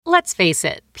Let's face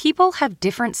it, people have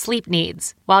different sleep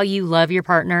needs. While you love your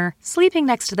partner, sleeping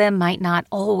next to them might not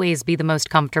always be the most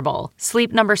comfortable.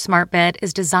 Sleep Number Smart Bed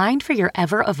is designed for your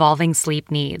ever-evolving sleep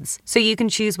needs, so you can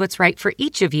choose what's right for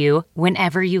each of you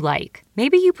whenever you like.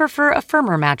 Maybe you prefer a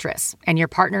firmer mattress, and your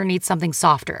partner needs something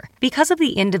softer. Because of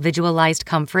the individualized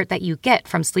comfort that you get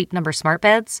from Sleep Number Smart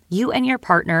Beds, you and your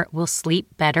partner will sleep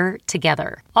better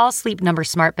together. All Sleep Number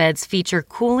Smart Beds feature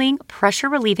cooling,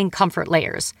 pressure-relieving comfort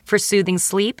layers for soothing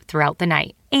sleep throughout the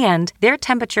night. And their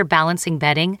temperature balancing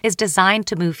bedding is designed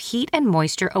to move heat and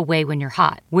moisture away when you're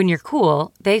hot. When you're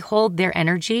cool, they hold their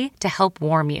energy to help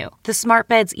warm you. The smart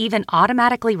beds even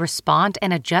automatically respond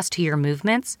and adjust to your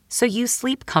movements, so you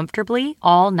sleep comfortably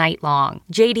all night long.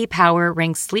 J.D. Power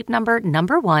ranks Sleep Number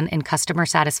 #1 in customer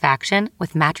satisfaction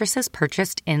with mattresses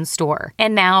purchased in-store.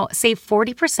 And now, save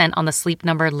 40% on the Sleep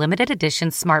Number limited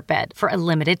edition smart bed for a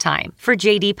limited time. For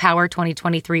J.D. Power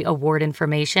 2023 award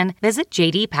information, visit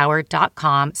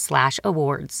jdpower.com/awards.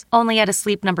 Only at a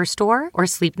Sleep Number store or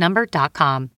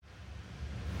sleepnumber.com.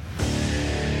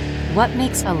 What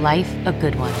makes a life a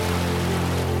good one?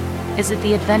 Is it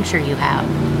the adventure you have?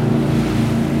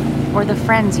 Or the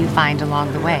friends you find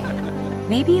along the way?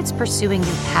 Maybe it's pursuing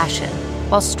your passion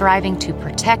while striving to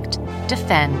protect,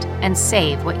 defend, and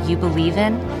save what you believe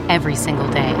in every single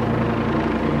day.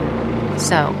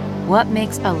 So, what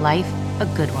makes a life a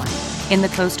good one? In the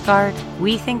Coast Guard,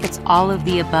 we think it's all of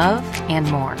the above and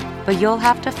more, but you'll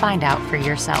have to find out for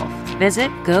yourself.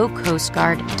 Visit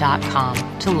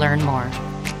gocoastguard.com to learn more.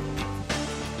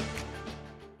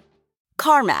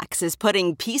 CarMax is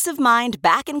putting peace of mind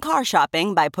back in car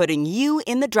shopping by putting you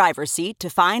in the driver's seat to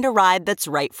find a ride that's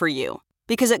right for you.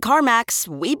 Because at CarMax,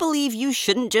 we believe you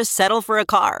shouldn't just settle for a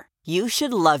car. You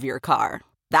should love your car.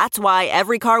 That's why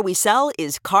every car we sell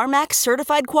is CarMax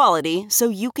certified quality, so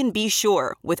you can be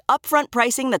sure with upfront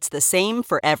pricing that's the same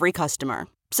for every customer.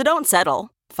 So don't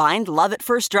settle. Find love at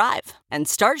first drive and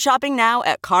start shopping now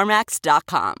at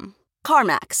CarMax.com.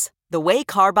 CarMax, the way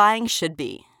car buying should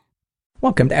be.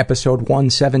 Welcome to episode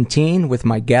 117 with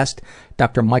my guest,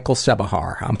 Dr. Michael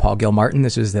Sebahar. I'm Paul Gilmartin.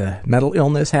 This is the Mental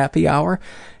Illness Happy Hour.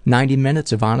 90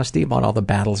 minutes of honesty about all the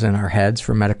battles in our heads,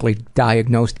 from medically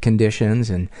diagnosed conditions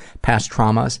and past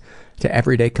traumas to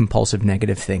everyday compulsive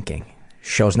negative thinking.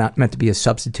 Show's not meant to be a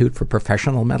substitute for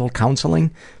professional mental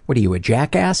counseling. What are you, a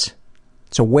jackass?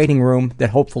 It's a waiting room that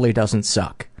hopefully doesn't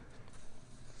suck.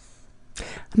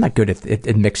 I'm not good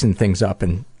at mixing things up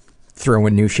and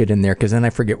throwing new shit in there, because then I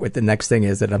forget what the next thing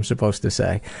is that I'm supposed to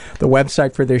say. The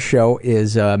website for this show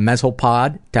is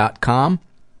mezzalpod.com.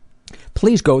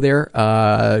 Please go there,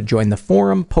 join the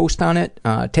forum, post on it,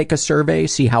 take a survey,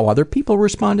 see how other people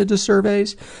responded to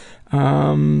surveys,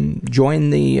 sign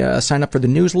up for the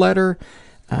newsletter,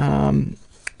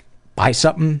 buy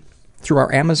something through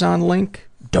our Amazon link,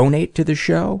 donate to the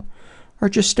show, or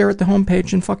just stare at the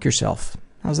homepage and fuck yourself.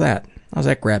 How's that? How's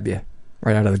that grab you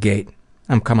right out of the gate?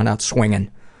 I'm coming out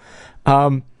swinging.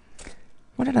 What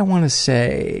did I want to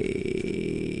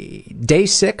say? Day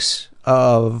 6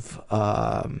 of,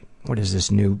 what is this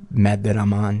new med that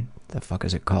I'm on? The fuck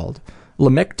is it called?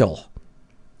 Lamictal.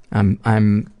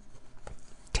 I'm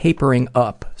tapering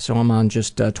up, so I'm on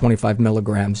just 25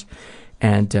 milligrams.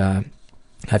 And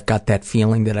I've got that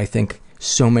feeling that I think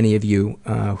so many of you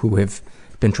who have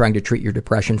been trying to treat your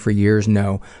depression for years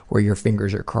know, where your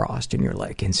fingers are crossed and you're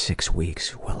like, in 6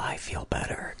 weeks, will I feel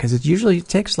better? Because it usually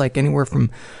takes like anywhere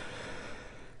from,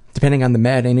 depending on the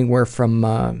med, anywhere from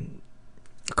a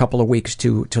couple of weeks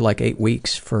to like 8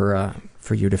 weeks for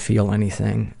you to feel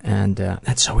anything. And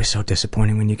that's always so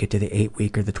disappointing when you get to the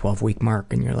 8-week or the 12-week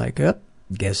mark and you're like,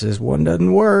 guess this one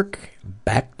doesn't work.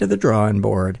 Back to the drawing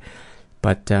board.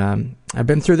 But I've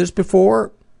been through this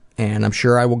before, and I'm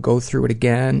sure I will go through it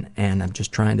again, and I'm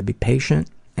just trying to be patient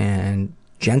and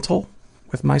gentle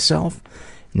with myself,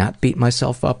 not beat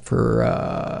myself up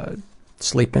for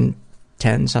sleeping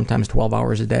 10, sometimes 12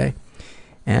 hours a day,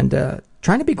 and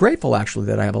trying to be grateful, actually,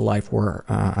 that I have a life where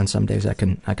on some days I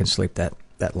can sleep that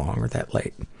long or that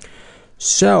late.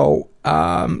 So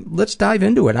let's dive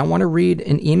into it. I want to read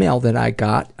an email that I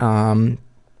got from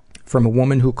a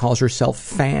woman who calls herself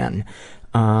Fan.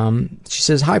 She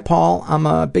says, "Hi, Paul. I'm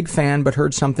a big fan, but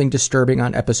heard something disturbing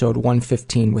on episode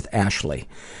 115 with Ashley.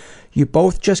 You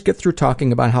both just get through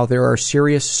talking about how there are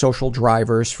serious social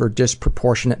drivers for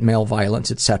disproportionate male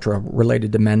violence, etc.,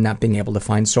 related to men not being able to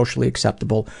find socially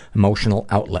acceptable emotional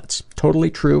outlets. Totally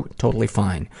true, totally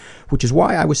fine. Which is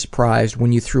why I was surprised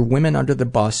when you threw women under the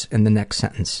bus in the next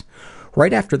sentence.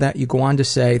 Right after that, you go on to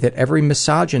say that every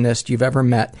misogynist you've ever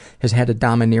met has had a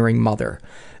domineering mother.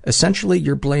 Essentially,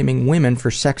 you're blaming women for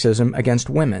sexism against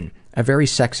women, a very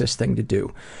sexist thing to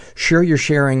do. Sure, you're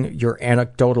sharing your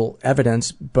anecdotal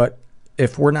evidence, but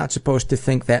if we're not supposed to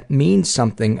think that means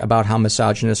something about how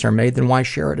misogynists are made, then why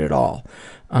share it at all?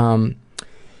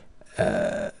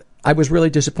 I was really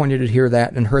disappointed to hear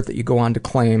that and hurt that you go on to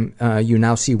claim you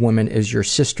now see women as your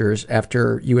sisters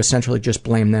after you essentially just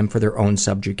blame them for their own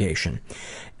subjugation.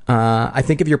 I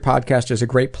think of your podcast as a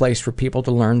great place for people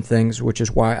to learn things, which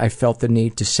is why I felt the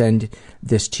need to send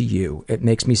this to you. It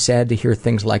makes me sad to hear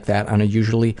things like that on a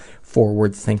usually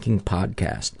forward-thinking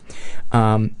podcast.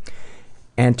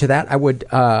 And to that, I would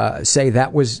say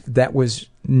that was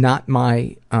not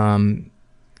my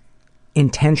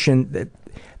intention.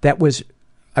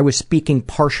 I was speaking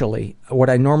partially. What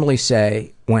I normally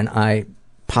say when I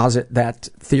posit that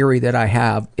theory that I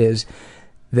have is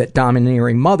that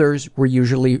domineering mothers were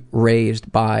usually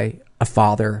raised by a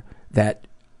father that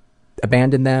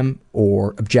abandoned them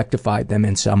or objectified them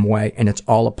in some way, and it's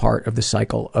all a part of the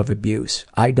cycle of abuse.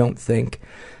 I don't think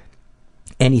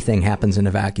anything happens in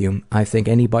a vacuum. I think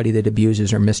anybody that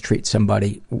abuses or mistreats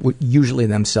somebody, usually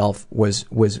themselves, was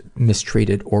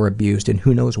mistreated or abused, and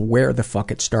who knows where the fuck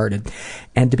it started.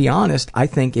 And to be honest, I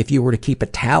think if you were to keep a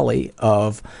tally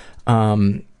of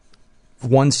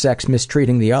one sex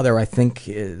mistreating the other, I think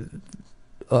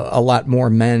a lot more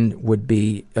men would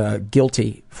be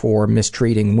guilty for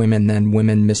mistreating women than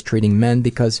women mistreating men,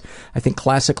 because I think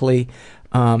classically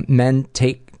men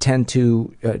tend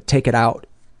to take it out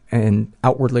in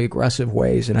outwardly aggressive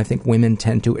ways, and I think women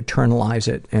tend to internalize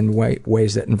it in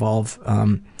ways that involve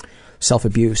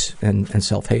self-abuse and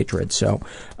self-hatred. So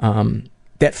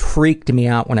that freaked me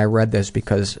out when I read this,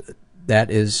 because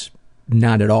that is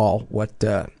not at all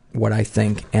what I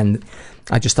think. And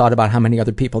I just thought about how many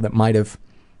other people that might have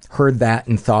heard that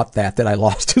and thought that I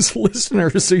lost as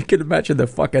listeners. So you can imagine the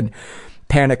fucking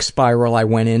panic spiral I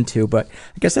went into. But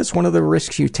I guess that's one of the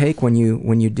risks you take when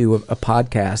you do a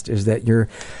podcast, is that you're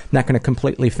not going to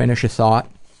completely finish a thought,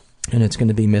 and it's going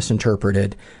to be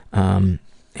misinterpreted, and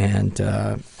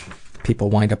people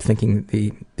wind up thinking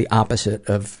the opposite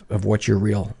of what your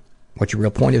real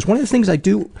point is. One of the things I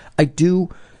do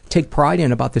take pride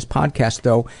in about this podcast,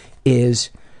 though, is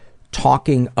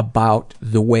talking about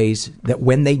the ways that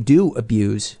when they do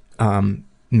abuse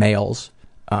males,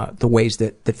 the ways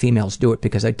that females do it,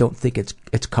 because I don't think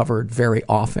it's covered very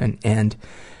often, and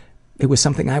it was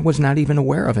something I was not even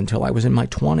aware of until I was in my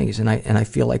 20s, and I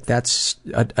feel like that's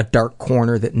a dark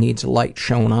corner that needs light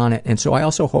shown on it. And so I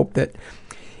also hope that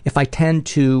if I tend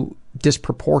to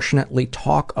disproportionately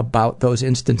talk about those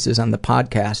instances on the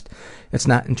podcast, it's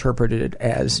not interpreted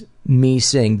as me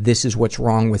saying this is what's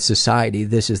wrong with society,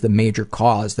 this is the major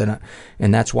cause, and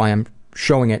that's why I'm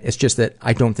showing it. It's just that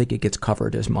I don't think it gets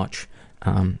covered as much,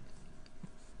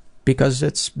 because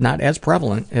it's not as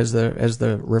prevalent as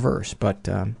the reverse. But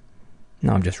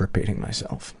no, I'm just repeating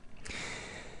myself.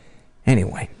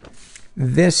 Anyway,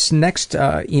 this next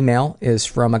email is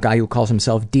from a guy who calls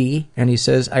himself D, and he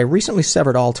says, I recently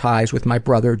severed all ties with my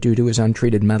brother due to his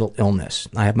untreated mental illness.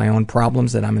 I have my own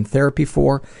problems that I'm in therapy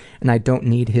for, and I don't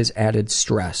need his added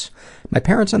stress. My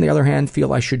parents, on the other hand,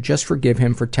 feel I should just forgive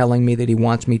him for telling me that he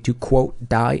wants me to, quote,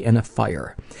 die in a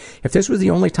fire. If this was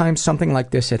the only time something like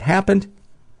this had happened,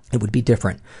 it would be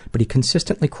different, but he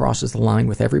consistently crosses the line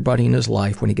with everybody in his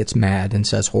life when he gets mad and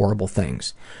says horrible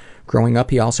things. Growing up,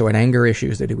 he also had anger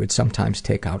issues that he would sometimes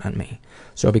take out on me.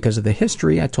 So because of the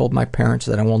history, I told my parents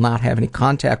that I will not have any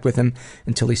contact with him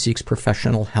until he seeks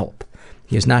professional help.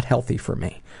 He is not healthy for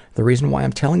me. The reason why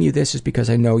I'm telling you this is because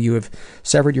I know you have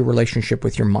severed your relationship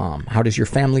with your mom. How does your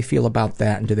family feel about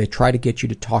that, and do they try to get you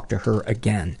to talk to her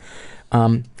again?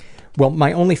 Well,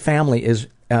 my only family is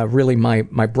really my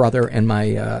brother and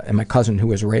my cousin, who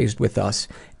was raised with us,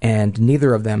 and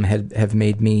neither of them have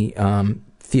made me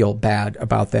feel bad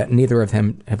about that. Neither of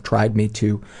them have tried me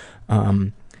to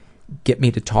get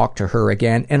me to talk to her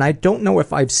again. And I don't know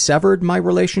if I've severed my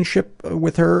relationship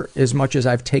with her as much as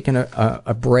I've taken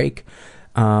a break,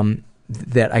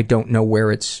 that I don't know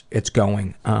where it's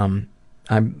going. I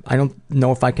don't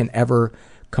know if I can ever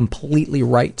completely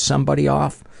write somebody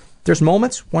off. There's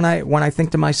moments when I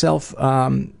think to myself,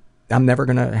 I'm never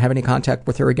going to have any contact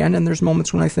with her again, and there's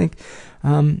moments when I think,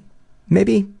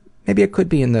 maybe I could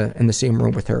be in the same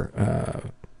room with her,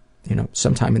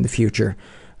 sometime in the future,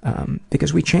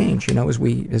 because we change, as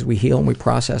we heal and we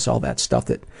process all that stuff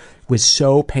that was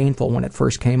so painful when it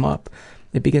first came up.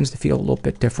 It begins to feel a little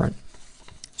bit different.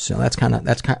 So that's kind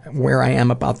of where I am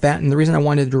about that. And the reason I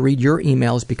wanted to read your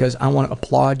email is because I want to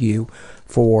applaud you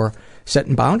for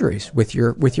setting boundaries with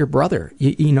your brother.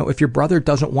 You know, if your brother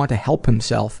doesn't want to help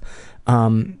himself,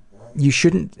 you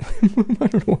shouldn't. I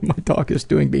don't know what my dog is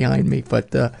doing behind me,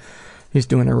 but he's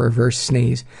doing a reverse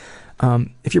sneeze.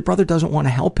 If your brother doesn't want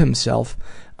to help himself,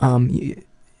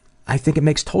 I think it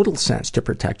makes total sense to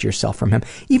protect yourself from him.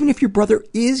 Even if your brother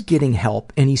is getting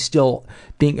help and he's still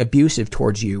being abusive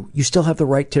towards you, you still have the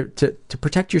right to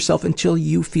protect yourself until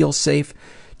you feel safe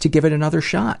to give it another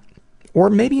shot. Or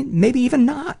maybe even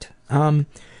not.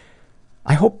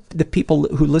 I hope the people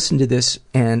who listen to this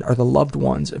and are the loved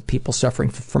ones of people suffering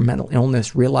from mental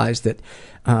illness realize that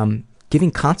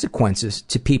giving consequences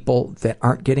to people that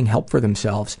aren't getting help for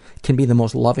themselves can be the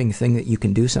most loving thing that you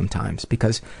can do sometimes,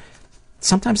 because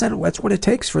sometimes that's what it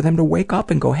takes for them to wake up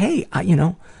and go, hey, I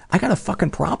got a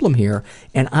fucking problem here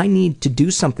and I need to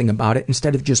do something about it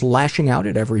instead of just lashing out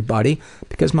at everybody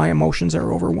because my emotions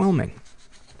are overwhelming.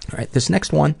 All right, this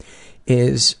next one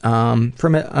is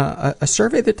from a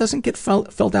survey that doesn't get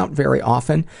filled out very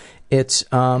often. It's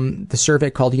the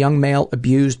survey called Young Male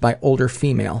Abused by Older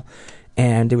Female.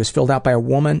 And it was filled out by a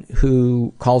woman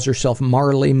who calls herself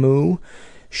Marley Moo.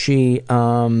 She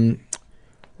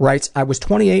writes, I was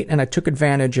 28 and I took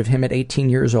advantage of him at 18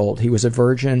 years old. He was a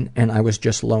virgin and I was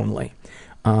just lonely.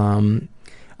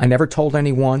 I never told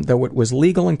anyone, though it was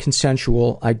legal and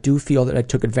consensual. I do feel that I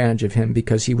took advantage of him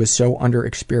because he was so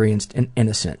underexperienced and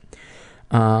innocent.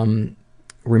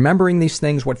 Remembering these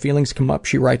things, what feelings come up,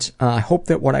 she writes, I hope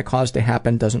that what I caused to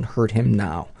happen doesn't hurt him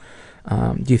now.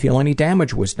 Do you feel any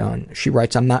damage was done? She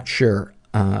writes, I'm not sure.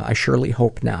 I surely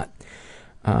hope not.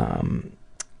 And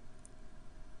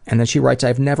then she writes,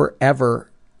 I've never ever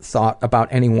thought about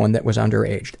anyone that was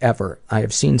underage, ever. I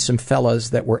have seen some fellas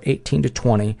that were 18 to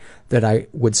 20 that I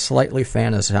would slightly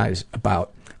fantasize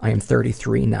about. I am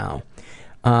 33 now.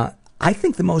 I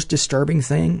think the most disturbing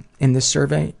thing in this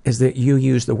survey is that you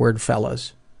use the word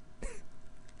fellas.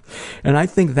 And I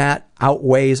think that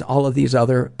outweighs all of these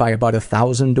other by about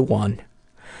 1,000 to 1.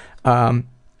 I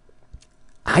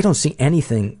don't see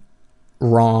anything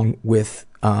wrong with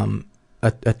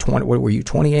a 20. What were you,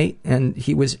 28 and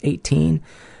he was 18?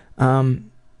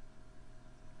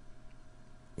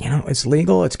 It's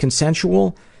legal, it's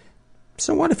consensual.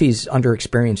 So what if he's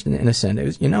underexperienced and innocent?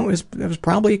 It was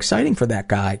probably exciting for that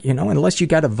guy, unless you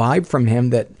got a vibe from him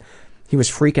that he was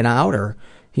freaking out, or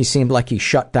he seemed like he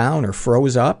shut down or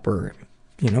froze up, or,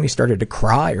 he started to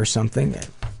cry or something.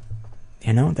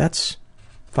 That's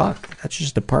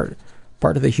just a part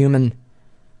of the human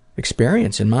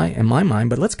experience in my mind.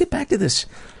 But let's get back to this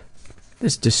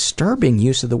disturbing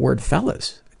use of the word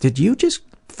fellas. Did you just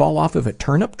fall off of a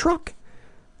turnip truck?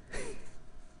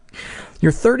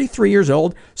 You're 33 years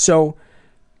old, so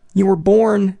you were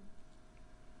born.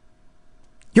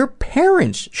 Your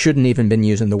parents shouldn't even been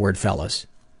using the word fellas.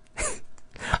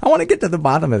 I want to get to the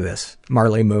bottom of this,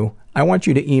 Marley Moo. I want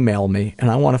you to email me,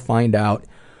 and I want to find out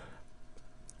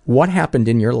what happened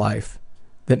in your life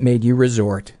that made you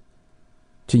resort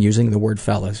to using the word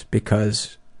fellas,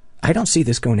 because I don't see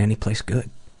this going anyplace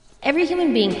good. Every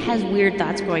human being has weird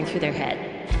thoughts going through their head.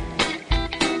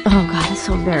 Oh God, it's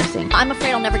so embarrassing. I'm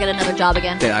afraid I'll never get another job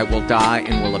again. That I will die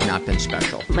and will have not been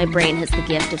special. My brain has the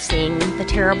gift of seeing the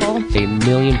terrible. A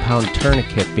million-pound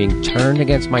tourniquet being turned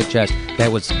against my chest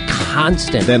that was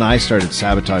constant. Then I started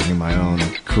sabotaging my own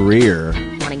career.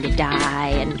 Wanting to die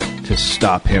and... to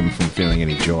stop him from feeling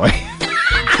any joy.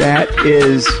 That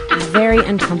is... very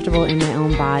uncomfortable in my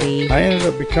own body. I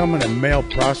ended up becoming a male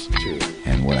prostitute.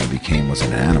 And what I became was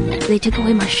an animal. They took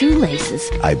away my shoelaces.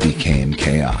 I became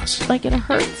chaos. Like, it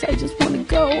hurts. I just want to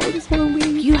go. I just want to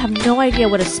leave. You have no idea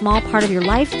what a small part of your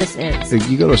life this is.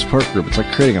 You go to a support group, it's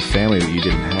like creating a family that you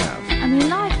didn't have. I mean,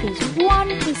 life is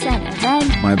 1%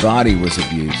 event. My body was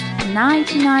abused.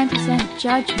 99%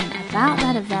 judgment about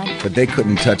that event. But they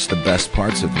couldn't touch the best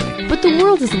parts of me. But the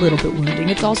world is a little bit wounding.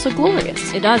 It's also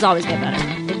glorious. It does always get better.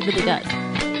 It really does.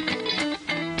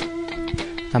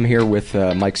 I'm here with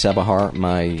Mike Sebahar,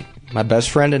 my best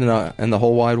friend in the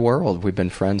whole wide world. We've been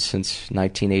friends since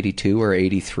 1982 or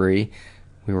 83.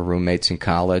 We were roommates in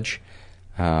college.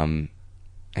 And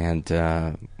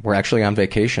we're actually on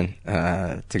vacation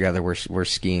together. We're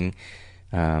skiing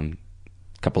a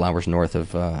couple hours north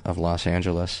of Los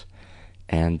Angeles.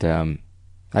 And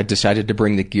I decided to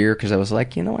bring the gear because I was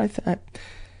like, I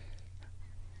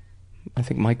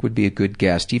think Mike would be a good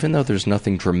guest, even though there's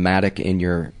nothing dramatic in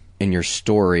your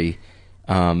story.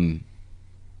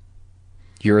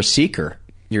 You're a seeker.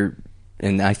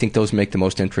 And I think those make the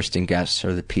most interesting guests,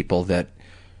 are the people that,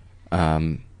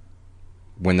 when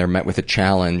they're met with a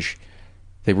challenge,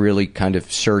 they really kind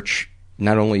of search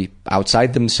not only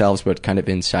outside themselves, but kind of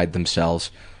inside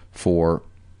themselves for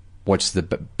what's the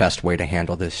best way to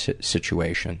handle this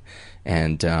situation.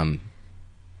 And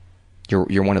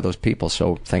you're one of those people,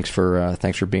 so thanks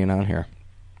for being on here.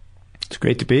 It's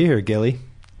great to be here, Gilly.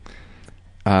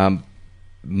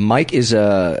 Mike is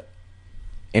a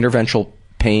interventional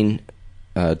pain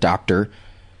doctor.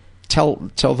 Tell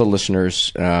the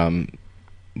listeners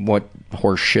what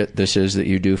horse shit this is that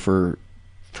you do for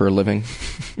a living.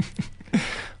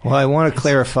 Well, I want to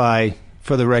clarify,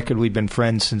 for the record, we've been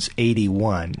friends since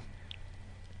 1981.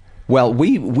 Well,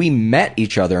 we met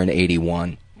each other in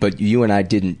 1981, but you and I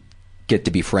didn't get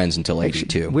to be friends until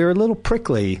 1982. We were a little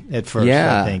prickly at first,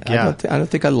 I think. Yeah, I don't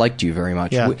think I liked you very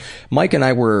much. Yeah. Mike and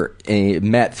I were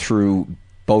met through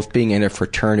both being in a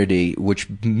fraternity, which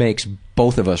makes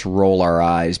both of us roll our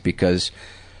eyes because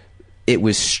it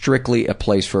was strictly a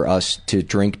place for us to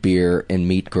drink beer and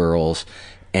meet girls,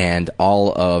 and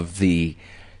all of the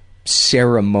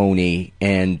ceremony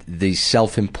and the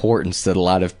self-importance that a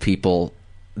lot of people,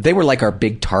 they were like our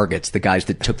big targets, the guys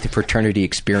that took the fraternity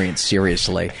experience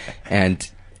seriously. And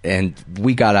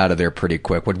we got out of there pretty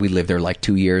quick. We lived there like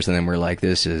 2 years, and then we're like,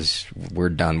 we're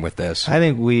done with this. I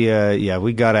think we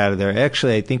got out of there.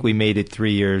 Actually, I think we made it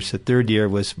 3 years. The third year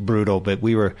was brutal, but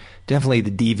we were definitely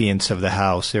the deviants of the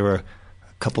house. There were a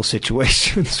couple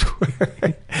situations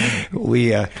where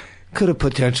we could have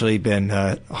potentially been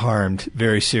harmed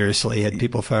very seriously had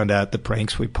people found out the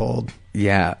pranks we pulled.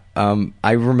 Yeah.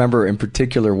 I remember in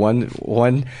particular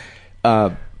one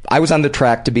I was on the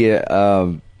track to be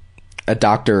a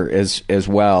doctor as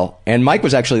well, and Mike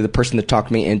was actually the person that talked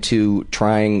me into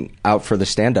trying out for the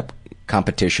stand-up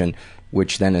competition,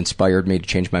 which then inspired me to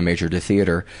change my major to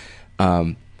theater.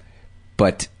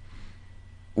 But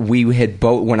we had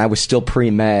both, when I was still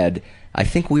pre-med, I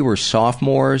think we were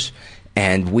sophomores,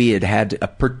 and we had a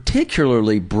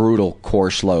particularly brutal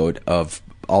course load of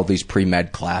all these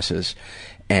pre-med classes.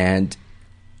 And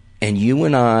you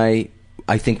and I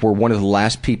think, were one of the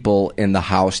last people in the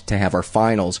house to have our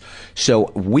finals.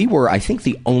 So we were, I think,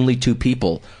 the only two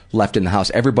people left in the house.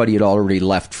 Everybody had already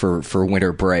left for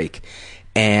winter break.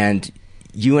 And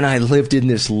you and I lived in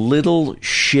this little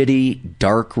shitty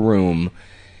dark room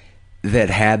that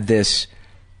had this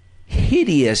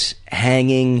hideous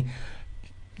hanging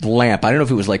lamp. I don't know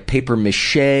if it was like paper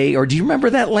mache, or do you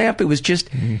remember that lamp? It was just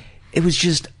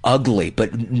ugly,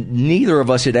 but neither of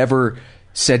us had ever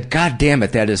said, God damn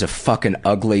it, that is a fucking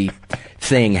ugly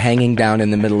thing hanging down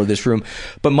in the middle of this room.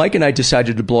 But Mike and I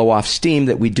decided to blow off steam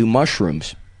that we do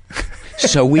mushrooms.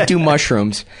 So we do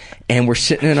mushrooms, and we're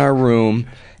sitting in our room,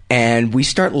 and we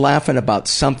start laughing about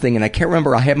something, and I can't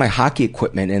remember. I had my hockey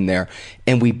equipment in there,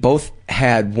 and we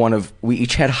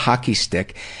each had a hockey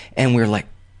stick, and we were like,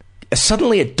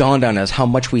 suddenly it dawned on us how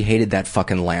much we hated that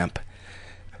fucking lamp.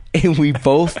 And we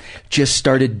both just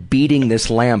started beating this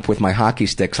lamp with my hockey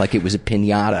sticks like it was a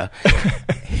piñata.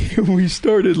 We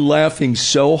started laughing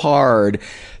so hard,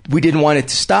 we didn't want it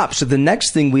to stop. So the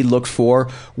next thing we looked for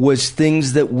was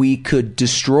things that we could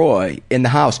destroy in the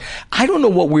house. I don't know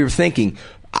what we were thinking,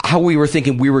 how we were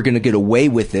thinking we were going to get away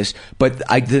with this, but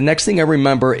the next thing I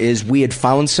remember is we had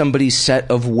found somebody's set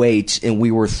of weights, and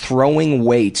we were throwing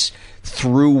weights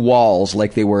through walls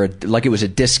like it was a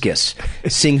discus,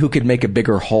 seeing who could make a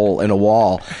bigger hole in a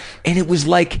wall. And it was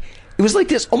like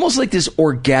this, almost like this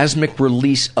orgasmic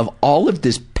release of all of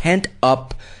this pent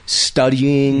up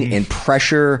studying and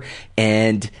pressure.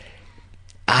 And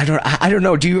I don't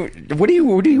know. What do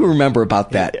you remember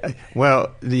about that?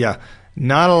 Well, yeah,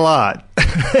 not a lot.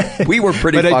 We were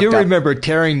pretty but fucked I do up. remember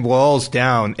tearing walls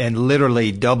down and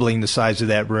literally doubling the size of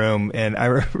that room. And I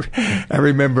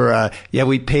remember,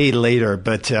 we paid later,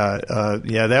 but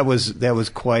that was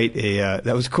quite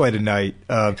a night.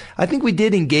 I think we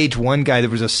did engage one guy. There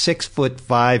was a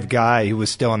 6'5" guy who was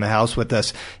still in the house with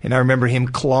us, and I remember him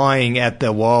clawing at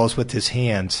the walls with his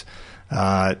hands.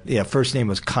 First name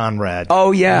was Conrad.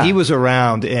 Oh, yeah. He was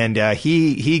around, and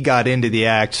he got into the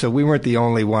act, so we weren't the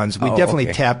only ones. We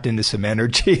definitely tapped into some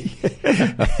energy.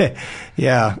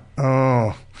 Yeah.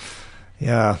 Oh,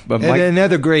 yeah. But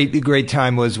another great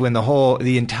time was when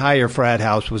the entire frat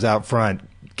house was out front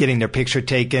getting their picture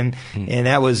taken, and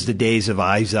that was the days of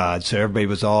Izod, so everybody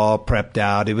was all prepped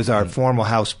out. It was our formal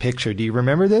house picture. Do you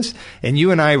remember this? And you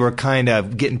and I were kind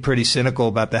of getting pretty cynical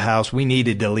about the house. We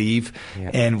needed to leave,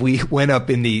 and we went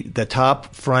up in the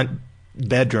top front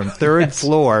bedroom, third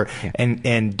floor,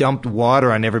 and dumped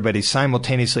water on everybody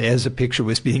simultaneously as the picture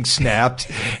was being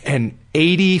snapped, and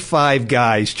 85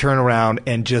 guys turn around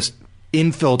and just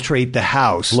infiltrate the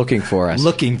house looking for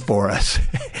us.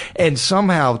 And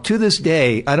somehow to this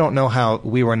day I don't know how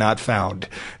we were not found.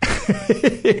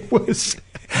 It was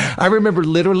I remember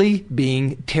literally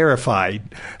being terrified.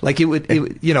 Like it would,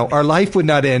 our life would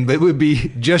not end, but it would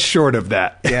be just short of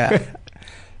that. Yeah.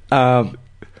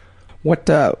 What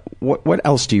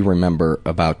else do you remember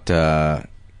about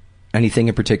anything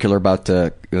in particular about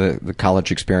the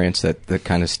college experience that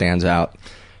kind of stands out?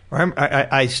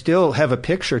 I still have a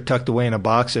picture tucked away in a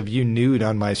box of you nude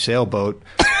on my sailboat.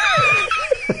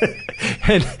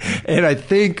 And I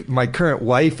think my current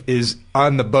wife is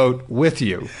on the boat with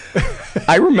you.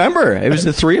 I remember. It was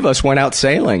the three of us went out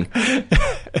sailing.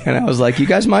 And I was like, you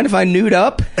guys mind if I nude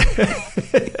up?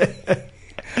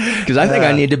 Because I think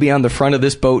I need to be on the front of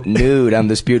this boat nude on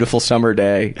this beautiful summer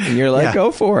day. And you're like,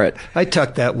 go for it. I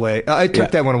tucked that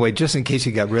one away just in case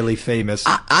you got really famous.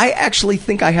 I actually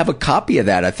think I have a copy of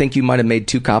that. I think you might have made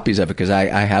 2 copies of it because I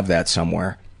have that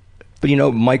somewhere. But,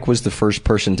 Mike was the first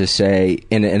person to say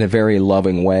in a very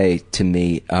loving way to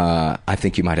me, I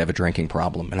think you might have a drinking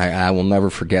problem. And I will never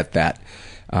forget that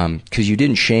because you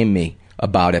didn't shame me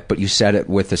about it, but you said it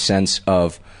with a sense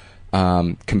of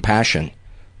compassion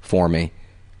for me.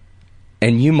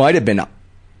 And you might have been...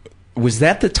 Was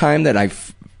that the time that I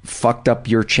fucked up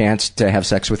your chance to have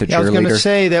sex with a cheerleader? I was going to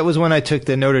say, that was when I took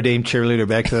the Notre Dame cheerleader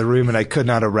back to the room and I could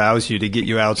not arouse you to get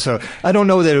you out. So I don't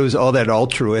know that it was all that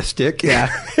altruistic.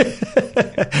 Yeah.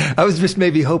 I was just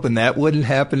maybe hoping that wouldn't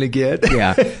happen again.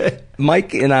 Yeah.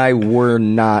 Mike and I were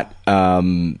not,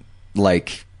 I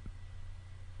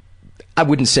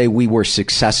wouldn't say we were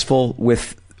successful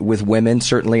with women,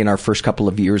 certainly in our first couple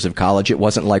of years of college. It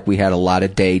wasn't like we had a lot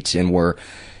of dates and were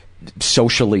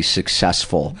socially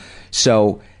successful.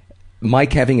 So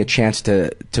Mike having a chance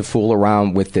to fool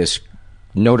around with this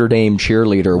Notre Dame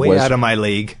cheerleader was... Way out of my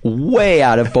league. Way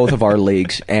out of both of our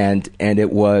leagues. And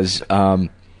it was...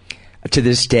 to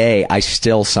this day, I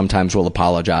still sometimes will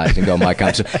apologize and go, Mike,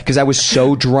 because I was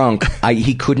so drunk,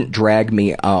 he couldn't drag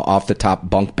me off the top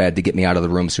bunk bed to get me out of the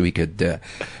room so he could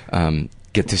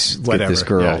get this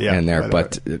girl in there. Whatever.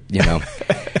 But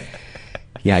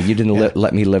yeah, you didn't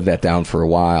let me live that down for a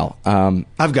while.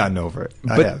 I've gotten over it.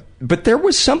 But there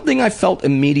was something I felt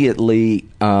immediately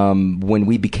when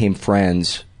we became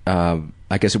friends.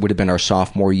 I guess it would have been our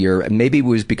sophomore year. Maybe it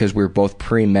was because we were both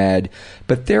pre-med,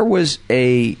 but there was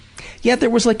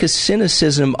like a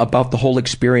cynicism about the whole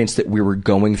experience that we were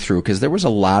going through, because there was a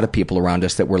lot of people around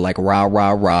us that were like, rah,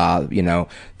 rah, rah,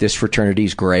 this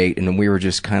fraternity's great. And we were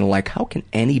just kind of like, how can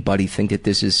anybody think that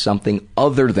this is something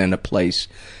other than a place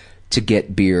to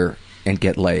get beer and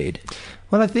get laid?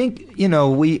 Well, I think,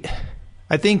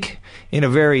 I think in a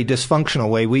very dysfunctional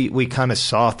way, we kind of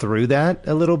saw through that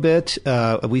a little bit.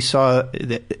 We saw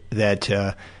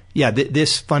that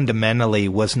this fundamentally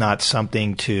was not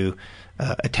something to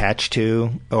attach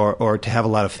to or to have a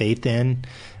lot of faith in.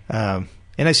 And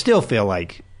I still feel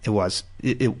like it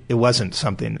wasn't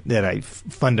something that I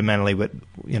fundamentally would,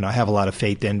 have a lot of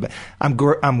faith in. But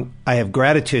I have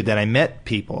gratitude that I met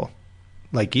people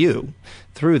like you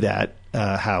through that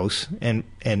house, and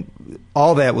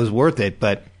all that was worth it.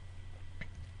 But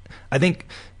I think,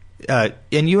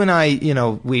 and you and I,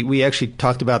 we actually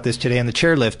talked about this today on the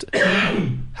chairlift,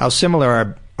 how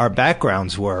similar our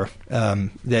backgrounds were.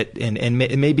 That and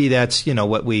maybe that's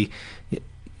what we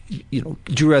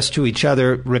drew us to each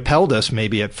other, repelled us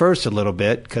maybe at first a little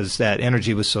bit because that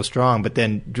energy was so strong, but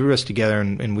then drew us together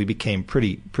and we became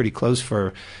pretty close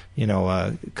for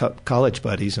college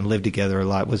buddies and lived together a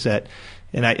lot. Was that?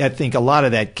 And I think a lot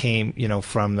of that came,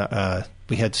 from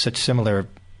we had such similar,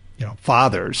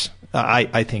 fathers.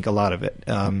 I think a lot of it,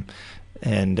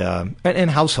 and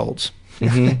households.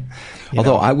 Mm-hmm.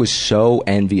 Although I was so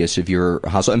envious of your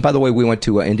household. And by the way, we went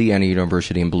to Indiana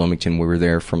University in Bloomington. We were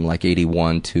there from like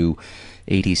 81 to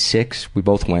 86. We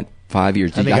both went 5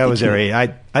 years. I think I was there.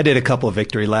 I did a couple of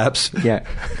victory laps. Yeah.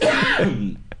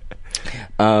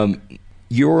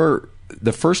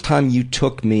 The first time you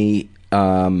took me,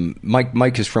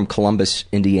 Mike is from Columbus,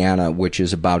 Indiana, which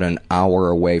is about an hour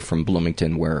away from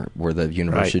Bloomington, where the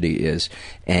university is.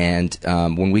 And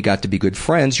when we got to be good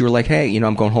friends, you were like, hey,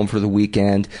 I'm going home for the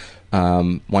weekend.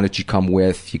 Why don't you come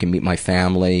with? You can meet my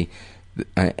family.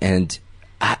 And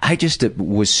I just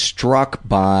was struck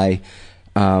by...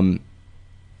 I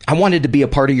wanted to be a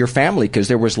part of your family because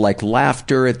there was like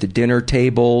laughter at the dinner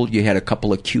table. You had a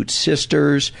couple of cute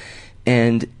sisters.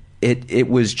 And it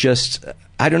was just...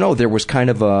 I don't know. There was kind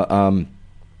of a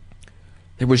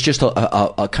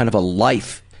kind of a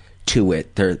life to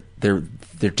it. There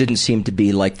didn't seem to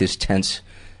be like this tense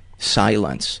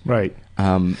silence. Right.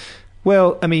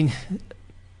 Well, I mean,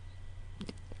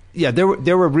 yeah,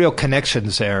 there were real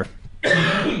connections there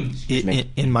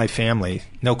in my family,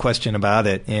 no question about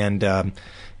it. And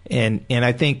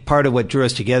I think part of what drew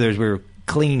us together is we were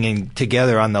clinging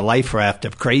together on the life raft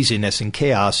of craziness and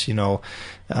chaos.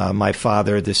 My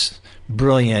father, this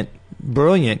brilliant,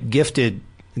 gifted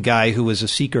guy who was a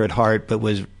seeker at heart, but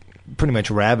was pretty much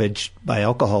ravaged by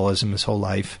alcoholism his whole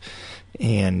life.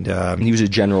 And he was a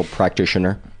general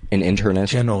practitioner, an internist.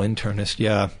 General internist,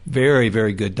 yeah. Very,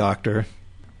 very good doctor.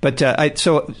 But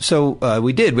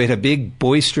we did. We had a big,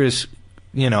 boisterous,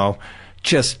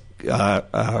 just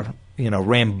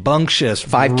rambunctious.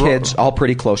 5 kids, all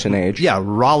pretty close in age. Yeah,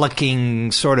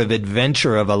 rollicking sort of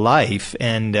adventure of a life,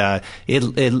 and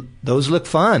those look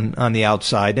fun on the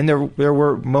outside, and there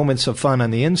were moments of fun on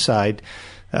the inside.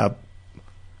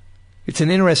 It's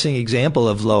an interesting example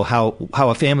of how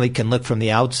a family can look from the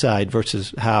outside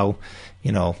versus how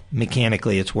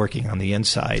mechanically it's working on the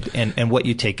inside, and what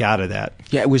you take out of that.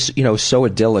 Yeah, it was so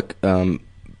idyllic.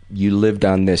 You lived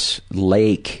on this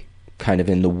lake, kind of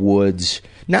in the woods,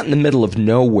 not in the middle of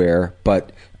nowhere,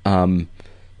 but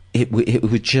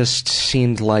it just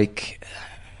seemed like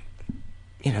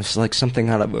it's like something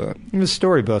out of a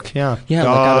storybook. Yeah, dogs like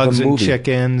out of a movie. And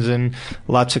chickens and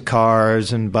lots of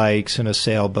cars and bikes and a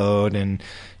sailboat, and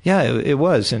it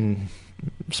was in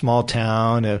small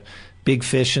town, a big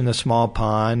fish in a small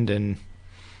pond, and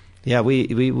we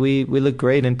looked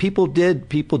great, and people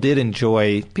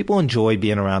enjoy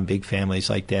being around big families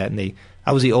like that, and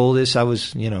I was the oldest. I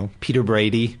was, Peter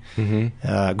Brady,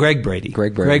 Greg Brady.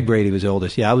 Greg Brady was the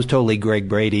oldest. Yeah, I was totally Greg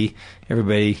Brady.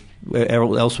 Everybody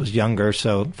else was younger.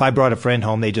 So if I brought a friend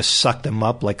home, they just sucked them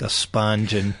up like a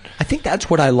sponge. And I think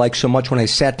that's what I liked so much when I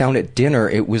sat down at dinner.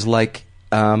 It was like,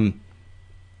 I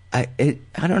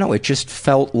don't know. It just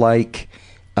felt like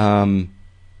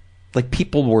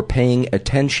people were paying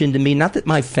attention to me. Not that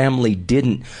my family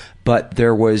didn't, but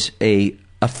there was a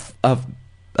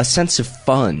sense of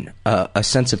fun, a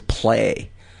sense of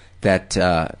play that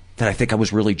I think I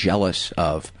was really jealous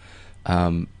of.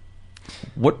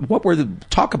 What were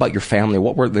talk about your family?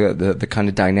 What were the kind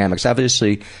of dynamics?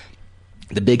 Obviously,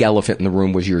 the big elephant in the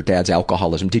room was your dad's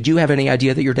alcoholism. Did you have any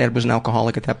idea that your dad was an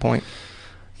alcoholic at that point?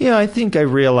 Yeah, I think I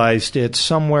realized it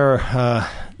somewhere,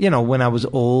 when I was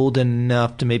old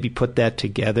enough to maybe put that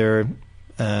together.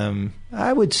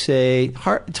 I would say,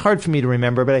 it's hard for me to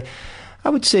remember, but I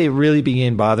would say it really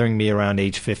began bothering me around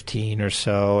age 15 or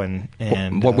so.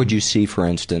 And what would you see, for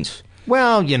instance?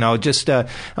 Well, he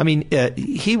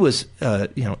was,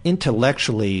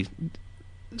 intellectually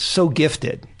so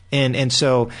gifted. And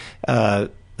so,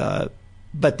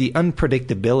 but the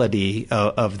unpredictability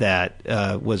of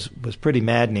that was pretty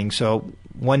maddening. So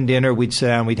one dinner we'd sit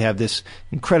down, we'd have this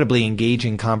incredibly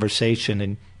engaging conversation,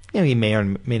 and he may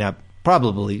or may not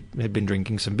probably had been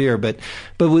drinking some beer, but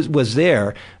was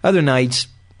there. Other nights,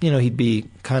 he'd be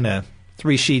kind of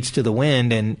 3 sheets to the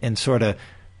wind and sort of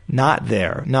not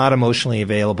there, not emotionally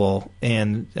available,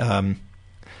 and and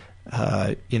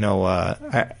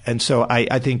so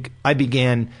I think I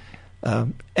began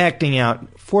acting out.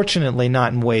 Fortunately,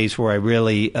 not in ways where I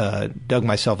really dug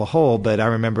myself a hole, but I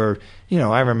remember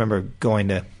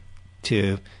going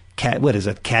to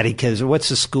catechism? What's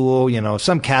the school?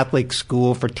 Some Catholic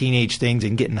school for teenage things,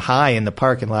 and getting high in the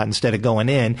parking lot instead of going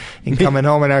in and coming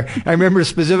home. And I remember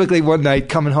specifically one night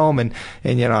coming home and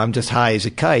I'm just high as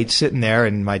a kite sitting there,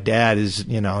 and my dad is,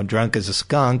 drunk as a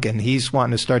skunk, and he's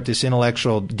wanting to start this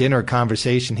intellectual dinner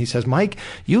conversation. He says, "Mike,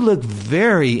 you look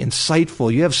very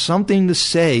insightful. You have something to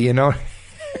say, And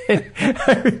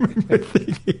I remember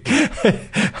thinking,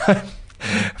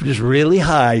 I'm just really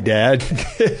high, Dad.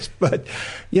 But,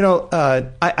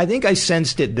 I think I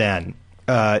sensed it then,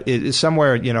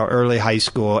 somewhere, early high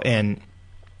school. And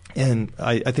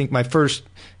I think my first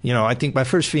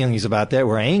feelings about that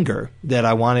were anger, that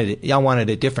I wanted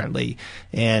it differently.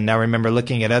 And I remember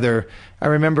looking at I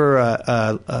remember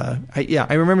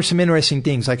some interesting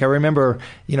things. Like I remember,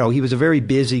 he was a very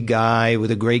busy guy with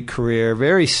a great career,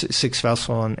 very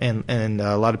successful, and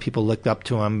a lot of people looked up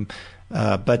to him.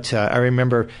 But I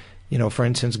remember, for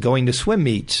instance, going to swim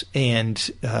meets, and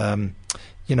I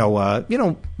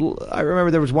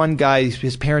remember there was one guy,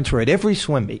 his parents were at every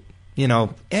swim meet,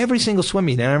 every single swim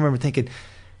meet, and I remember thinking,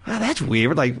 wow, that's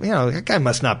weird. Like, that guy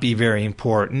must not be very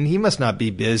important. He must not be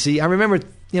busy. I remember,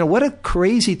 what a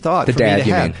crazy thought for me to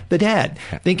have. The dad,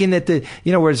 thinking that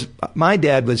whereas my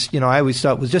dad was, I always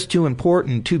thought was just too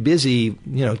important, too busy,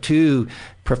 too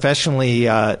professionally,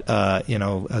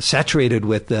 saturated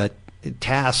with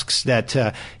tasks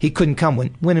that he couldn't come,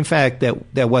 when in fact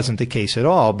that wasn't the case at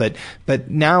all. But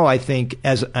now I think,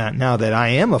 as now that I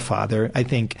am a father, I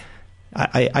think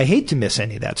I hate to miss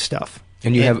any of that stuff.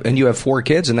 And you have 4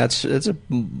 kids, and it's a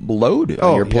load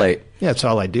on your plate. Yeah, it's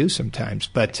all I do sometimes.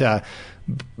 But at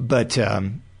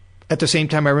the same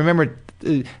time, I remember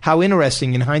how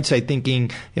interesting in hindsight,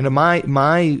 thinking, my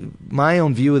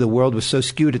own view of the world was so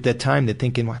skewed at that time that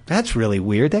thinking, well, that's really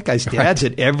weird. That guy's dad's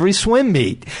at every swim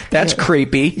meet. That's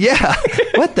creepy. Yeah.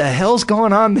 What the hell's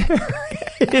going on there?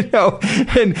 And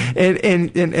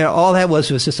all that was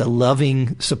just a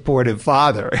loving, supportive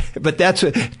father. But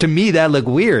to me, that looked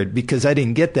weird because I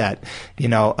didn't get that,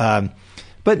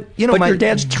 But your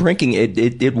dad's drinking,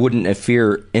 it wouldn't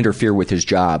interfere with his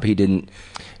job. He didn't.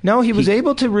 No, he was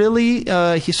able to really.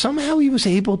 He was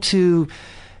able to,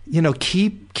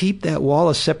 keep that wall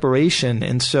of separation,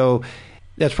 and so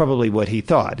that's probably what he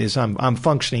thought is I'm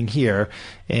functioning here,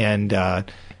 and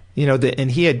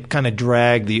and he had kind of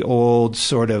dragged the old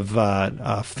sort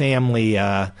of family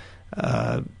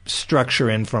structure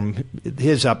in from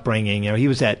his upbringing. He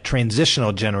was that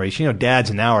transitional generation.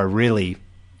 Dads now are really.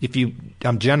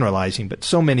 I'm generalizing, but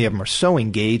so many of them are so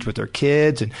engaged with their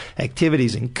kids and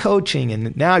activities and coaching.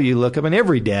 And now you look up and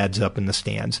every dad's up in the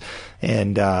stands.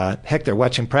 And, heck, they're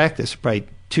watching practice, probably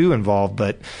too involved.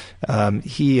 But, I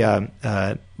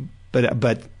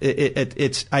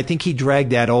think he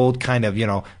dragged that old kind of,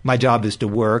 my job is to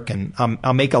work and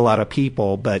I'll make a lot of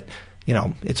people, but,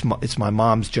 it's my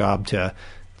mom's job to,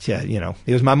 it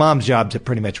was my mom's job to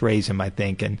pretty much raise him, I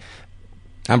think. And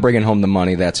I'm bringing home the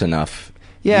money. That's enough.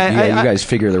 Yeah, you guys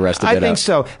figure the rest of it out. I think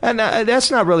so, and that's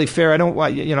not really fair. I don't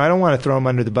want to throw him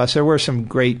under the bus. There were some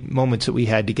great moments that we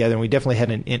had together, and we definitely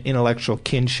had an intellectual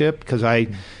kinship because I,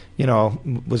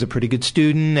 was a pretty good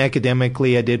student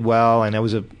academically. I did well, and I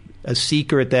was a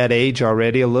seeker at that age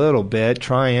already, a little bit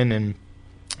trying, and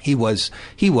he was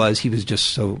just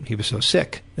so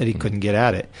sick that he couldn't get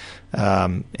at it,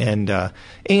 and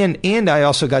I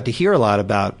also got to hear a lot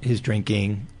about his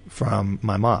drinking from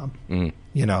my mom. Mm.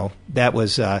 That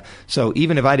was, so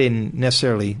even if I didn't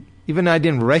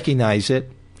recognize it,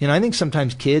 I think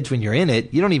sometimes kids, when you're in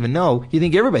it, you don't even know. You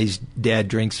think everybody's dad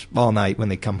drinks all night when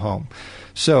they come home.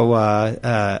 So,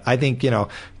 I think,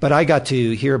 but I got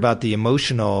to hear about the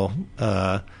emotional,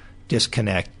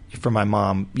 disconnect from my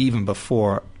mom even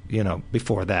before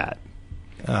that.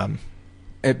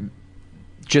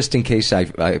 Just in case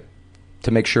to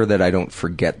make sure that I don't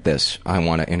forget this, I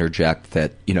want to interject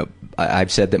that,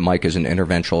 I've said that Mike is an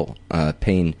interventional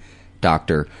pain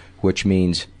doctor, which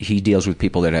means he deals with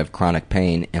people that have chronic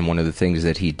pain, and one of the things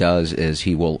that he does is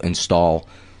he will install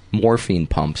morphine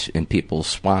pumps in people's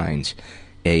spines,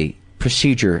 a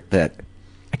procedure that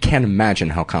I can't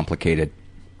imagine how complicated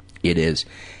it is.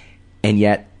 And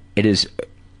yet, it is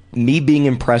me being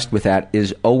impressed with that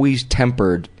is always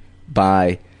tempered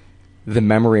by the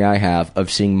memory I have of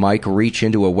seeing Mike reach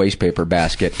into a wastepaper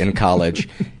basket in college,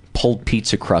 pull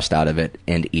pizza crust out of it,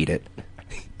 and eat it.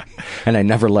 And I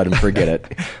never let him forget it.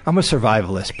 I'm a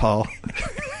survivalist, Paul.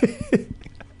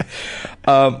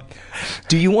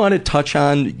 Do you want to touch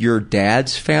on your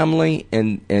dad's family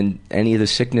and any of the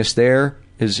sickness there?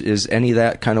 Is any of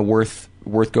that kind of worth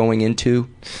going into?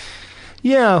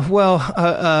 Yeah, well,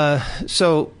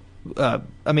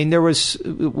 there was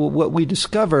what we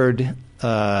discovered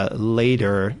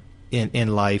later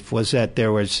in life was that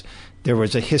there was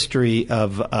a history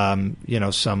of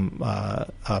some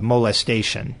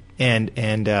molestation,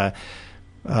 and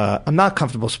I'm not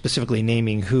comfortable specifically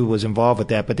naming who was involved with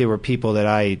that, but they were people that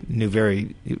I knew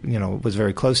was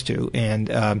very close to,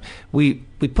 and we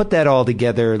put that all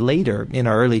together later in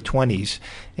our early 20s,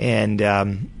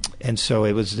 and so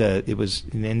it was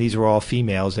and these were all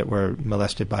females that were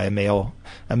molested by a male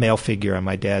figure on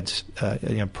my dad's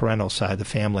parental side of the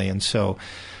family, and so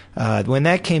when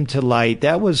that came to light,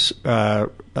 that was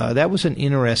an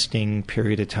interesting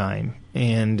period of time,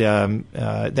 and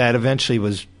that eventually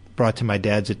was brought to my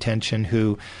dad's attention,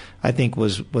 who I think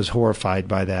was horrified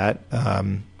by that,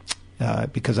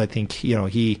 because I think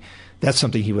that's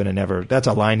something he would have never. That's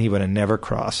a line he would have never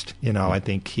crossed. I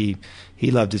think he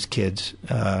loved his kids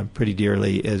pretty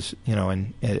dearly,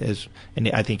 and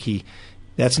I think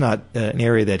that's not an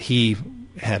area that he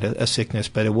had a sickness,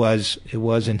 but it was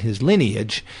in his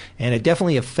lineage, and it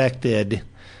definitely affected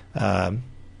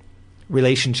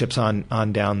relationships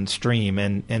on downstream,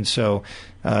 and so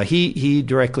he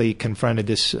directly confronted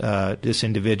this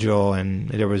individual, and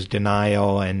there was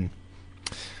denial, and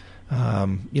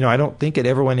I don't think it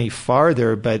ever went any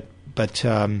farther, but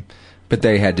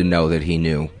they had to know that he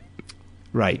knew,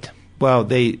 right? Well,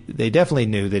 they definitely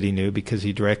knew that he knew because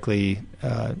he directly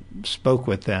spoke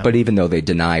with them. But even though they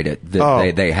denied it,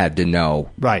 they had to know,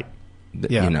 right?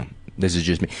 Yeah. This is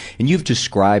just me. And you've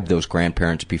described those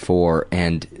grandparents before,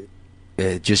 and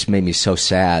it just made me so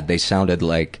sad. They sounded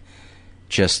like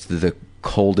just the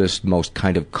coldest, most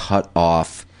kind of cut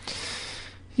off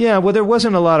Yeah, well, there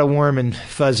wasn't a lot of warm and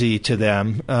fuzzy to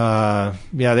them.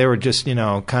 They were just,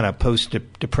 kind of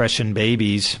post-depression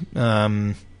babies,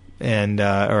 or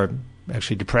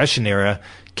actually depression era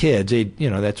kids. They,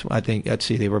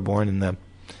 they were born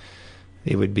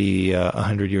they would be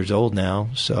 100 years old now.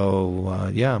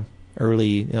 So,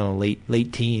 early,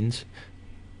 late teens.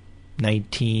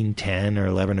 19, 10, or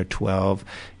 11 or 12.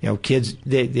 Kids,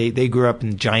 they grew up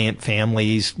in giant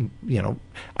families,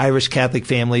 Irish Catholic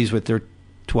families with their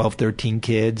 12, 13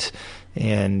 kids.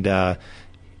 And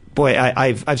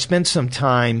I've spent some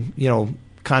time,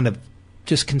 kind of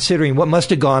just considering what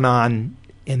must have gone on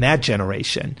in that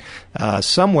generation.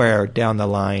 Somewhere down the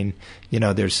line,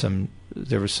 there was some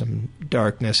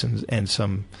darkness and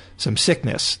some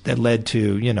sickness that led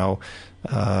to,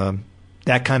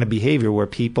 that kind of behavior where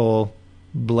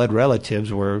blood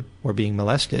relatives were being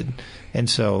molested. And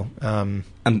so I'm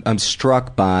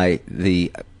struck by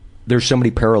there's so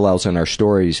many parallels in our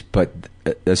stories, but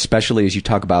especially as you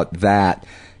talk about that,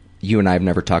 you and I have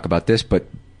never talked about this, but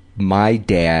my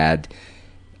dad,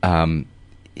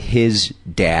 his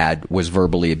dad was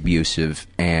verbally abusive,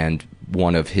 and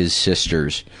one of his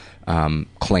sisters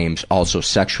claims also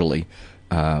sexually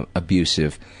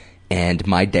abusive. And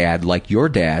my dad, like your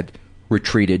dad,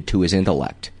 retreated to his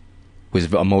intellect,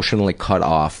 was emotionally cut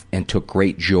off, and took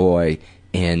great joy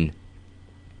in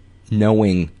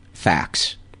knowing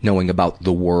facts, knowing about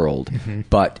the world,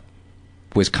 but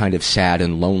was kind of sad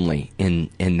and lonely in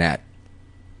that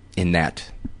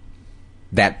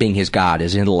being his God,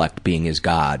 his intellect being his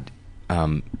God,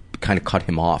 kind of cut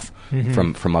him off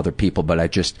from other people. But I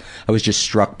was just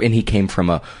struck, and he came from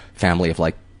a family of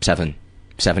like seven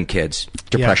kids,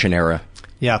 Depression era.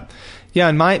 Yeah. Yeah,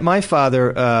 and my father,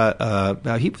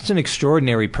 he was an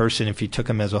extraordinary person if you took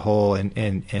him as a whole,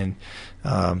 and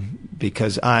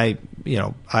because I've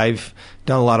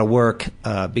done a lot of work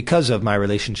because of my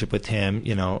relationship with him,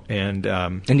 and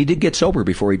he did get sober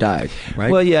before he died,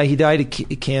 right? Well, yeah, he died of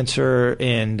cancer,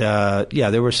 and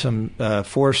there was some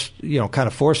forced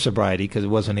sobriety because he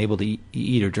wasn't able to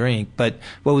eat or drink. But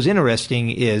what was interesting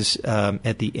is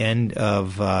at the end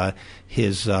of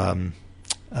his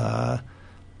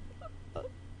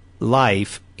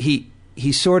life, he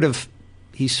sort of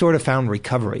found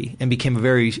recovery and became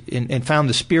and found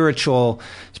the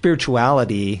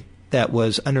spirituality that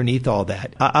was underneath all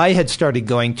that. I had started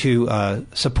going to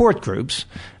support groups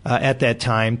at that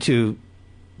time to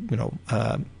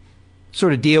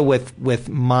sort of deal with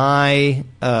my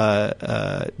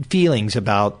feelings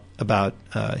about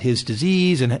his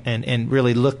disease and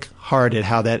really look hard at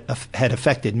how that had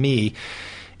affected me.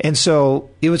 And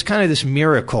so it was kind of this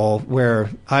miracle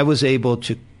where I was able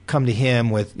to come to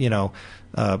him with,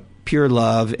 pure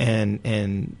love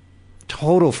and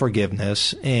total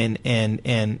forgiveness and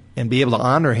be able to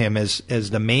honor him as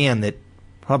the man that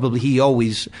probably he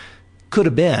always could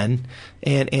have been.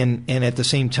 And at the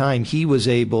same time, he was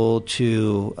able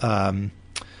to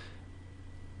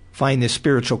find this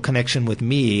spiritual connection with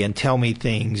me and tell me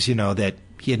things, that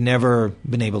he had never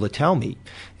been able to tell me.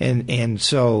 And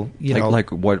so,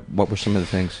 like what were some of the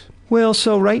things? Well,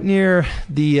 so right near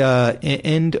the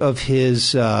end of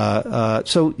his, we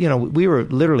were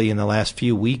literally in the last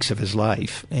few weeks of his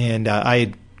life, and I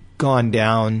had gone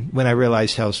down when I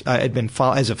realized how I had been,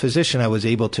 as a physician, I was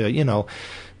able to,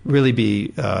 really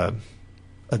be a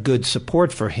good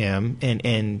support for him,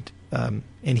 and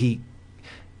he,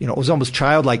 it was almost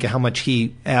childlike how much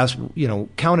he asked,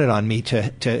 counted on me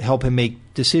to help him make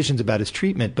decisions about his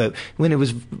treatment. But when it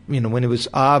was, when it was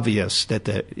obvious that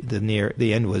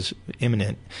the end was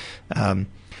imminent,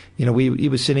 he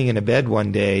was sitting in a bed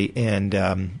one day, and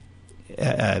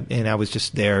I was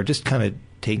just there, just kind of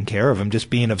taking care of him,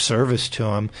 just being of service to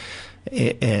him,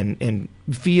 and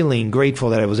feeling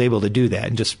grateful that I was able to do that,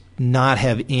 and just not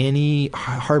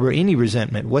harbor any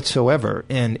resentment whatsoever,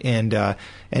 and how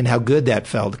good that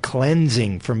felt,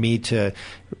 cleansing for me to,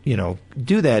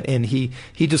 do that. And he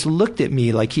just looked at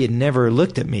me like he had never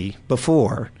looked at me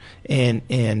before, and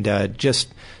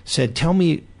just said, tell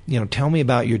me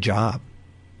about your job,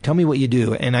 tell me what you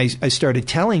do. And I started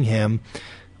telling him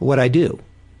what I do,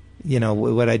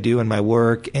 what I do in my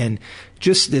work, and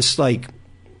just this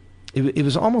it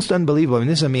was almost unbelievable. I mean,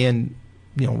 this is a man,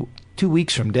 2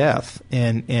 weeks from death,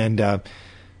 and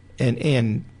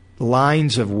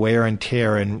lines of wear and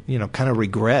tear, and kind of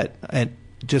regret, and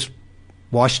just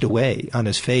washed away on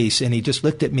his face. And he just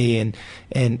looked at me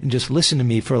and just listened to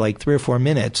me for like 3 or 4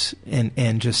 minutes,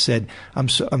 and just said, I'm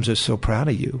just so proud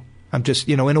of you. I'm just,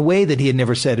 in a way that he had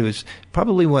never said. It was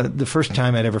probably the first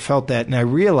time I'd ever felt that, and I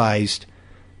realized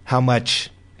how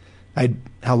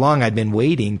long I'd been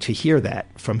waiting to hear that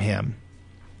from him.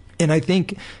 And I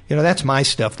think, that's my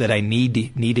stuff that I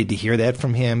needed to hear that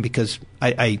from him, because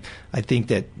I think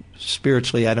that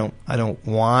spiritually I don't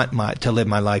want to live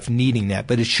my life needing that,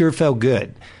 but it sure felt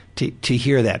good to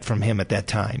hear that from him at that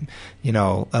time,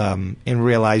 in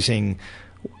realizing,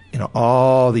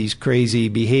 all these crazy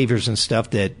behaviors and stuff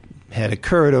that had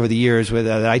occurred over the years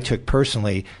that I took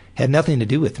personally had nothing to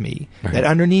do with me. Right. That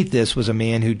underneath this was a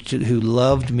man who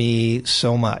loved me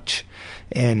so much.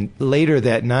 And later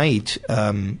that night,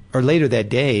 or later that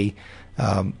day,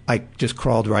 I just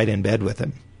crawled right in bed with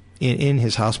him, in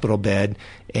his hospital bed,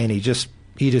 and he just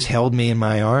held me in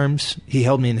my arms. He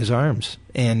held me in his arms,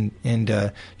 and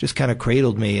just kind of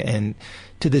cradled me. And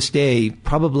to this day,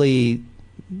 probably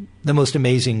the most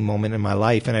amazing moment in my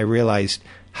life. And I realized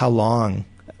how long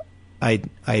my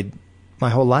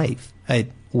whole life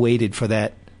I'd waited for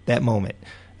that moment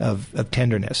of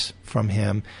tenderness from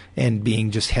him, and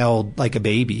being just held like a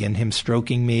baby, and him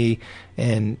stroking me.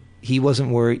 And he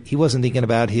wasn't worried. He wasn't thinking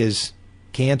about his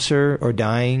cancer or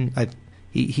dying.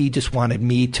 He just wanted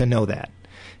me to know that,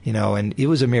 and it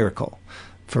was a miracle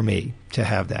for me to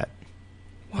have that.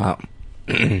 Wow.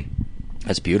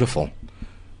 That's beautiful.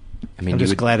 I mean, I'm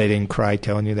just glad I didn't cry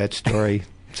telling you that story.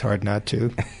 It's hard not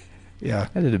to. Yeah.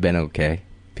 That would have been okay.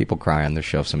 People cry on their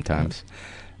show sometimes.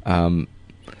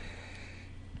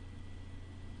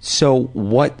 So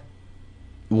what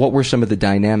were some of the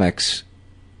dynamics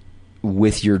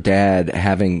with your dad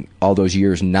having all those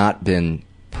years not been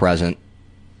present?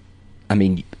 I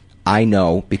mean, I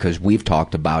know because we've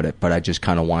talked about it, but I just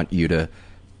kind of want you to...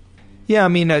 Yeah, I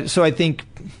mean, so I think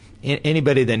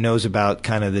anybody that knows about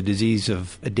kind of the disease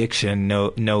of addiction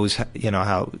knows,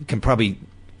 how can probably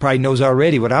knows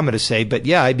already what I'm going to say. But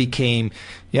yeah, I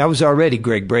was already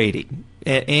Greg Brady,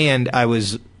 and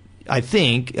I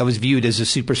think I was viewed as a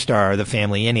superstar of the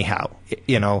family anyhow.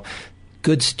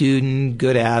 Good student,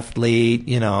 good athlete,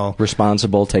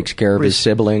 responsible, takes care of his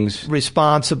siblings.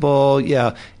 Responsible,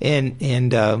 yeah,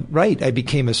 and right. I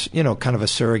became kind of a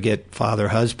surrogate father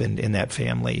husband in that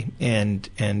family, and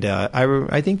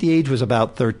I think the age was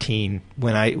about 13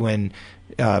 when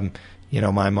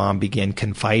my mom began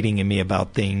confiding in me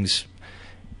about things,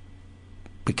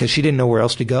 because she didn't know where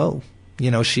else to go.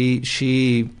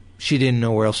 She didn't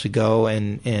know where else to go,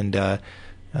 and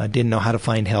didn't know how to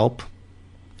find help,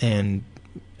 and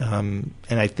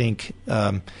I think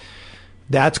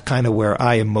that's kind of where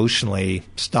I emotionally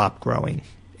stopped growing,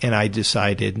 and I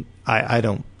decided I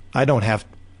don't have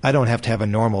to have a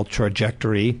normal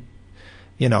trajectory,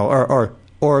 or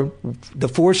the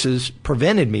forces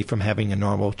prevented me from having a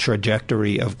normal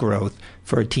trajectory of growth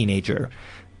for a teenager.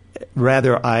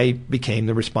 Rather, I became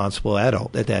the responsible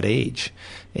adult at that age,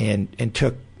 and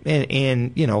took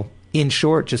in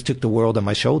short, just took the world on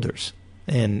my shoulders,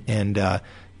 and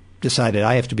decided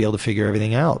I have to be able to figure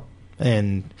everything out.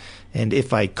 And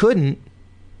if I couldn't,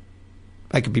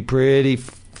 I could be pretty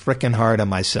frickin' hard on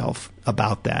myself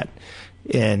about that.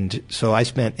 And so I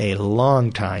spent a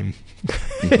long time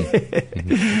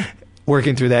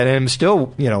working through that, and I'm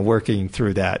still, working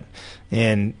through that.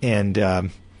 And I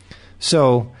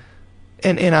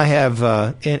have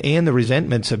and the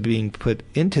resentments of being put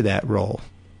into that role.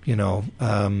 Do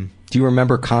you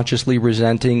remember consciously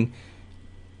resenting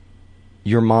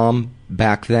your mom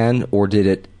back then, or did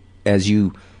it, as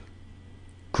you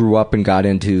grew up and got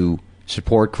into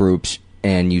support groups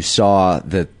and you saw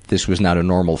that this was not a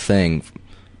normal thing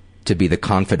to be the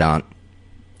confidant?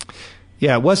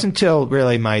 Yeah, it wasn't until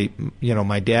really my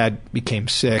dad became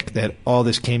sick that all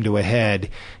this came to a head,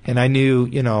 and I knew,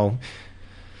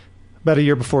 about a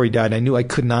year before he died, I knew I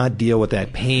could not deal with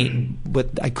that pain.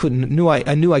 But I knew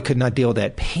I could not deal with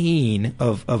that pain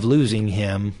of losing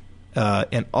him,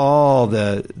 and all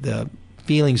the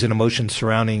feelings and emotions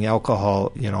surrounding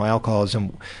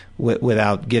alcoholism,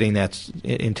 without getting that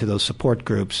into those support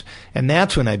groups. And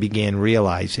that's when I began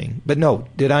realizing. But no,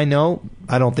 did I know?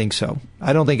 I don't think so.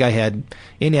 I don't think I had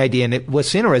any idea. And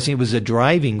what's interesting, it was the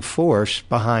driving force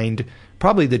behind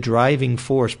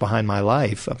my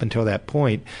life up until that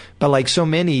point. But like so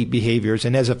many behaviors,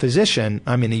 and as a physician,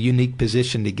 I'm in a unique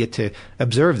position to get to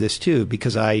observe this too,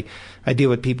 because I deal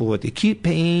with people with acute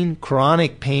pain,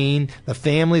 chronic pain, the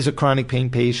families of chronic pain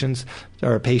patients,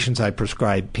 or patients I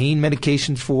prescribe pain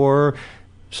medications for.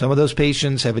 Some of those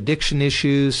patients have addiction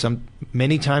issues.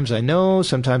 Many times I know,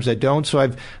 sometimes I don't. So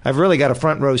I've really got a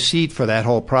front row seat for that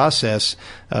whole process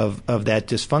of that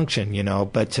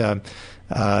dysfunction, But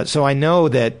so I know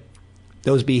that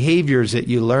those behaviors that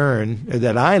you learn, or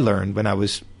that I learned when I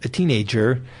was a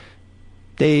teenager,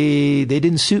 they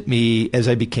didn't suit me as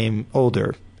I became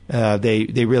older.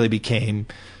 They really became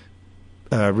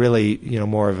really,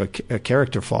 more of a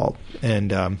character fault.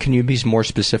 And can you be more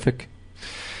specific?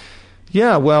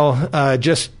 Yeah, well,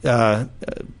 just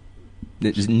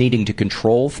needing to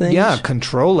control things. Yeah,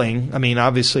 controlling. I mean,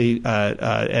 obviously,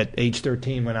 at age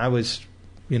 13, when I was,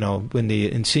 when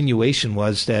the insinuation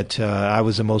was that I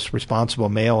was the most responsible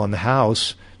male in the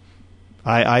house,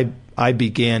 I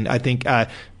began. I think I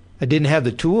didn't have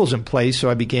the tools in place, so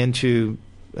I began to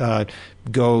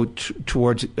go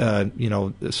towards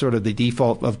sort of the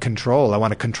default of control. I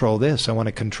want to control this. I want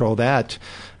to control that.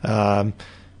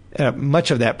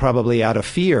 Much of that probably out of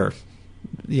fear.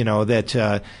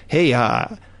 That hey,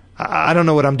 I don't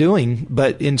know what I'm doing,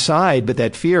 but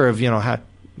that fear of I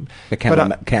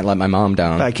can't let my mom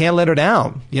down. I can't let her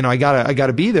down. I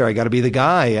gotta be there. I gotta be the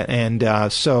guy. And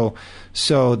so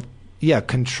yeah,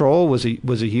 control was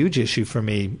a huge issue for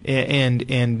me, and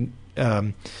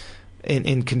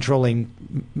in controlling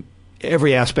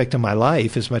every aspect of my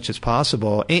life as much as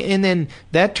possible. And then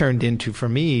that turned into, for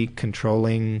me,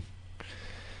 controlling.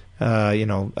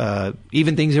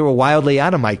 Even things that were wildly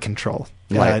out of my control,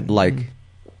 like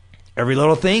every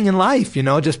little thing in life.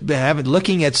 Just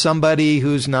looking at somebody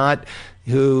who's not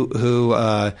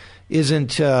who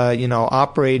isn't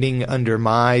operating under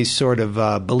my sort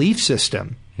of belief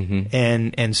system,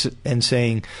 and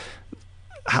saying,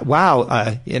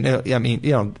 wow,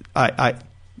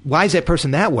 why is that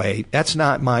person that way? That's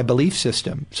not my belief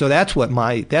system. So that's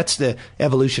that's the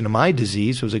evolution of my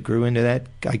disease, was it grew into that.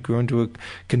 I grew into a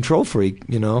control freak,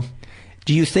 Do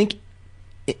you think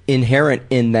inherent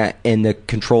in the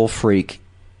control freak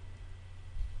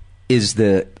is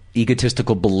the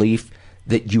egotistical belief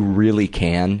that you really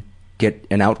can get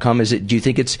an outcome? Do you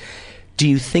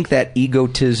think that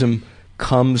egotism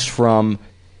comes from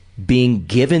being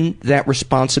given that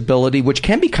responsibility, which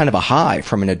can be kind of a high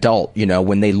from an adult,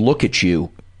 when they look at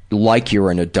you like you're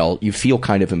an adult, you feel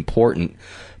kind of important.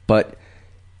 But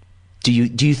do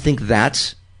you think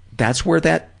that's where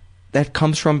that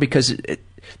comes from? Because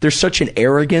there's such an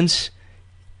arrogance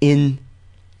in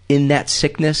that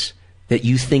sickness that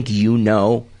you think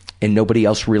and nobody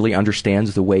else really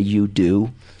understands the way you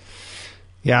do.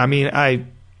 Yeah, I mean,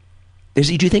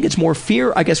 do you think it's more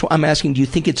fear? I guess what I'm asking, do you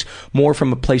think it's more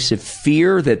from a place of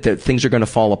fear that things are going to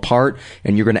fall apart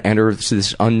and you're going to enter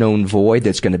this unknown void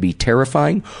that's going to be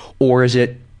terrifying? Or is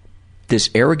it this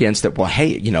arrogance that, well,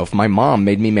 hey, if my mom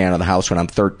made me man of the house when I'm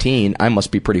 13, I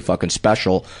must be pretty fucking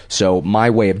special, so my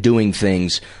way of doing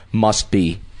things must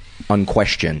be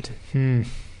unquestioned?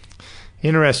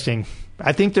 Interesting.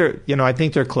 I think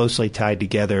they're closely tied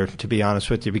together, to be honest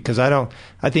with you, because I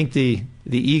think the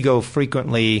ego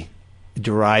frequently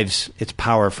derives its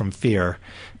power from fear,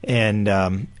 and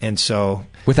so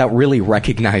without really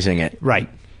recognizing it. Right.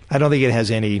 I don't think it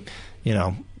has any.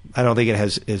 I don't think it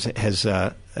has.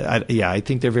 I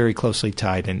think they're very closely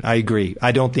tied, and I agree.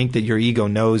 I don't think that your ego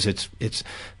knows it's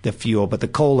the fuel, but the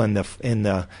coal in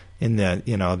the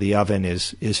the oven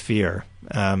is fear.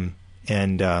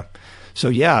 So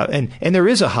yeah, and there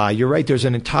is a high. You're right. There's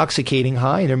an intoxicating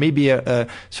high, and there may be a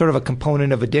sort of a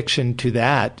component of addiction to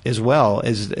that as well.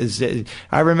 As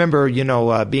I remember,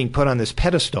 being put on this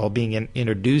pedestal, being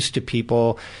introduced to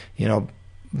people,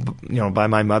 by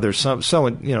my mother,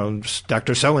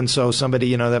 Dr. So-and-so,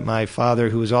 somebody, that my father,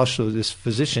 who was also this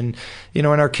physician, in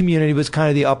our community, was kind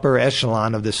of the upper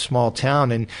echelon of this small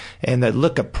town, and that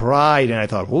look of pride, and I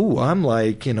thought, ooh, I'm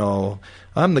like,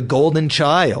 I'm the golden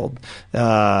child,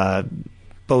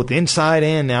 both inside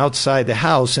and outside the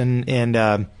house. And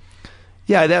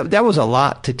yeah, that was a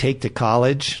lot to take to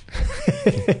college.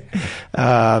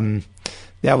 That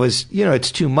was,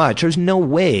 it's too much. There's no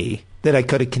way that I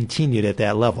could have continued at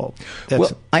that level.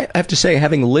 Well, I have to say,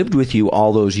 having lived with you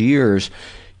all those years,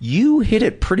 you hit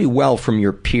it pretty well from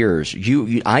your peers.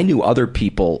 I knew other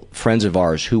people, friends of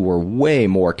ours, who were way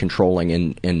more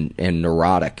controlling and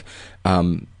neurotic.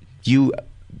 You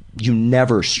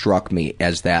never struck me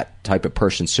as that type of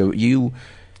person. So you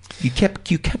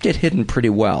kept it hidden pretty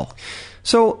well.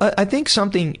 So I think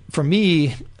something for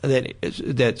me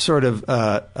that sort of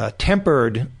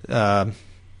tempered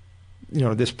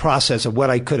this process of what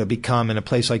I could have become in a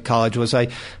place like college was I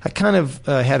kind of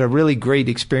had a really great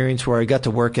experience where I got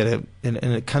to work at in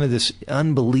a kind of this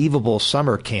unbelievable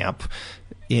summer camp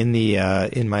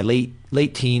in my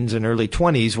late teens and early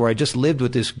 20s, where I just lived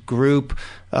with this group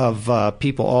of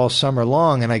people all summer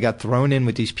long, and I got thrown in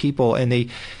with these people, and the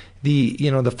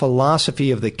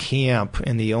philosophy of the camp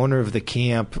and the owner of the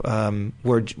camp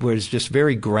was just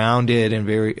very grounded and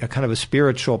very kind of a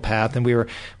spiritual path, and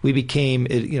we became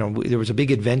there was a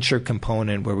big adventure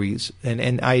component where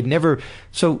and I had never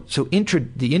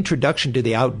the introduction to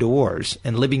the outdoors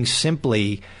and living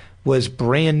simply was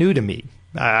brand new to me.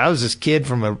 I was this kid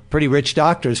from a pretty rich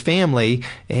doctor's family,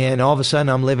 and all of a sudden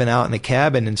I'm living out in a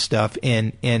cabin and stuff,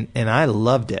 and I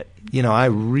loved it. I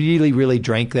really, really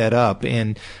drank that up,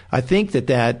 and I think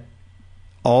that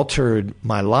altered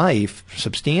my life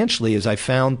substantially as I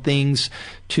found things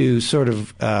to sort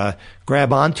of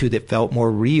grab onto that felt more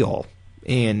real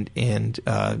and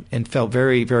felt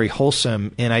very, very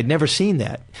wholesome. And I'd never seen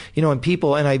that, in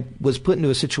people. And I was put into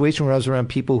a situation where I was around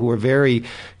people who were very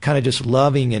kind of just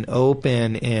loving and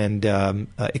open and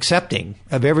accepting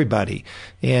of everybody.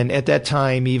 And at that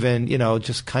time, even,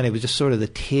 just kind of, it was just sort of the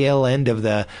tail end of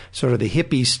the sort of the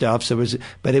hippie stuff. So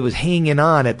but it was hanging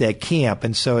on at that camp.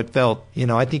 And so it felt,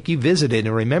 I think you visited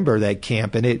and remember that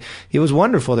camp, and it was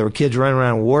wonderful. There were kids running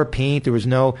around in war paint. There was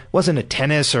it wasn't a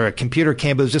tennis or a computer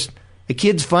camp. It was just a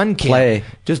kid's fun camp. Play.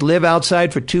 Just live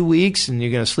outside for 2 weeks, and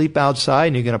you're going to sleep outside,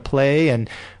 and you're going to play, and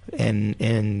you're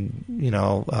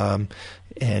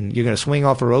going to swing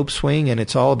off a rope swing, and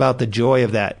it's all about the joy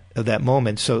of that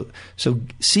moment. So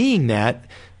seeing that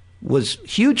was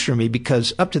huge for me,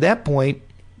 because up to that point,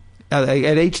 at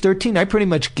age 13, I pretty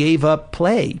much gave up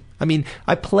play. I mean,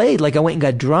 I played, like I went and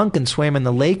got drunk and swam in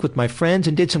the lake with my friends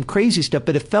and did some crazy stuff,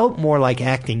 but it felt more like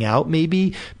acting out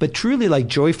maybe, but truly like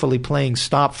joyfully playing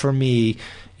stopped for me,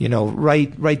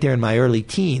 right there in my early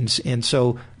teens. And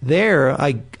so there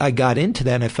I got into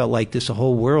that, and I felt like this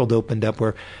whole world opened up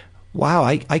where, wow,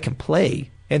 I can play.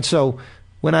 And so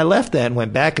when I left that and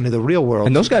went back into the real world.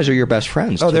 And those guys are your best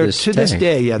friends to this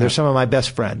day. Yeah, they're some of my best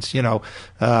friends.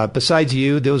 Besides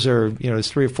you, those are,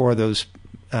 there's 3 or 4 of those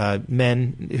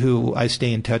men who I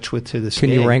stay in touch with to this day. Can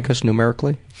you rank us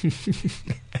numerically?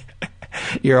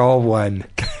 You're all one.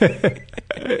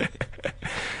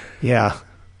 Yeah.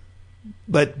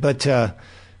 But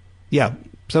yeah.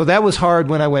 So that was hard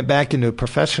when I went back into a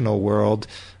professional world.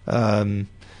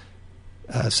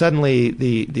 Suddenly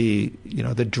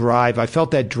the drive, I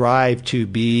felt that drive to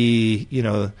be,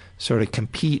 sort of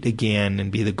compete again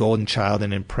and be the golden child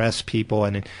and impress people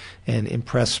and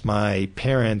impress my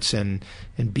parents and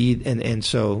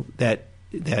so that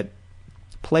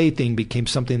play thing became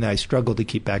something that I struggled to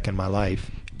keep back in my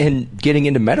life. And getting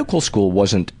into medical school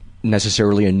wasn't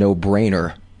necessarily a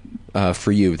no-brainer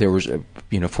for you. There was,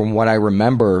 from what I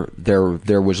remember,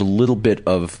 there was a little bit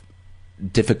of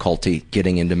difficulty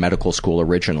getting into medical school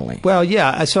originally. Well,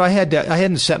 yeah. So I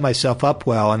hadn't set myself up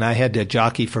well, and I had to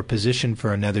jockey for position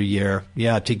for another year,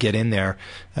 to get in there,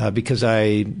 because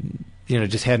I,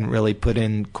 just hadn't really put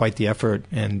in quite the effort,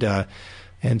 and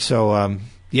so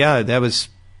that was,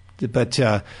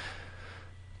 but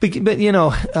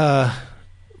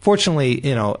fortunately,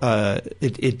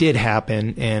 it did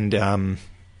happen, and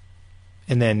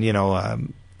then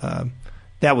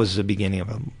that was the beginning of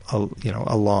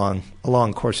a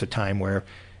long course of time where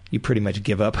you pretty much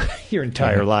give up your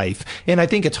entire life. And I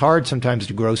think it's hard sometimes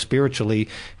to grow spiritually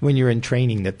when you're in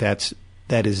training that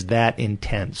is that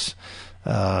intense.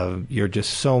 You're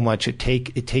just so much, it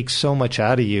takes so much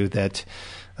out of you that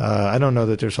I don't know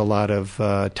that there's a lot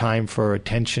of time for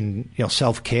attention,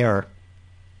 self-care,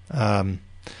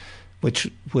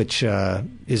 which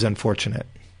is unfortunate.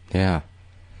 Yeah.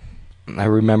 I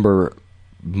remember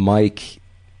Mike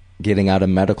getting out of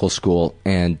medical school,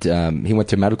 and he went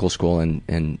to medical school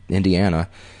in Indiana,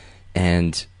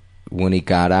 and when he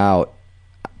got out,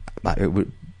 it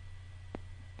would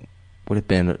have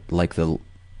been like the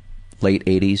late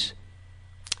 80s.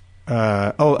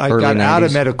 I got out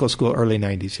of medical school early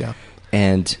 90s, yeah.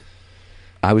 And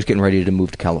I was getting ready to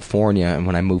move to California, and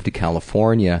when I moved to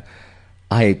California,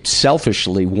 I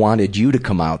selfishly wanted you to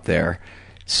come out there,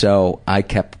 so I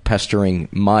kept pestering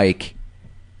Mike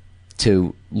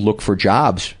to look for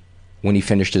jobs when he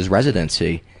finished his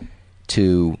residency,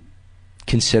 to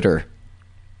consider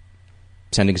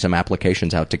sending some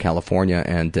applications out to California.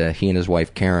 And he and his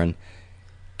wife Karen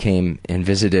came and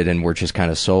visited and were just kind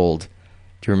of sold.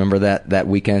 Do you remember that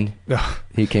weekend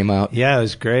he came out? Yeah, it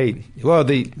was great. Well,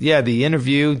 the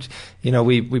interview,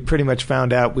 we pretty much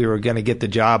found out we were going to get the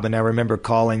job, and I remember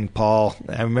calling Paul.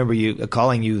 I remember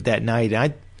calling you that night.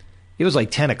 It was like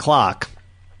 10 o'clock,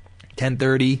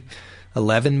 10:30.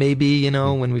 11 maybe,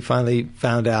 when we finally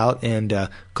found out, and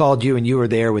called you, and you were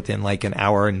there within like an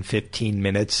hour and 15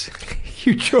 minutes.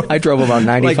 I drove about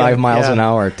 95 miles an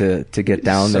hour to get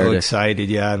down there. So excited,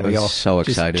 yeah. And we all so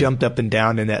excited. Just jumped up and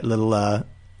down in that little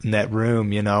in that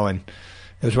room, and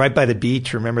it was right by the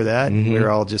beach. Remember that? Mm-hmm. We were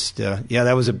all just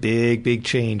that was a big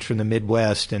change from the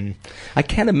Midwest. And I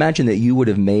can't imagine that you would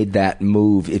have made that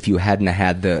move if you hadn't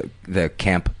had the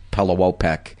Camp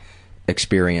Pelawopec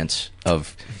experience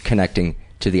of connecting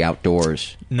to the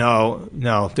outdoors. No.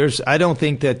 I don't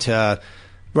think that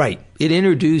Right. It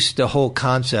introduced the whole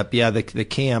concept. Yeah, the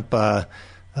camp, and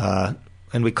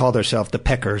we called ourselves the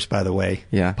Peckers, by the way.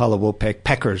 Yeah. Paulo Wopek.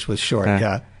 Peckers was short,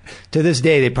 yeah. To this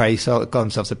day, they probably call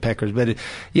themselves the Peckers. But, it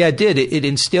did. It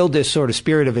instilled this sort of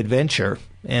spirit of adventure.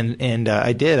 And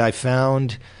I did. I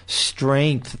found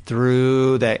strength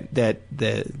through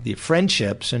the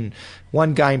friendships. And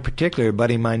one guy in particular, a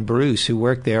buddy of mine, Bruce, who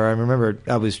worked there, I remember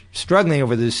I was struggling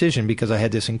over the decision because I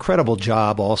had this incredible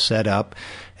job all set up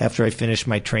after I finished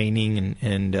my training.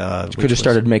 And you could have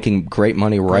started making great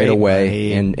money right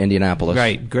away in Indianapolis.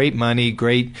 Right. Great money,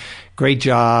 great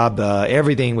job,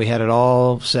 everything. We had it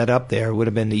all set up there. It would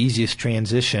have been the easiest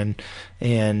transition.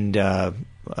 And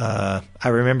I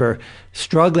remember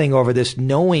struggling over this,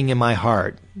 knowing in my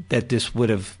heart that this would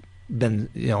have been,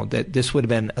 that this would have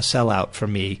been a sellout for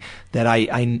me, that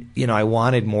I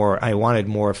wanted more. I wanted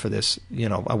more for this,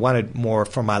 I wanted more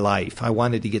for my life. I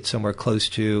wanted to get somewhere close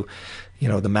to,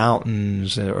 the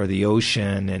mountains or the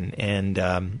ocean, and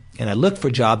I looked for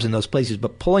jobs in those places.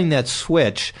 But pulling that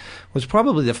switch was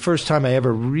probably the first time I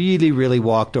ever really, really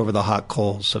walked over the hot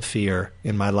coals of fear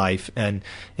in my life and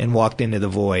walked into the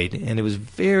void. And it was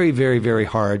very, very, very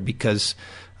hard because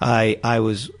I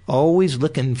was always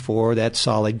looking for that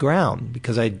solid ground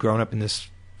because I'd grown up in this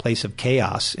place of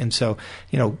chaos. And so,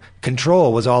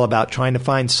 control was all about trying to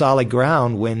find solid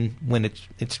ground when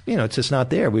it's just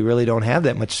not there. We really don't have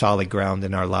that much solid ground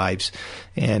in our lives.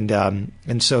 And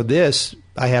so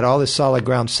I had all this solid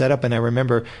ground set up, and I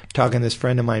remember talking to this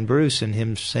friend of mine, Bruce, and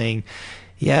him saying,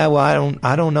 yeah, well,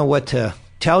 I don't know what to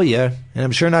tell you, and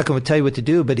I'm sure not going to tell you what to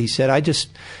do, but he said,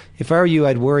 if I were you,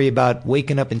 I'd worry about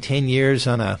waking up in 10 years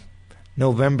on a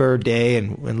November day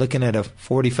and looking at a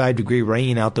 45-degree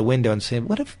rain out the window and saying,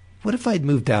 what if I'd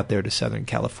moved out there to Southern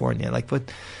California? Like,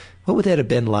 what would that have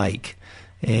been like?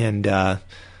 And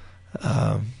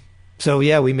so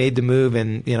we made the move,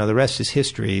 and the rest is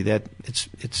history. That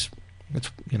it's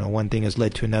one thing has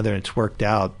led to another, and it's worked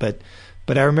out. But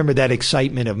I remember that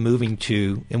excitement of moving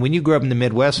to, and when you grew up in the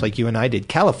Midwest like you and I did,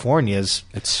 California's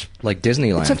it's like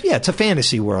Disneyland. It's a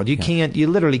fantasy world. You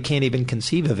literally can't even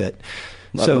conceive of it.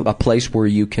 So a place where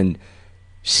you can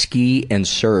ski and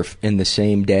surf in the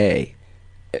same day.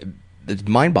 It's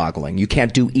mind-boggling. You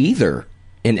can't do either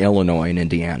in Illinois and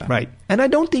Indiana. Right. And I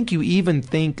don't think you even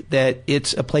think that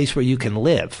it's a place where you can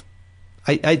live.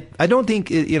 I don't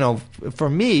think, for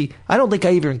me, I don't think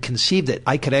I even conceived that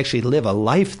I could actually live a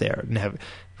life there and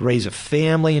raise a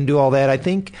family and do all that. I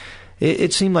think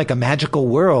it seemed like a magical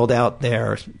world out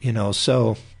there,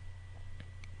 so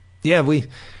yeah,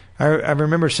 I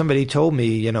remember somebody told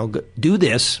me, do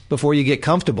this before you get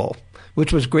comfortable,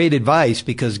 which was great advice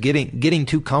because getting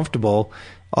too comfortable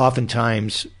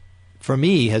oftentimes, for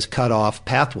me, has cut off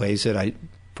pathways that I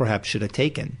perhaps should have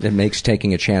taken. It makes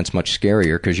taking a chance much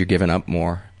scarier because you're giving up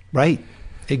more. Right.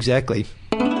 Exactly.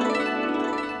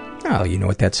 Oh, you know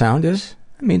what that sound is?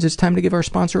 It means it's time to give our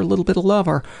sponsor a little bit of love.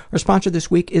 Our sponsor this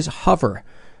week is Hover,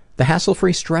 the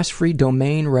hassle-free, stress-free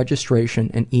domain registration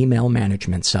and email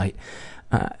management site.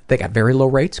 They got very low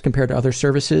rates compared to other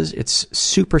services. It's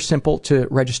super simple to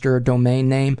register a domain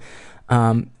name.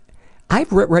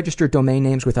 I've registered domain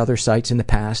names with other sites in the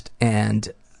past and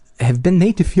have been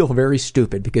made to feel very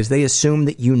stupid because they assume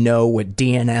that you know what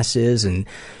DNS is and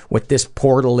what this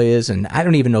portal is, and I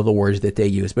don't even know the words that they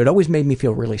use, but it always made me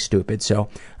feel really stupid. So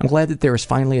I'm glad that there is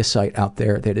finally a site out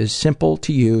there that is simple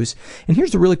to use. And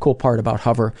here's the really cool part about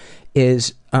Hover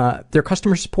is their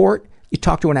customer support. You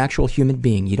talk to an actual human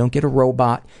being. You don't get a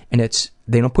robot, and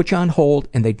they don't put you on hold,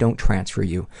 and they don't transfer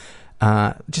you.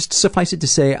 Just suffice it to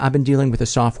say, I've been dealing with a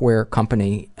software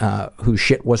company whose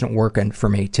shit wasn't working for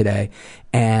me today,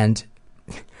 and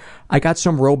I got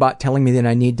some robot telling me that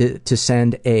I need to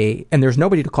send and there's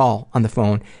nobody to call on the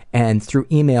phone, and through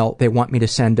email they want me to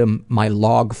send them my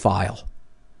log file.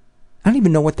 I don't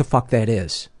even know what the fuck that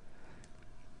is.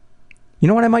 You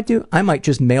know what I might do? I might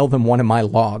just mail them one of my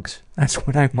logs. That's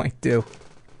what I might do.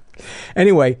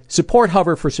 Anyway, support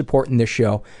Hover for supporting this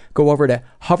show. Go over to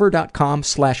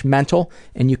hover.com/mental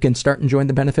and you can start enjoying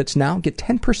the benefits now. Get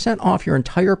 10% off your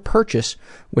entire purchase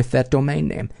with that domain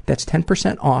name. That's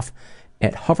 10% off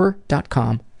at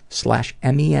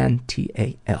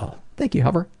hover.com/mental. Thank you,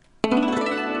 Hover.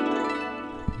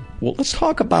 Well, let's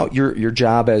talk about your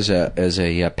job as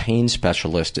a pain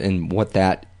specialist and what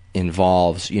that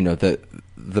involves.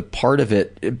 The part of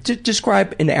it.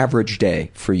 Describe an average day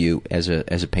for you as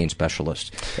a pain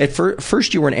specialist. At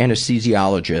first, you were an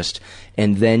anesthesiologist,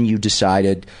 and then you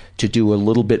decided to do a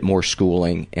little bit more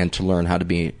schooling and to learn how to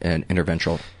be an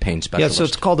interventional pain specialist. Yeah, so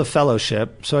it's called a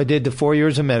fellowship. So I did the 4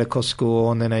 years of medical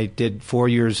school, and then I did 4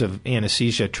 years of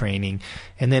anesthesia training.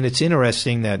 And then it's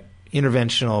interesting that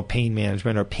interventional pain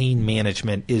management or pain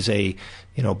management is a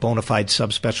bona fide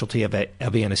subspecialty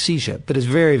of anesthesia, but it's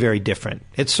very, very different.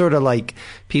 It's sort of like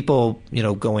people,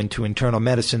 go into internal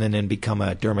medicine and then become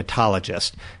a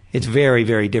dermatologist. It's very,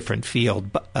 very different field.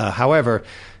 However,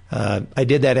 I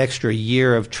did that extra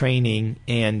year of training,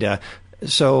 and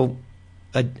so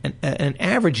an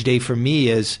average day for me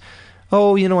is,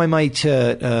 I might,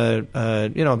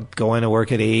 go into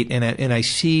work at 8, and I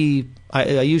see.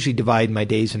 I usually divide my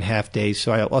days in half days,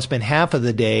 so I'll spend half of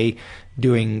the day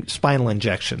doing spinal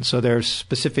injections. So there's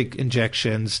specific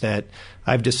injections that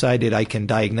I've decided I can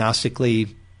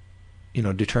diagnostically,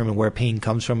 determine where pain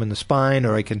comes from in the spine,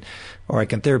 or I can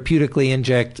therapeutically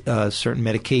inject certain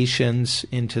medications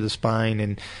into the spine,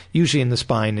 and usually in the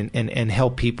spine, and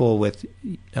help people with,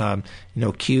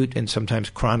 acute and sometimes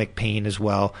chronic pain as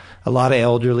well. A lot of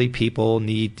elderly people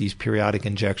need these periodic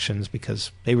injections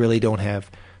because they really don't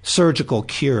have surgical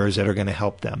cures that are going to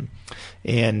help them.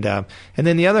 And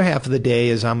then the other half of the day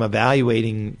is I'm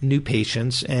evaluating new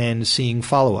patients and seeing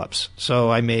follow-ups.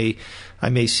 So I may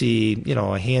see,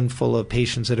 a handful of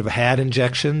patients that have had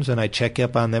injections, and I check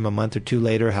up on them a month or two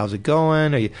later. How's it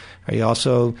going? Are you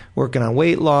also working on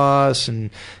weight loss?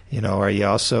 And, are you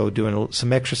also doing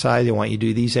some exercise? I want you to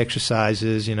do these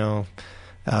exercises, and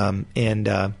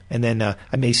then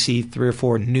I may see 3 or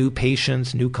 4 new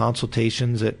patients, new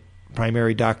consultations that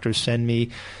primary doctors send me.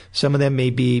 Some of them may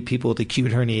be people with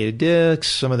acute herniated discs.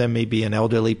 Some of them may be an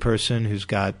elderly person who's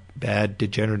got bad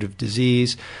degenerative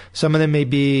disease. Some of them may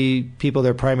be people,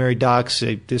 their primary docs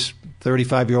say, this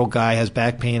 35-year-old guy has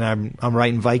back pain. I'm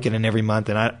writing Vicodin every month,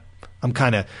 and I'm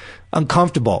kind of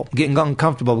getting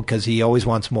uncomfortable because he always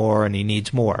wants more and he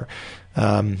needs more.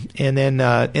 And then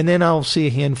I'll see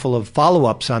a handful of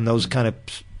follow-ups on those kind of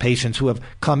patients who have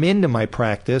come into my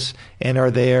practice and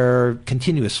are there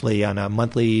continuously on a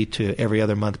monthly to every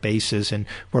other month basis, and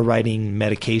we're writing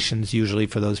medications usually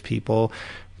for those people.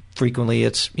 Frequently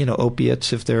it's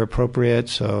opiates if they're appropriate.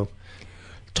 So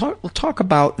talk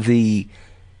about the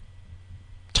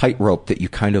tightrope that you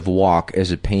kind of walk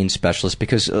as a pain specialist,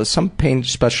 because some pain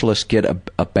specialists get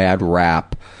a bad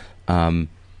rap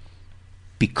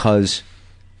because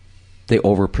they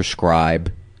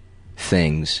overprescribe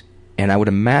things. And I would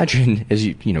imagine, as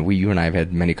you and I have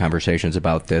had many conversations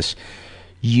about this,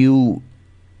 you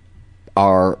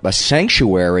are a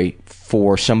sanctuary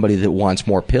for somebody that wants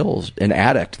more pills, an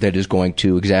addict that is going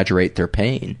to exaggerate their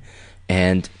pain.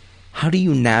 And how do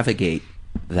you navigate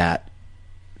that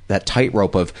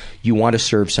tightrope of you want to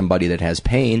serve somebody that has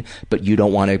pain, but you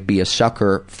don't want to be a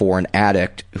sucker for an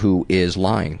addict who is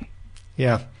lying?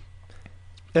 Yeah.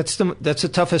 That's the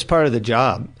toughest part of the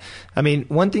job. I mean,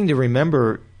 one thing to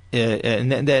remember,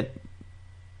 and that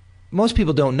most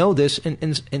people don't know this,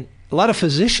 and a lot of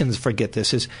physicians forget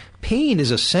this, is pain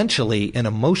is essentially an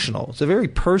emotional. It's a very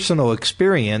personal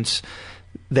experience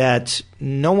that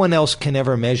no one else can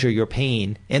ever measure your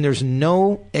pain, and there's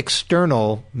no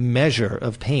external measure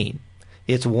of pain.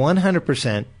 It's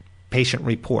 100% patient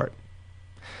report.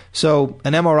 So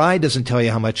an MRI doesn't tell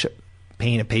you how much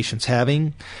pain a patient's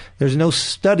having. There's no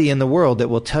study in the world that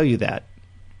will tell you that.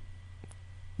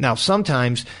 Now,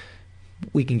 sometimes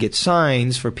we can get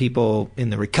signs for people in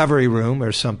the recovery room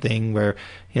or something where,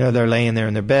 they're laying there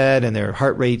in their bed and their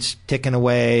heart rate's ticking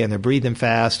away and they're breathing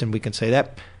fast, and we can say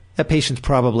that patient's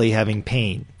probably having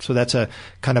pain. So that's a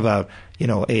kind of a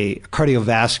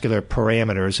cardiovascular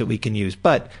parameters that we can use.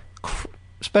 But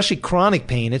especially chronic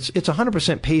pain, it's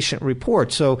 100% patient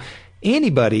report. So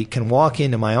anybody can walk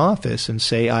into my office and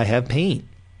say, I have pain.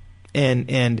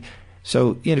 And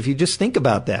so, if you just think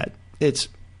about that, there's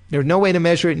no way to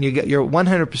measure it, and you get your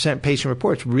 100% patient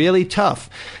report. It's really tough.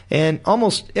 And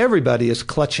almost everybody is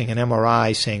clutching an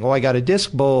MRI saying, I got a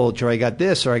disc bulge, or I got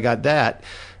this, or I got that.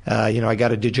 I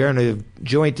got a degenerative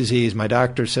joint disease. My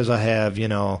doctor says I have, bad,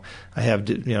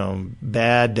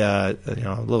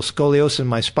 little scoliosis in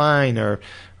my spine, or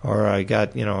I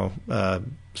got,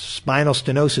 spinal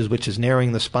stenosis, which is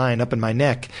narrowing the spine up in my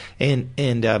neck. And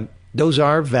those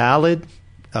are valid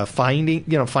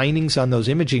findings on those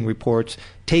imaging reports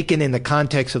taken in the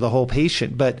context of the whole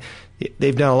patient. But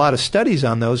they've done a lot of studies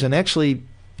on those, and actually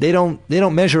they don't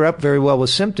measure up very well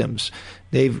with symptoms.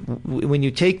 When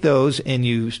you take those and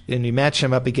you match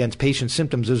them up against patient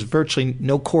symptoms, there's virtually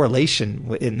no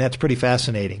correlation, and that's pretty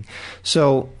fascinating.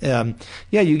 So,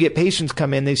 you get patients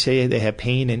come in, they say they have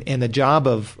pain, and the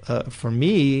job for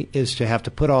me is to have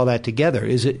to put all that together.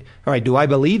 All right, do I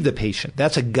believe the patient?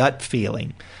 That's a gut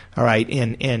feeling. All right,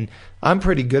 and I'm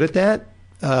pretty good at that.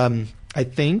 I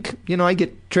think, I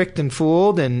get tricked and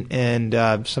fooled,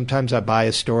 and sometimes I buy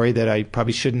a story that I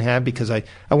probably shouldn't have because I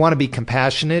want to be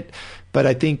compassionate. But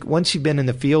I think once you've been in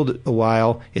the field a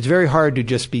while, it's very hard to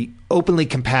just be openly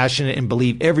compassionate and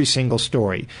believe every single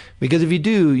story. Because if you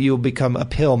do, you'll become a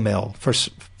pill mill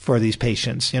for these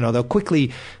patients. They'll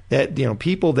quickly,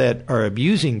 people that are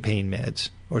abusing pain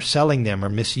meds or selling them or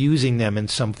misusing them in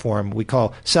some form, we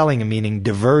call selling, meaning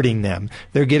diverting them.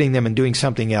 They're getting them and doing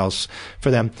something else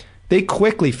for them. They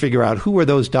quickly figure out who are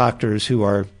those doctors who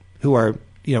are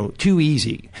too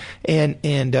easy.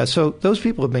 And so those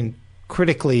people have been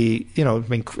critically,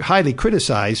 been highly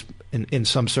criticized in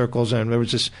some circles. And there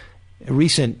was this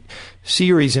recent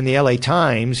series in the LA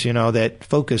Times, that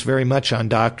focused very much on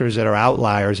doctors that are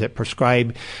outliers, that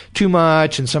prescribe too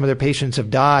much, and some of their patients have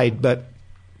died. But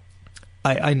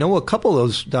I know a couple of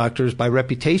those doctors by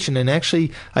reputation, and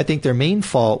actually I think their main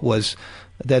fault was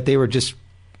that they were just,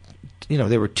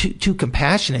 they were too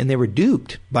compassionate, and they were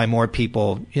duped by more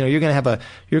people. You're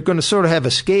going to sort of have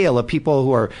a scale of people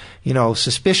who are,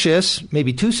 suspicious,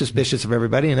 maybe too suspicious of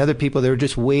everybody, and other people that are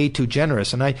just way too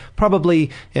generous. And I probably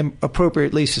am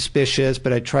appropriately suspicious,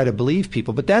 but I try to believe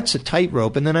people. But that's a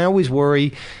tightrope. And then I always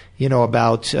worry,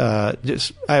 about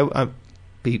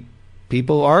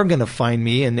people are going to find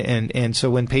me, and so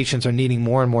when patients are needing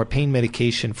more and more pain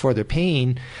medication for their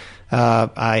pain,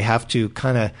 I have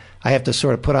to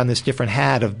sort of put on this different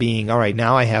hat of being, all right,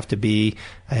 now I have to be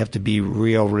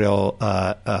real,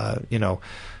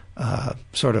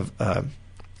 sort of,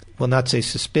 well, not say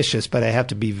suspicious, but I have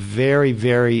to be very,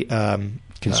 very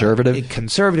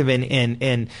conservative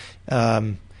and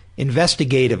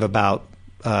investigative about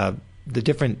the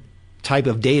different type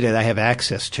of data that I have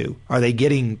access to. Are they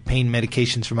getting pain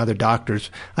medications from other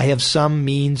doctors? I have some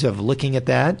means of looking at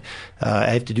that.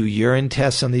 I have to do urine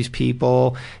tests on these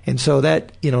people. And so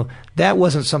that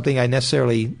wasn't something I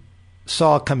necessarily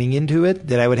saw coming into it,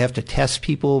 that I would have to test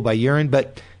people by urine,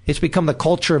 but it's become the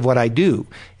culture of what I do.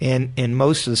 And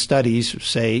most of the studies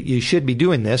say you should be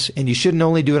doing this, and you shouldn't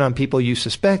only do it on people you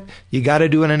suspect. You got to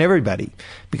do it on everybody.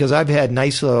 Because I've had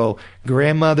nice little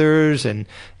grandmothers and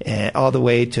all the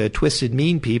way to twisted,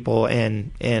 mean people,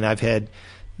 and I've had,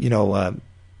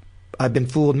 I've been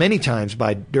fooled many times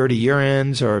by dirty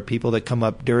urines or people that come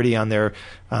up dirty on their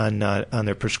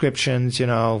prescriptions.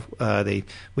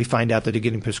 We find out that they're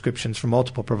getting prescriptions from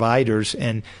multiple providers,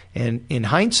 and in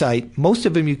hindsight, most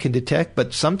of them you can detect,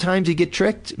 but sometimes you get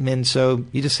tricked, and so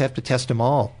you just have to test them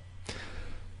all.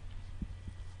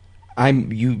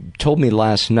 You told me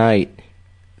last night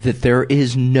that there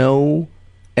is no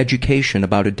education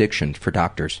about addiction for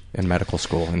doctors in medical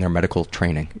school in their medical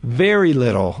training. Very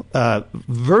little,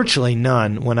 virtually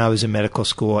none when I was in medical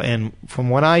school, and from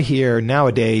what I hear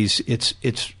nowadays, it's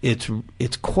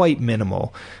quite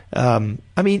minimal. I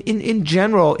mean, in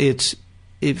general, it's,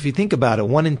 if you think about it,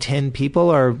 1 in 10 people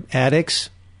are addicts,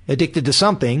 addicted to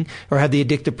something, or have the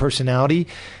addictive personality.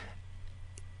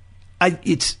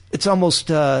 It's almost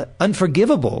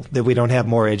unforgivable that we don't have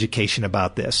more education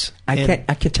about this. I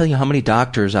can't tell you how many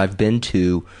doctors I've been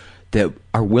to that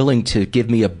are willing to give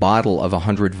me a bottle of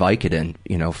 100 Vicodin,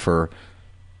 for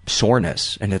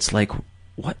soreness, and it's like,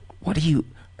 what are you?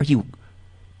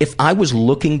 If I was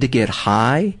looking to get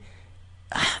high,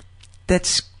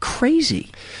 that's crazy.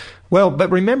 Well,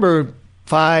 but remember,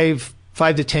 5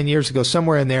 to 10 years ago,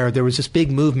 somewhere in there was this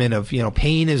big movement of,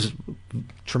 pain is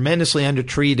tremendously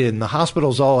undertreated, and the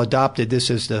hospitals all adopted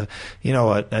this as the,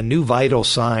 a new vital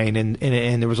sign, and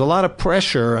there was a lot of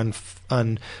pressure on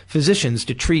physicians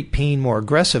to treat pain more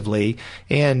aggressively,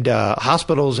 and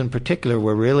hospitals in particular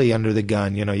were really under the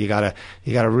gun. You gotta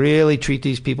really treat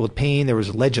these people with pain. There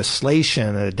was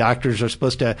legislation that doctors are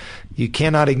supposed to, you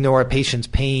cannot ignore a patient's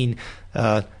pain.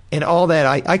 And all that,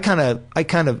 I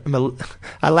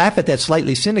laugh at that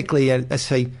slightly cynically. I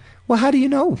say, well, how do you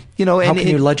know? How can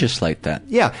you legislate that?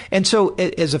 Yeah, and so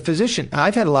as a physician,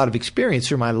 I've had a lot of experience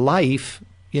through my life,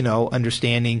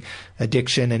 understanding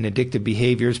addiction and addictive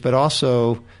behaviors, but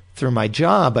also through my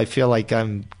job, I feel like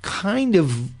I'm kind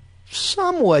of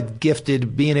somewhat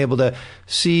gifted being able to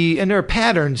see, and there are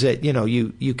patterns that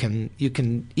you can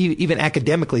even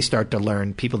academically start to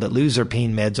learn. People that lose their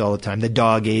pain meds all the time, the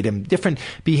dog ate them, different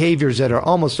behaviors that are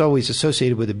almost always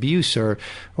associated with abuse or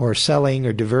selling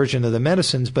or diversion of the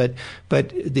medicines. But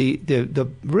the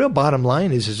real bottom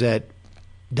line is that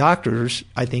doctors,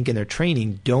 I think, in their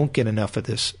training don't get enough of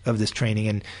this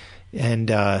training,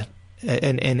 and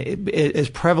as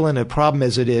prevalent a problem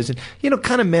as it is, and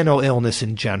kind of mental illness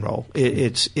in general,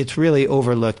 it's really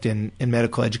overlooked in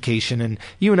medical education. And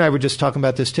you and I were just talking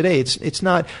about this today. It's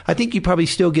not. I think you probably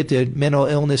still get the mental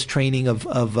illness training of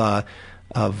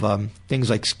things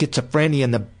like schizophrenia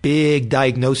and the big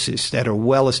diagnoses that are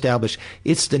well established.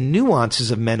 It's the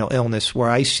nuances of mental illness where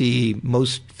I see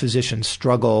most physicians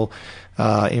struggle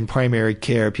in primary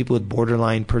care. People with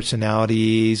borderline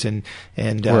personalities and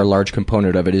where a large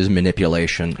component of it is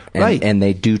manipulation, and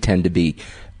they do tend to be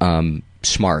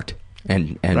smart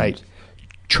and right.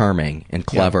 charming and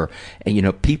clever. Yeah.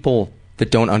 And people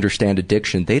that don't understand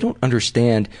addiction, they don't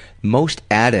understand most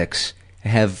addicts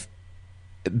have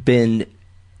been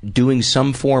doing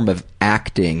some form of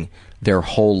acting their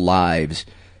whole lives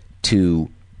to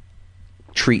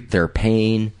treat their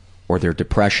pain or their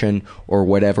depression or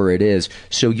whatever it is.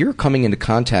 So you're coming into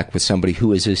contact with somebody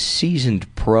who is a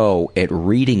seasoned pro at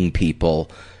reading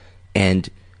people and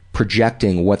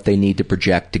projecting what they need to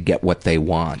project to get what they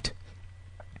want.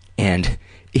 And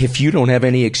if you don't have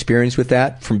any experience with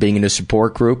that from being in a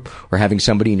support group or having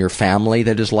somebody in your family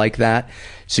that is like that,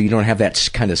 so you don't have that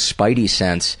kind of spidey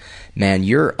sense, man,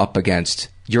 you're up against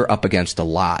a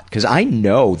lot. Because I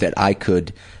know that I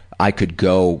could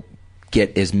go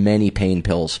get as many pain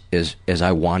pills as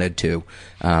I wanted to.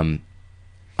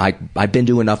 I've been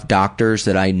to enough doctors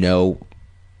that I know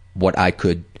what I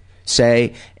could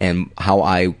say and how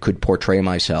I could portray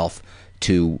myself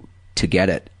to get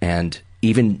it. And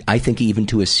I think even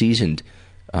to a seasoned,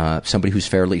 somebody who's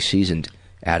fairly seasoned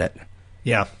at it.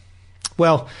 Yeah.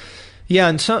 Well, yeah,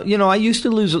 and so, I used to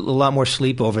lose a lot more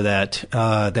sleep over that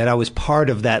I was part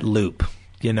of that loop,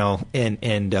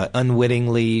 and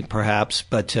unwittingly perhaps,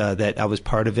 but that I was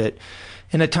part of it.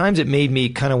 And at times it made me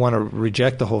kind of want to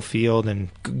reject the whole field and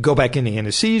go back into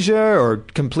anesthesia or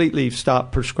completely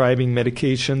stop prescribing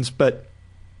medications. But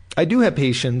I do have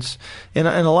patients, and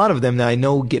a lot of them that I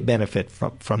know get benefit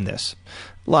from this.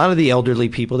 A lot of the elderly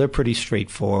people, they're pretty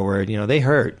straightforward. They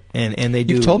hurt, and they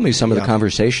do. You've told me some of the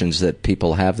conversations that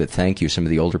people have that thank you, some of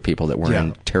the older people that were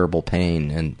in terrible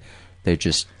pain, and they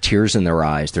just tears in their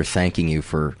eyes. They're thanking you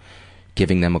for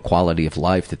giving them a quality of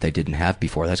life that they didn't have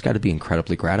before. That's got to be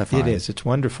incredibly gratifying. It is. It's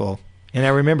wonderful. And I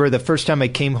remember the first time I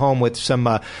came home with some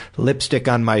lipstick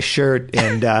on my shirt,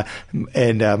 and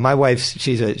my wife,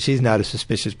 she's not a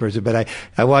suspicious person, but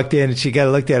I walked in and she got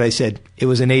looked at. I said, "It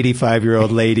was an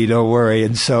 85-year-old lady. Don't worry."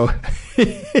 And so,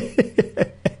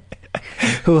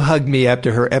 who hugged me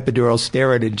after her epidural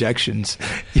steroid injections.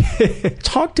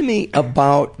 Talk to me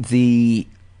about the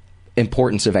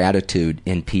importance of attitude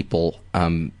in people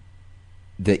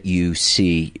that you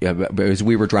see. As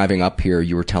we were driving up here,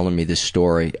 you were telling me this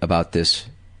story about this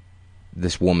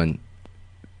woman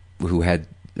who had,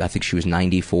 I think she was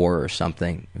 94 or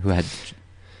something, who had...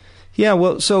 Yeah,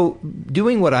 well, so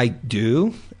doing what I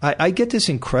do, I get this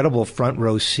incredible front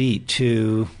row seat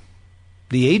to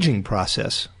the aging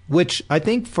process, which I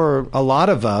think for a lot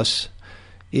of us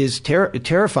is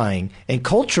terrifying. And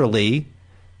culturally,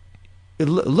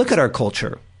 look at our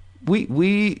culture.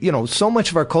 We so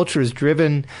much of our culture is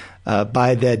driven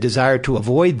by the desire to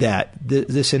avoid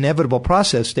this inevitable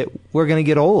process that we're going to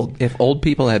get old. If old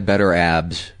people had better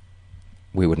abs,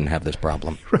 we wouldn't have this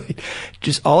problem. Right.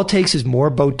 Just all it takes is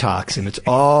more Botox, and it's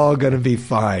all going to be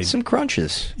fine. Some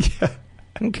crunches. Yeah.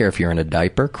 I don't care if you're in a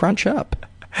diaper. Crunch up.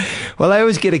 Well, I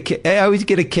always get a kick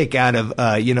out of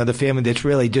the family that's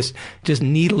really just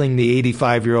needling the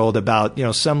 85-year-old about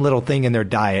some little thing in their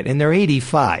diet, and they're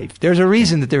 85. There's a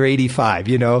reason that they're 85,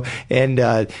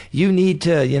 and you need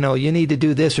to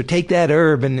do this or take that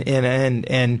herb,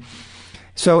 and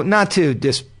so not to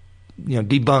just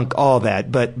debunk all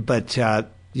that, but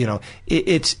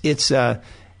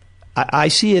I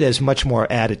see it as much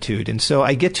more attitude, and so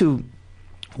I get to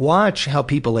watch how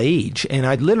people age. And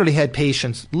I literally had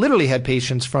patients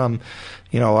from,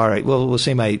 all right, well, we'll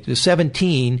say my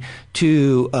 17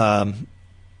 to, I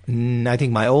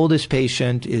think my oldest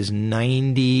patient is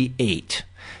 98.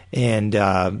 And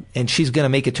she's going to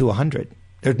make it to 100.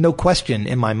 There's no question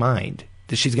in my mind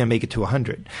that she's going to make it to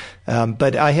 100.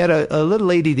 But I had a little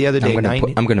lady the other day.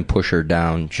 I'm going to push her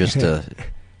down just to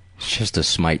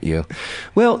smite you.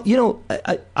 Well,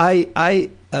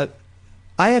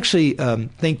 I actually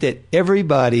think that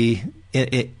everybody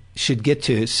should get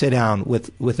to sit down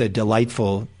with a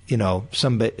delightful,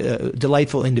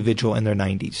 delightful individual in their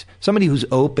 90s. Somebody who's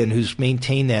open, who's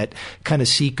maintained that kind of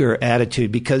seeker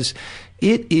attitude, because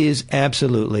it is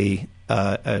absolutely,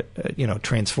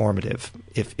 transformative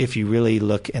if you really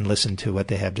look and listen to what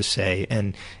they have to say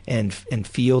and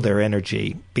feel their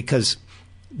energy. Because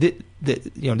this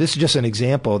is just an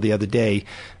example. The other day,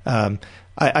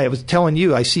 I was telling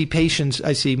you, I see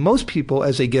most people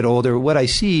as they get older, what I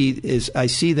see is I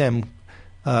see them,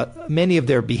 many of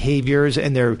their behaviors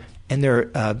and their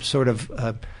sort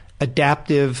of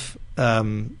adaptive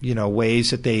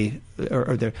ways that they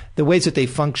or the ways that they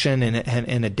function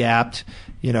and adapt,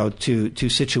 to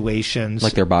situations.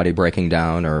 Like their body breaking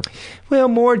down, or well,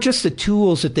 more just the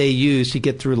tools that they use to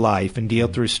get through life and deal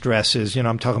through stresses.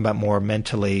 I'm talking about more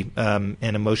mentally and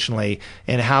emotionally,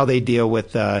 and how they deal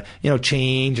with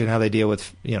change, and how they deal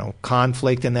with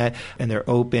conflict, and that, and they're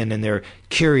open and they're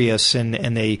curious, and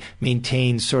they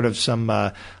maintain sort of some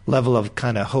level of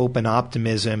kind of hope and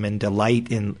optimism and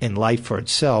delight in life for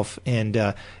itself,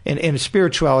 and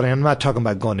spirituality. I'm not talking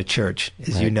about going to church,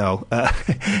 as right. you know.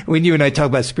 When you and I talk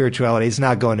about spirituality, it's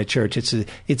not going to church.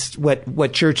 It's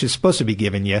what church is supposed to be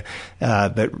giving you,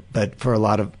 but for a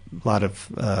lot of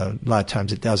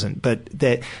times it doesn't. But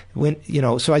that when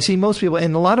so I see most people,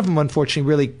 and a lot of them unfortunately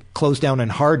really close down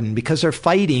and harden because they're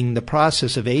fighting the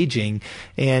process of aging.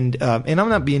 And I'm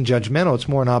not being judgmental. It's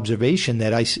more an observation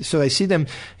that I see them.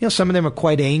 Some of them are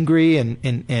quite angry and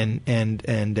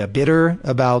bitter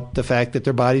about the fact that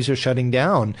their bodies are shutting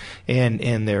down,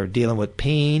 and they're dealing with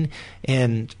pain.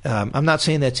 And I'm not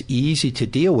saying that's easy to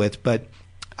deal with, but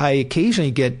I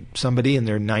occasionally get somebody in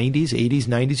their 90s, 80s,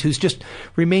 90s who's just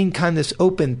remained kind of this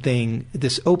open thing,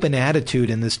 this open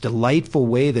attitude, and this delightful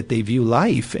way that they view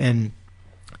life. And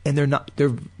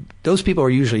those people are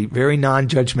usually very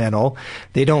non-judgmental.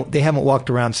 They haven't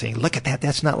walked around saying, look at that,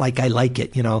 that's not like I like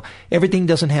it. Everything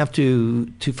doesn't have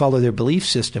to follow their belief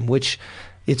system, which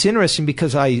it's interesting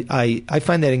because I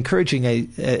find that encouraging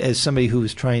as somebody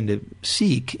who's trying to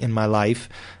seek in my life,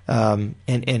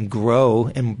 and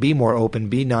grow and be more open,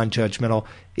 be non-judgmental.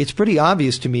 It's pretty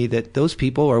obvious to me that those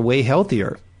people are way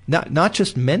healthier, not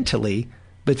just mentally,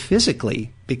 but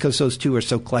physically, because those two are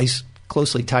so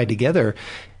closely tied together.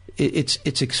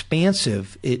 It's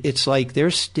expansive. It's like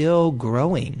they're still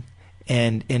growing,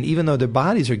 and even though their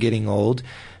bodies are getting old,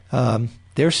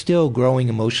 they're still growing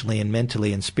emotionally and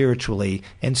mentally and spiritually,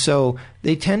 and so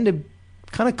they tend to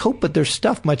kind of cope with their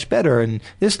stuff much better. And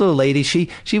this little lady,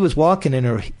 she was walking and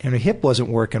her hip wasn't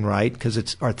working right because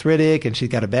it's arthritic, and she's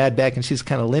got a bad back, and she's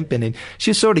kind of limping, and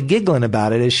she was sort of giggling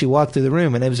about it as she walked through the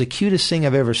room, and it was the cutest thing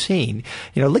I've ever seen.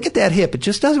 Look at that hip, it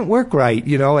just doesn't work right,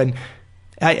 and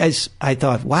I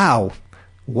thought, wow.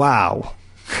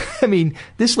 I mean,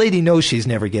 this lady knows she's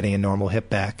never getting a normal hip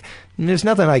back, and there's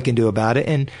nothing I can do about it,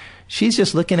 and she's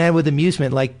just looking at it with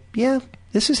amusement, like, yeah,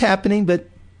 this is happening, but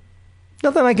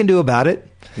nothing I can do about it.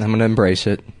 I'm going to embrace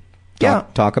it.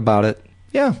 Talk about it.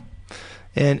 Yeah.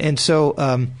 And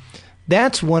so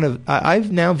that's one of,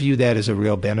 I've now view that as a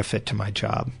real benefit to my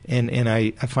job. And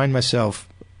I find myself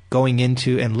going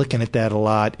into and looking at that a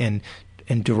lot, and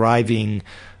deriving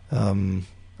a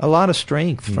lot of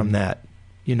strength from that,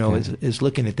 is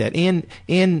looking at that, and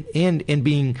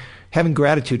having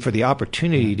gratitude for the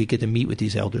opportunity to get to meet with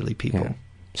these elderly people. Yeah.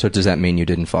 So does that mean you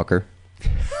didn't fuck her?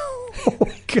 Oh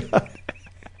my God.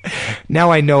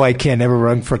 Now I know I can't ever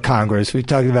run for Congress. We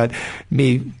talked about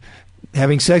me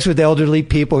having sex with elderly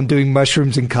people and doing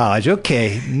mushrooms in college.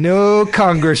 Okay, no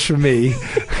Congress for me.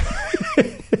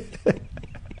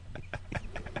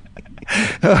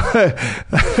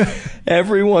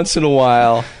 Every once in a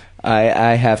while,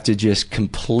 I have to just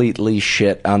completely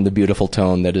shit on the beautiful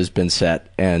tone that has been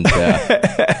set. And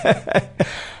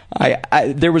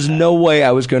there was no way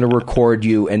I was going to record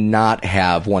you and not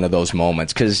have one of those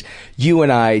moments, because you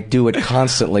and I do it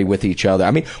constantly with each other.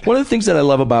 I mean, one of the things that I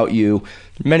love about you,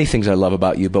 many things I love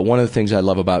about you, but one of the things I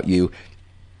love about you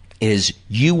is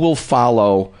you will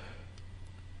follow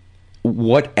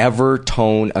whatever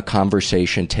tone a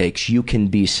conversation takes. You can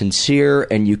be sincere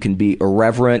and you can be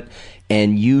irreverent,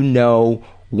 and you know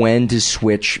when to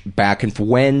switch back and forth,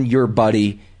 when your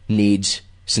buddy needs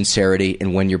sincerity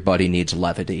and when your buddy needs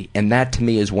levity. And that to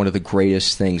me is one of the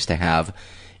greatest things to have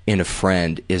in a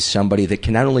friend, is somebody that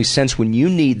can not only sense when you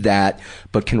need that,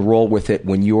 but can roll with it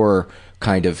when you're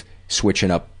kind of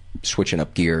switching up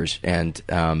gears. And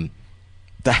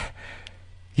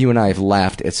you and I have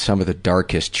laughed at some of the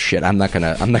darkest shit. I'm not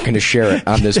gonna share it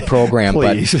on this program,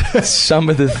 but some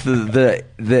of the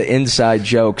inside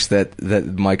jokes that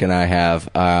Mike and I have,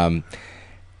 I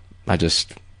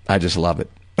just love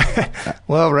it.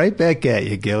 Well, right back at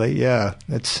you, Gilly. Yeah,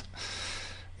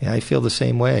 I feel the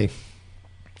same way.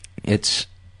 It's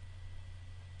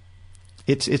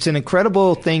an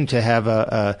incredible thing to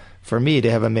have for me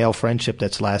to have a male friendship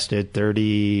that's lasted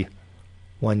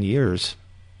 31 years.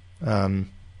 And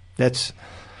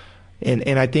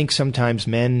I think sometimes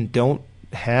men don't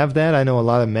have that. I know a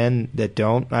lot of men that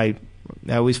don't. I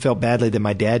always felt badly that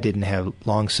my dad didn't have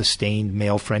long sustained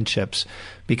male friendships,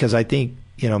 because I think,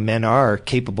 men are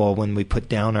capable when we put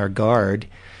down our guard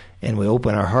and we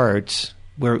open our hearts.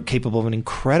 We're capable of an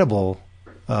incredible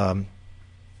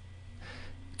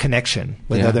connection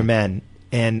with other men.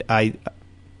 And I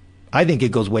think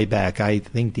it goes way back. I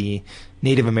think the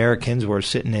Native Americans were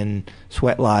sitting in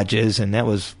sweat lodges, and that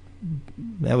was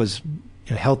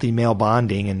healthy male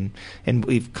bonding. And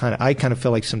I kind of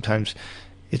feel like sometimes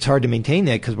it's hard to maintain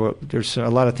that because there's a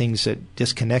lot of things that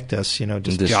disconnect us,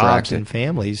 just jobs and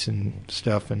families and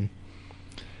stuff. And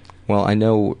well, I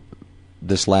know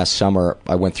this last summer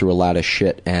I went through a lot of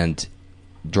shit, and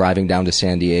driving down to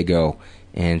San Diego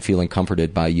and feeling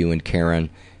comforted by you and Karen,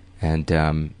 and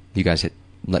you guys had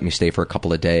let me stay for a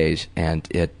couple of days, and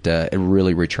it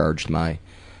really recharged my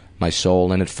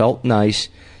soul, and it felt nice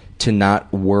to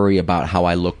not worry about how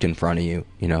I looked in front of you,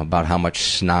 about how much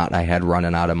snot I had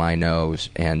running out of my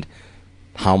nose and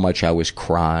how much I was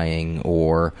crying,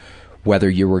 or whether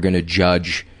you were going to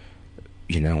judge,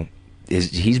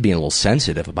 he's being a little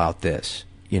sensitive about this.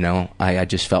 I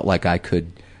just felt like I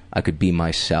could be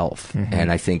myself,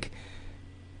 and I think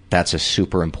that's a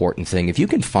super important thing. If you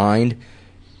can find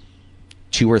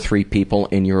 2 or 3 people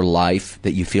in your life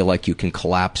that you feel like you can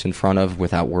collapse in front of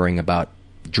without worrying about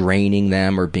draining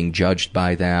them or being judged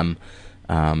by them,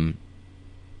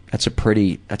 that's a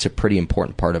pretty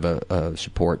important part of a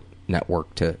support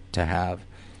network to have,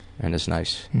 and it's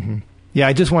nice. Mm-hmm. Yeah,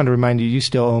 I just wanted to remind you, you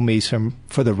still owe me some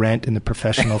for the rent and the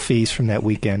professional fees from that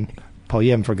weekend. Paul,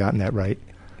 you haven't forgotten that, right?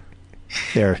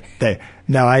 There.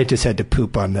 No, I just had to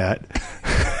poop on that.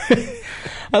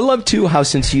 I love, too, how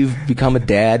since you've become a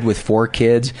dad with 4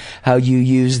 kids, how you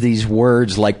use these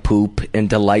words like poop and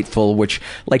delightful, which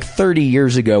like 30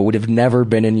 years ago would have never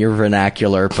been in your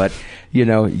vernacular. But, you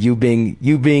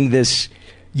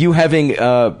having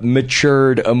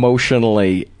matured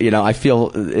emotionally, I feel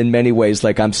in many ways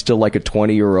like I'm still like a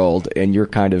 20-year-old, and you're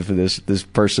kind of this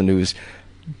person who's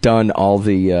done all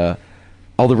the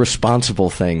responsible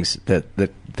things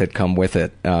that come with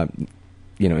it,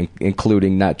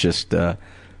 including not just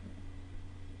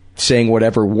saying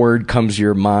whatever word comes to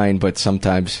your mind, but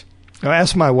sometimes.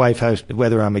 Ask my wife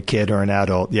whether I'm a kid or an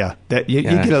adult. Yeah, you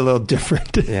get a little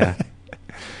different. Yeah.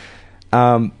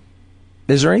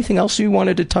 Is there anything else you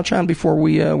wanted to touch on before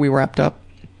we wrapped up?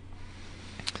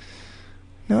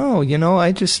 No,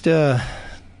 I just I'm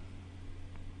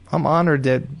honored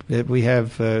that we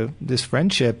have this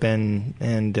friendship and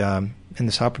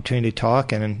this opportunity to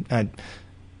talk, and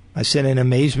I sit in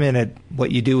amazement at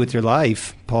what you do with your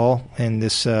life, Paul, and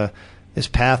this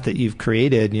path that you've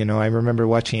created. I remember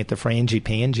watching at the Frangie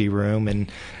Pangie Room and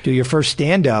do your first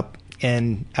stand-up,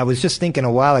 and I was just thinking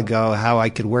a while ago how I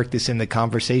could work this in the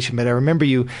conversation, but I remember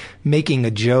you making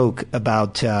a joke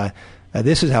about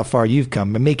this is how far you've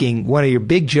come. But making one of your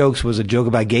big jokes was a joke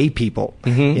about gay people,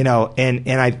 and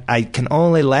I can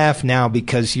only laugh now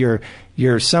because you're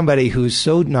somebody who's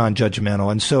so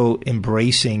non-judgmental and so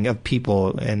embracing of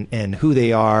people and who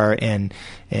they are, and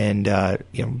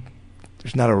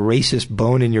there's not a racist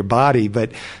bone in your body,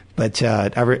 but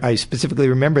I specifically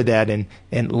remember that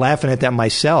and laughing at that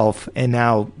myself. And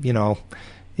now,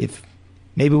 if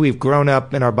maybe we've grown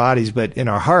up in our bodies, but in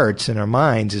our hearts and our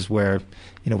minds is where,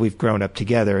 we've grown up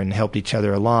together and helped each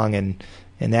other along. And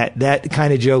that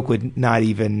kind of joke would not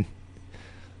even,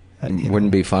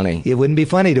 wouldn't be funny. It wouldn't be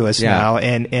funny to us now.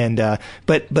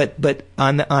 But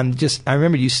on just, I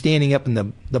remember you standing up,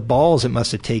 and the balls it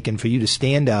must have taken for you to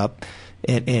stand up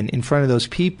and in front of those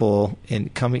people,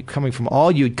 and coming from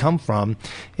all you'd come from,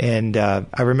 and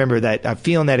I remember that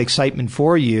feeling that excitement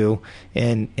for you,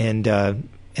 and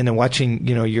then watching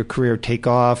your career take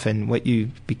off and what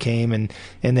you became, and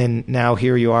then now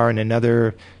here you are in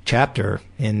another chapter,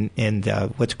 and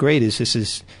what's great is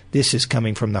this is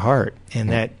coming from the heart, and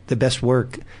that the best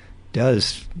work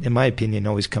does, in my opinion,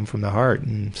 always come from the heart.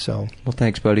 And so, well,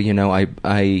 thanks, buddy.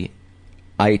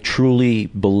 I truly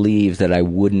believe that I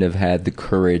wouldn't have had the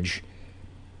courage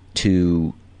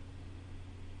to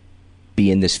be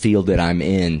in this field that I'm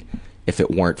in if it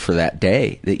weren't for that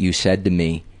day that you said to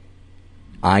me,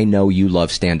 I know you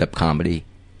love stand-up comedy.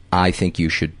 I think you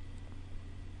should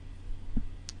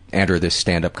enter this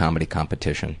stand-up comedy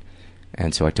competition.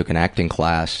 And so I took an acting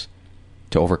class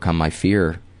to overcome my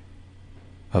fear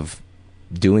of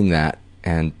doing that,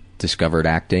 and discovered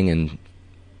acting and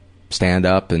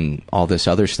stand-up and all this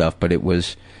other stuff. But it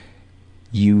was,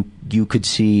 you could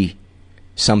see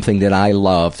something that I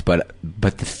loved, but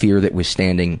the fear that was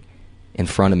standing in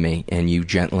front of me, and you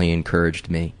gently encouraged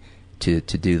me to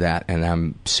do that. And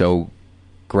I'm so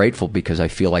grateful, because I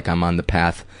feel like I'm on the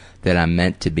path that I'm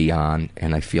meant to be on,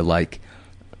 and I feel like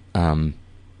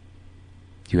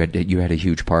you had a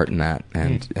huge part in that,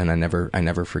 and I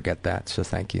never forget that. So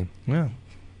thank you. Yeah,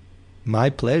 my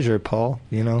pleasure, Paul.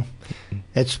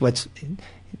 That's what's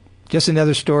just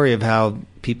another story of how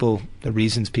the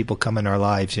reasons people come in our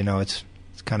lives, it's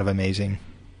kind of amazing.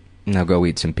 Now go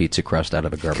eat some pizza crust out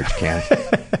of a garbage can.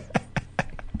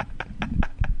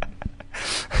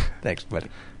 Thanks, buddy.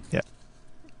 Yeah.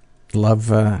 Love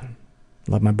my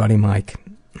buddy Mike.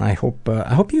 I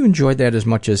hope you enjoyed that as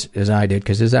much as I did,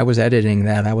 because as I was editing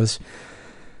that, I was,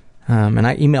 and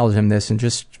I emailed him this and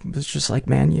was just like,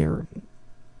 man, you're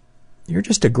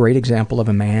just a great example of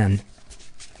a man,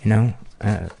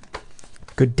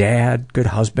 good dad, good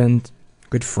husband,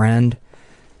 good friend.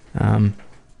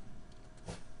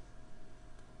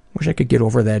 Wish I could get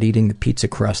over that eating the pizza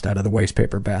crust out of the waste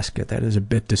paper basket. That is a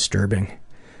bit disturbing.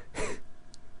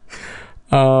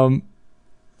 What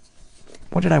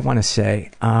did I want to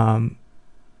say? Oh,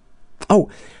 by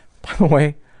the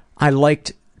way, I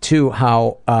liked too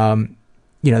how,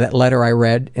 that letter I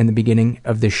read in the beginning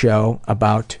of the show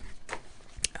about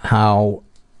how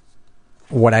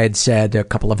what I had said a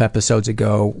couple of episodes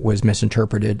ago was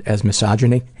misinterpreted as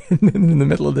misogyny. In the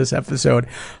middle of this episode,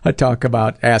 I talk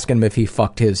about asking him if he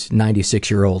fucked his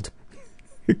 96-year-old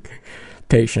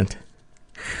patient.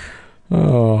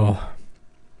 Oh,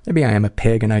 maybe I am a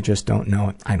pig and I just don't know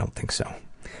it. I don't think so.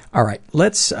 All right,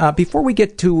 let's, before we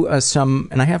get to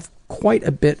and I have quite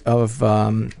a bit of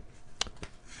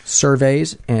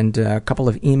surveys and a couple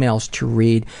of emails to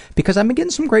read, because I've been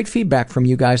getting some great feedback from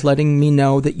you guys letting me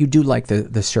know that you do like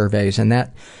the surveys, and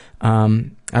that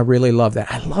I really love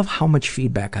that. I love how much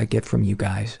feedback I get from you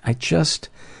guys. I just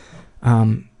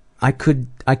I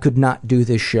could not do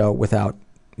this show without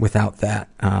that.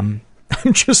 I'm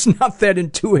just not that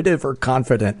intuitive or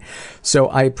confident. So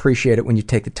I appreciate it when you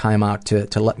take the time out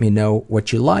to let me know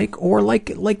what you like, or like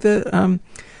the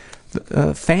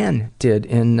fan did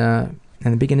in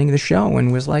the beginning of the show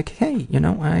and was like, hey,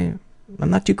 I'm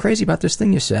not too crazy about this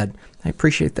thing you said. I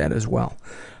appreciate that as well.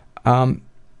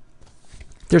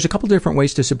 There's a couple different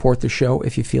ways to support the show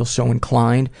if you feel so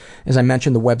inclined. As I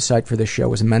mentioned, the website for the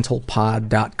show is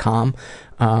mentalpod.com.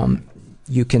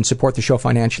 You can support the show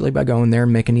financially by going there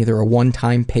and making either a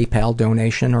one-time PayPal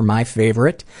donation, or my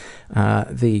favorite,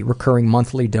 the recurring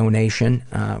monthly donation,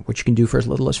 which you can do for as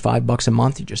little as $5 a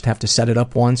month. You just have to set it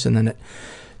up once, and then it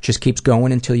just keeps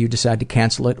going until you decide to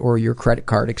cancel it or your credit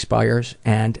card expires.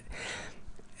 And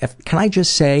can I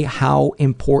just say how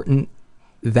important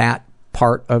that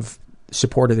part of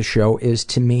support of the show is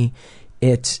to me?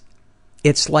 It's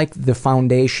like the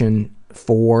foundation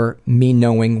for me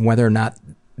knowing whether or not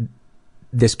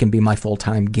this can be my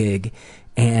full-time gig,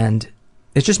 and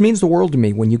it just means the world to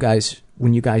me when you guys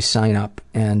sign up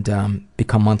and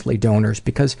become monthly donors,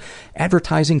 because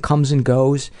advertising comes and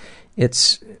goes.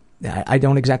 I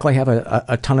don't exactly have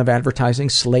a ton of advertising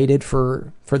slated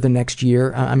for the next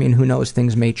year. I mean, who knows,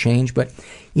 things may change, but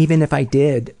even if I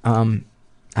did,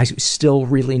 I still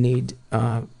really need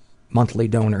monthly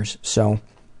donors. So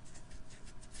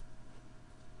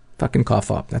fucking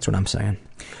cough up, that's what I'm saying.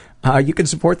 You can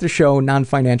support the show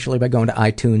non-financially by going to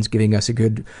iTunes, giving us a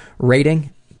good rating.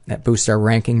 That boosts our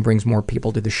ranking, brings more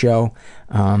people to the show.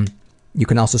 You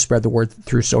can also spread the word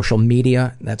through social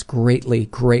media. That's greatly,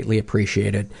 greatly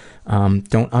appreciated.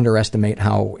 Don't underestimate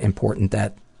how important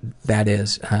that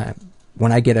is.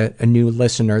 When I get a new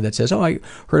listener that says, oh, I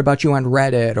heard about you on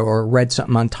Reddit or read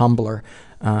something on Tumblr,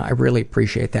 I really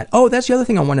appreciate that. Oh, that's the other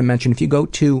thing I want to mention. If you go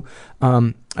to,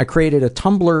 I created a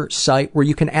Tumblr site where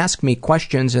you can ask me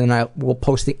questions and I will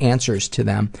post the answers to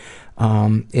them.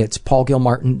 It's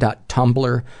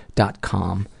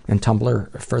paulgilmartin.tumblr.com. And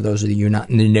Tumblr, for those of you not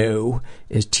in the know,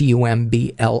 is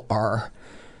TUMBLR.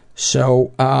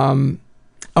 So, and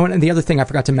the other thing I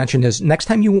forgot to mention is next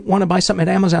time you want to buy something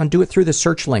at Amazon, do it through the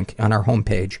search link on our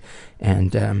homepage.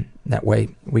 And that way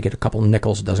we get a couple of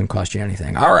nickels. It doesn't cost you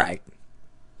anything. All right.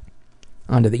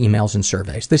 On to the emails and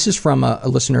surveys. This is from a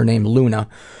listener named Luna,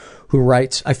 who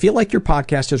writes, I feel like your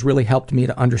podcast has really helped me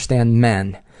to understand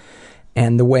men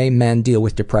and the way men deal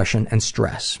with depression and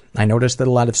stress. I noticed that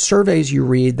a lot of surveys you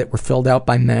read that were filled out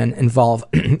by men involve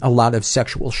a lot of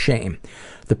sexual shame.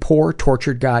 The poor,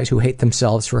 tortured guys who hate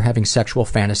themselves for having sexual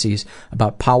fantasies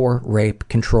about power, rape,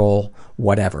 control,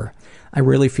 whatever. I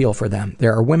really feel for them.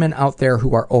 There are women out there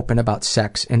who are open about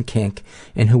sex and kink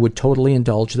and who would totally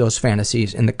indulge those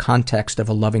fantasies in the context of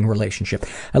a loving relationship.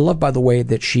 I love, by the way,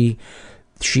 that she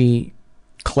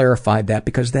clarified that,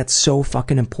 because that's so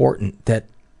fucking important, that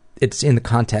it's in the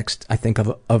context, I think,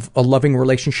 of a loving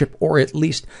relationship, or at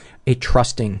least a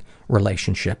trusting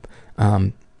relationship,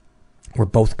 where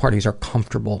both parties are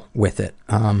comfortable with it.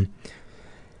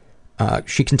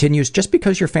 She continues, just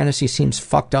because your fantasy seems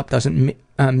fucked up doesn't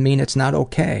mean it's not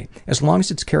okay. As long as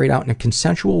it's carried out in a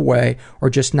consensual way, or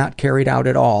just not carried out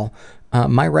at all,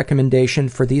 My recommendation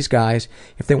for these guys,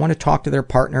 if they want to talk to their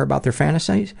partner about their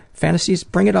fantasies,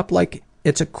 bring it up like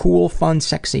it's a cool, fun,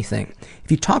 sexy thing. If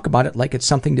you talk about it like it's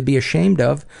something to be ashamed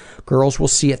of, girls will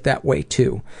see it that way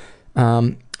too.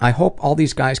 I hope all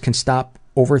these guys can stop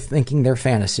overthinking their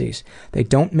fantasies. They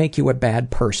don't make you a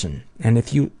bad person. And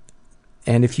if you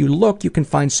look, you can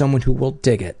find someone who will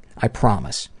dig it. I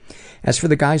promise. As for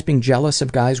the guys being jealous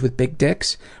of guys with big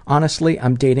dicks, honestly,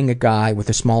 I'm dating a guy with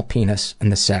a small penis,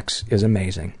 and the sex is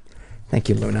amazing. Thank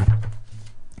you, Luna.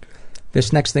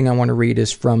 This next thing I want to read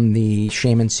is from the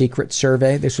Shame and Secret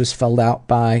survey. This was filled out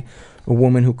by a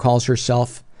woman who calls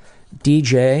herself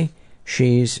DJ.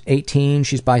 She's 18.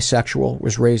 She's bisexual.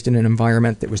 Was raised in an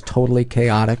environment that was totally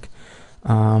chaotic.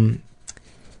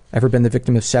 Ever been the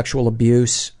victim of sexual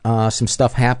abuse? Some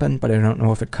stuff happened, but I don't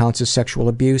know if it counts as sexual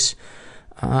abuse.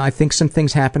 I think some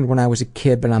things happened when I was a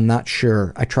kid, but I'm not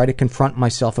sure. I try to confront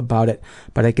myself about it,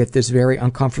 but I get this very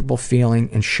uncomfortable feeling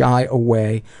and shy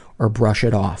away or brush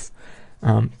it off.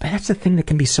 But that's the thing that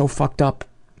can be so fucked up,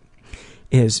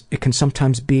 is it can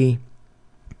sometimes be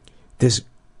this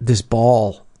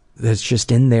ball that's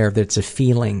just in there that's a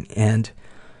feeling, and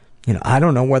I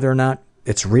don't know whether or not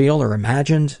it's real or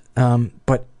imagined,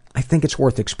 but I think it's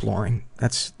worth exploring.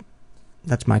 That's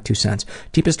my 2 cents.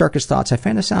 Deepest, darkest thoughts. I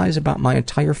fantasize about my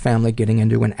entire family getting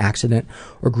into an accident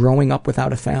or growing up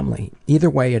without a family. Either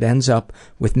way, it ends up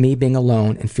with me being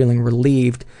alone and feeling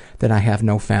relieved that I have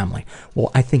no family. Well,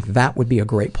 I think that would be a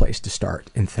great place to start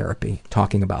in therapy,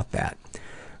 talking about that.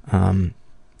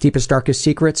 Deepest, darkest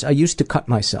secrets. I used to cut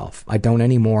myself. I don't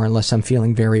anymore unless I'm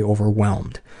feeling very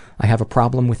overwhelmed. I have a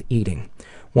problem with eating.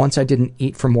 Once I didn't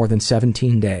eat for more than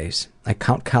 17 days. I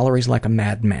count calories like a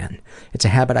madman. It's a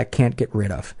habit I can't get rid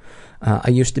of. I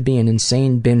used to be an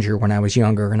insane binger when I was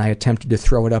younger, and I attempted to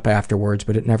throw it up afterwards,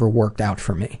 but it never worked out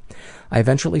for me. I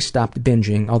eventually stopped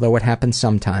binging, although it happens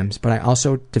sometimes, but I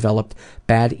also developed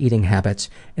bad eating habits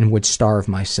and would starve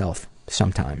myself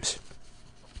sometimes.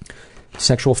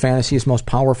 Sexual fantasy is most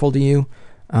powerful to you.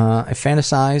 I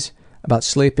fantasize about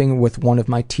sleeping with one of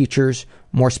my teachers,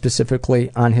 more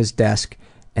specifically on his desk,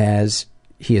 as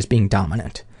he is being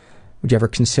dominant. Would you ever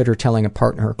consider telling a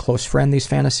partner or close friend these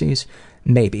fantasies?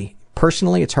 Maybe.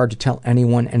 Personally, it's hard to tell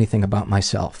anyone anything about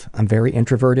myself. I'm very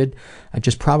introverted. I'd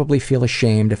just probably feel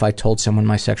ashamed if I told someone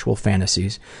my sexual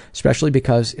fantasies, especially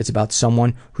because it's about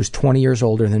someone who's 20 years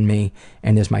older than me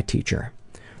and is my teacher.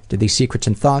 Do these secrets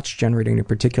and thoughts generate any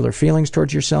particular feelings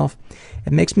towards yourself?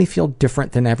 It makes me feel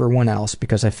different than everyone else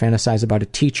because I fantasize about a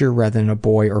teacher rather than a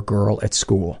boy or girl at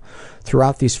school.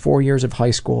 Throughout these 4 years of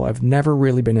high school, I've never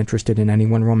really been interested in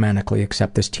anyone romantically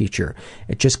except this teacher.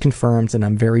 It just confirms that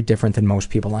I'm very different than most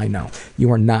people I know.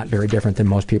 You are not very different than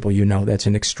most people you know. That's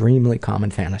an extremely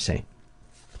common fantasy.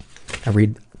 I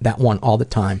read that one all the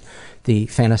time. The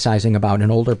fantasizing about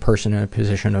an older person in a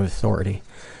position of authority.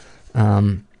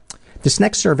 This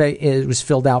next survey was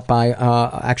filled out by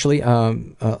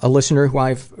a listener who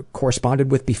I've corresponded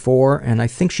with before, and I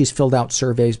think she's filled out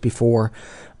surveys before.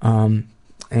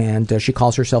 And she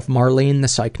calls herself Marlene the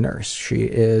Psych Nurse. She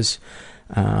is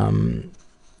in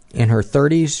her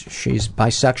 30s. She's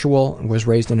bisexual, was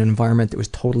raised in an environment that was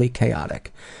totally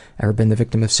chaotic. Ever been the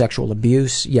victim of sexual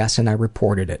abuse? Yes, and I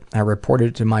reported it. I reported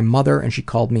it to my mother, and she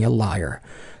called me a liar.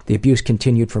 The abuse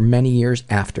continued for many years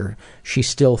after. She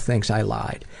still thinks I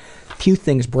lied. Few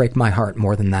things break my heart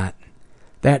more than that.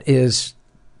 That is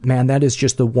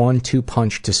just the 1-2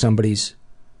 punch to somebody's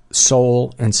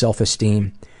soul and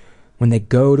self-esteem. When they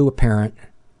go to a parent,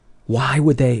 why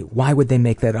would they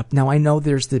make that up? Now, I know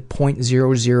there's the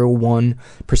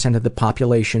 0.001% of the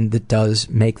population that does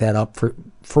make that up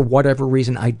for whatever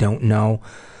reason, I don't know.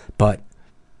 But,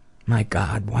 my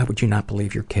God, why would you not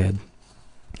believe your kid?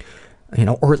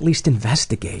 Or at least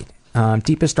investigate.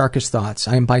 Deepest, darkest thoughts.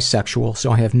 I am bisexual,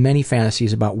 so I have many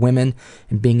fantasies about women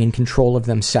and being in control of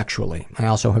them sexually. I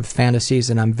also have fantasies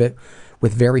that I'm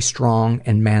with very strong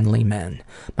and manly men.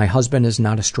 My husband is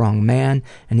not a strong man,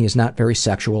 and he is not very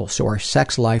sexual, so our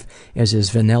sex life is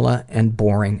as vanilla and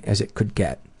boring as it could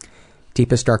get.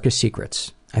 Deepest, darkest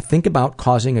secrets. I think about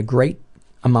causing a great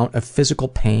amount of physical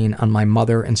pain on my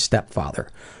mother and stepfather.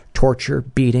 Torture,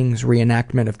 beatings,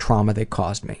 reenactment of trauma they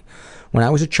caused me. When I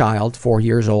was a child, 4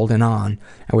 years old and on,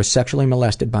 I was sexually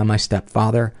molested by my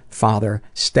stepfather, father,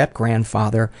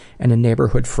 step-grandfather, and a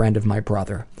neighborhood friend of my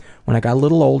brother. When I got a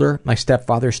little older, my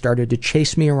stepfather started to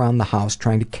chase me around the house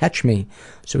trying to catch me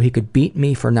so he could beat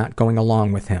me for not going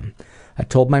along with him. I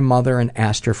told my mother and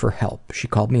asked her for help. She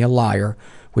called me a liar,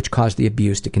 which caused the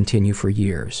abuse to continue for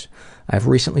years. I've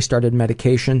recently started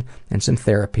medication and some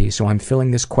therapy, so I'm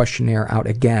filling this questionnaire out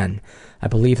again. I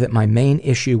believe that my main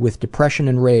issue with depression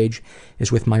and rage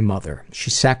is with my mother. She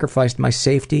sacrificed my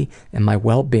safety and my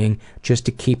well-being just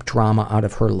to keep drama out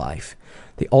of her life.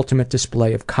 The ultimate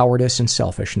display of cowardice and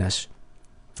selfishness.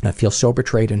 I feel so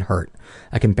betrayed and hurt.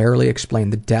 I can barely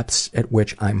explain the depths at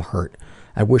which I'm hurt.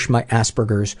 I wish my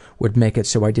Asperger's would make it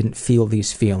so I didn't feel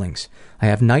these feelings. I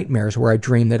have nightmares where I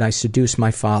dream that I seduce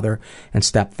my father and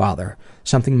stepfather,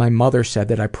 something my mother said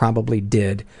that I probably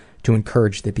did to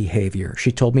encourage the behavior.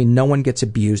 She told me no one gets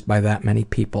abused by that many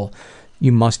people.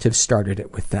 You must have started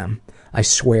it with them. I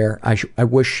swear, I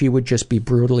wish she would just be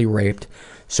brutally raped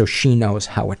so she knows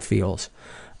how it feels.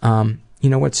 You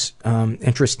know what's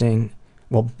interesting?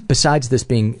 Well, besides this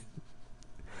being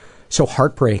so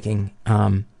heartbreaking,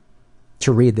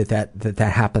 to read that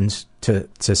happens to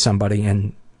somebody,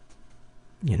 and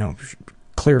you know,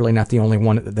 clearly not the only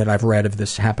one that I've read of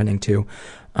this happening to.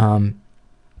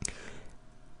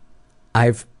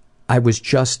 I was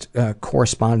just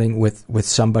corresponding with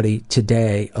somebody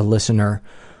today, a listener,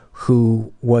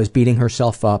 who was beating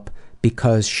herself up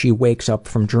because she wakes up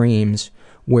from dreams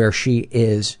where she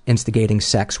is instigating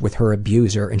sex with her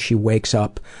abuser, and she wakes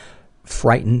up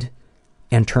frightened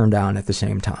and turned on at the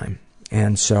same time.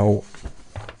 And so,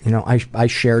 you know, I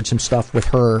shared some stuff with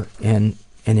her in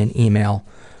an email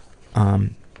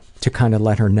to kind of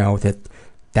let her know that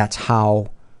that's how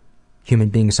human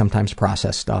beings sometimes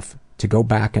process stuff. To go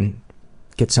back and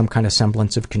get some kind of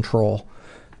semblance of control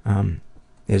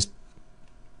is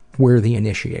we're the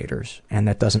initiators, and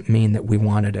that doesn't mean that we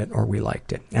wanted it or we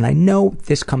liked it. And I know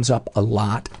this comes up a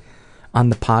lot on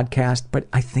the podcast, but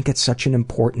I think it's such an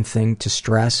important thing to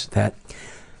stress that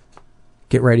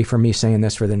get ready for me saying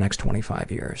this for the next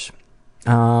 25 years.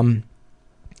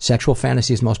 Sexual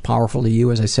fantasies most powerful to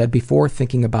you, as I said before,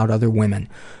 thinking about other women.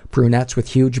 Brunettes with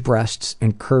huge breasts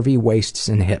and curvy waists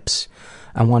and hips.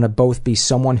 I want to both be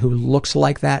someone who looks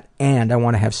like that, and I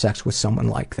want to have sex with someone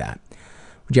like that.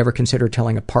 Would you ever consider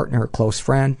telling a partner or close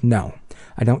friend? No.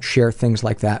 I don't share things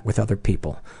like that with other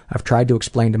people. I've tried to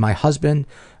explain to my husband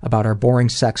about our boring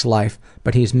sex life,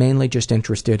 but he's mainly just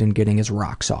interested in getting his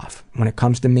rocks off. When it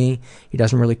comes to me, he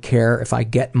doesn't really care if I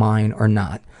get mine or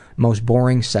not. Most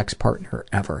boring sex partner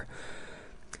ever.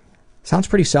 Sounds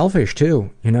pretty selfish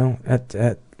too, you know?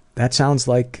 That sounds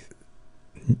like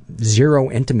zero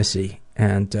intimacy,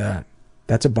 and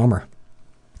that's a bummer.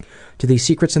 Do these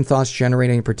secrets and thoughts generate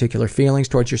any particular feelings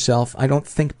towards yourself? I don't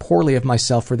think poorly of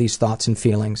myself for these thoughts and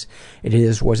feelings. It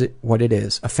is what it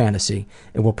is, a fantasy.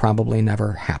 It will probably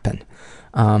never happen.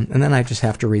 And then I just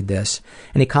have to read this.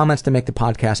 Any comments to make the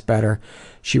podcast better?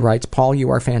 She writes, Paul, you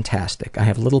are fantastic. I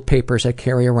have little papers I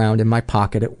carry around in my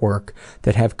pocket at work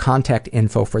that have contact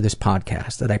info for this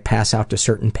podcast that I pass out to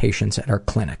certain patients at our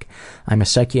clinic. I'm a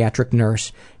psychiatric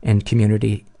nurse and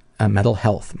community mental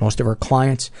health. Most of our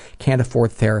clients can't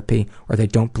afford therapy, or they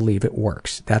don't believe it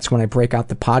works. That's when I break out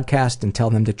the podcast and tell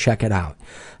them to check it out.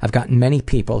 I've gotten many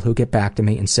people who get back to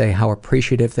me and say how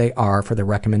appreciative they are for the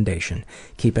recommendation.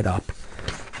 Keep it up.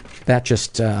 That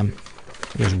just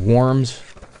warms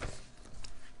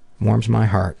my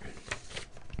heart.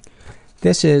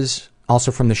 This is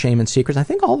also from the Shame and Secrets. I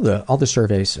think all the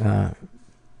surveys are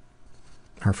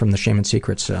from the Shame and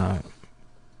Secrets that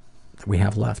we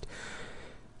have left.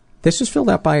 This is filled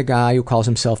out by a guy who calls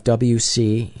himself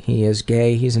WC. He is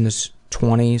gay. He's in his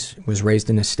 20s, was raised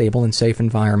in a stable and safe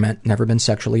environment, never been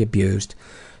sexually abused.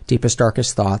 Deepest,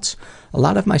 darkest thoughts. A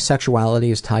lot of my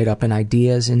sexuality is tied up in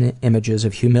ideas and images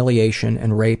of humiliation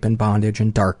and rape and bondage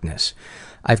and darkness.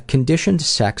 I've conditioned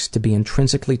sex to be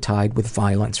intrinsically tied with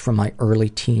violence from my early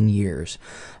teen years.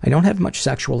 I don't have much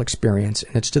sexual experience,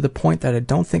 and it's to the point that I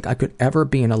don't think I could ever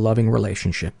be in a loving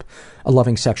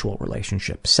sexual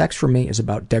relationship. Sex for me is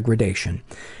about degradation,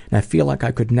 and I feel like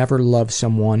I could never love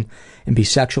someone and be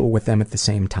sexual with them at the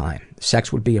same time.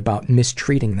 Sex would be about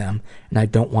mistreating them, and I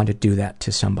don't want to do that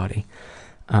to somebody.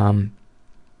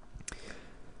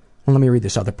 Well, let me read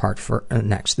this other part for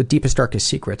next. The deepest, darkest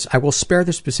secrets. I will spare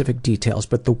the specific details,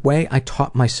 but the way I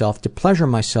taught myself to pleasure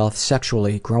myself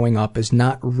sexually growing up is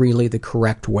not really the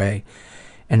correct way,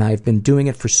 and I've been doing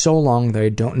it for so long that I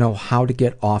don't know how to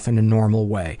get off in a normal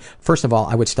way. First of all,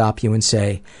 I would stop you and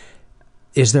say,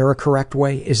 is there a correct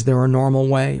way? Is there a normal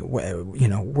way? You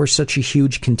know, we're such a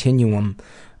huge continuum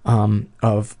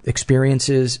of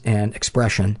experiences and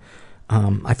expression.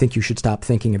 I think you should stop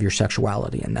thinking of your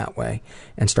sexuality in that way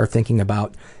and start thinking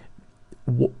about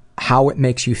how it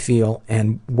makes you feel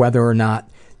and whether or not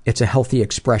it's a healthy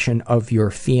expression of your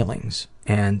feelings,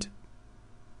 and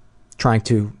trying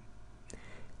to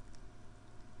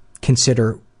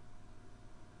consider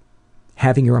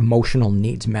having your emotional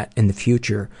needs met in the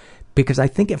future. Because I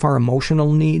think if our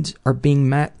emotional needs are being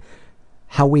met,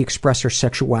 how we express our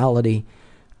sexuality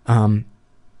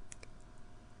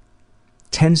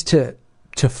tends to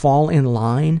fall in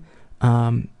line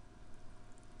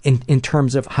in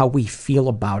terms of how we feel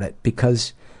about it.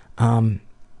 Because I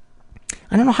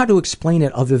don't know how to explain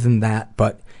it other than that,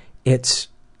 but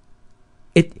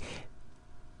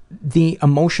the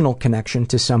emotional connection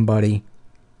to somebody,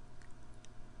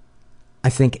 I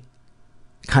think,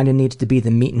 kind of needs to be the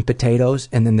meat and potatoes,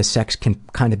 and then the sex can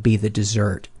kind of be the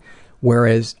dessert.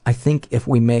 Whereas I think if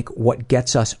we make what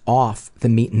gets us off the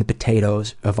meat and the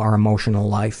potatoes of our emotional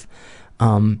life,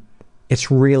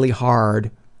 it's really hard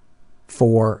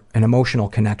for an emotional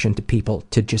connection to people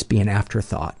to just be an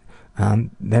afterthought.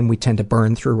 Then we tend to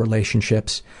burn through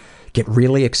relationships, get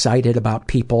really excited about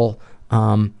people,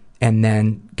 and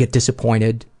then get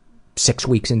disappointed 6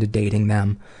 weeks into dating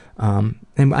them.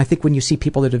 And I think when you see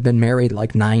people that have been married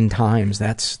like 9 times,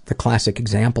 that's the classic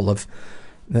example of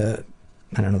the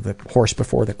horse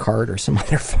before the cart or some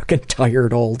other fucking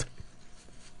tired old.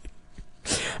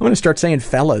 I'm going to start saying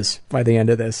fellas by the end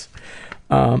of this.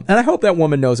 And I hope that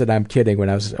woman knows that I'm kidding when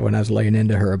I was laying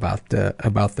into her about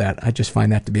that. I just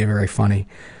find that to be a very funny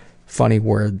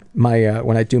word.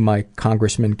 When I do my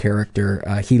congressman character,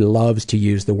 he loves to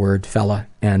use the word fella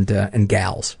and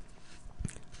gals.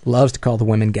 Loves to call the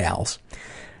women gals.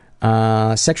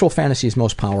 Sexual fantasy is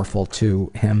most powerful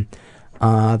to him.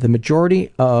 The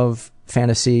majority of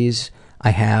fantasies I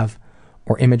have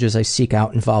or images I seek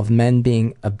out involve men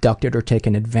being abducted or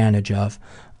taken advantage of.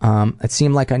 It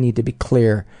seemed like I need to be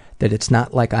clear that it's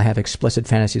not like I have explicit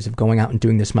fantasies of going out and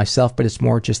doing this myself, but it's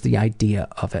more just the idea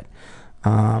of it.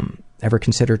 Ever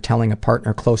consider telling a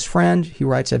partner, close friend? He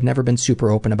writes, I've never been super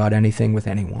open about anything with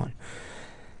anyone.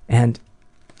 And,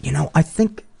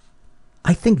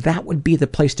 I think that would be the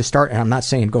place to start. And I'm not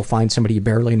saying go find somebody you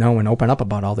barely know and open up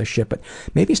about all this shit, but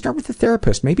maybe start with a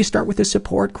therapist. Maybe start with a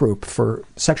support group for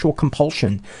sexual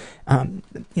compulsion. I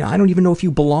don't even know if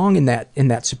you belong in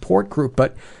that support group,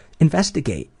 but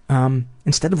investigate.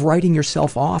 Instead of writing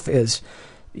yourself off as,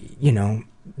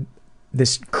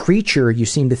 this creature you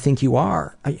seem to think you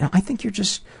are. I think you're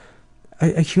just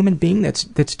a human being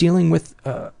that's dealing with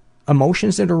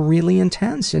emotions that are really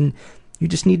intense, and you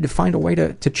just need to find a way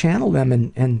to channel them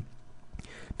and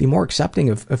be more accepting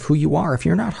of who you are. If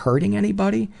you're not hurting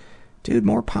anybody, dude,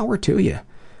 more power to you.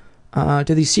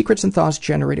 Do these secrets and thoughts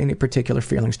generate any particular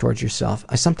feelings towards yourself?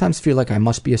 I sometimes feel like I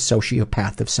must be a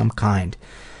sociopath of some kind,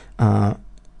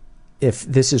 if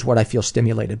this is what I feel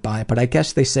stimulated by. But I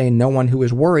guess they say no one who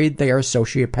is worried they are a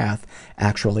sociopath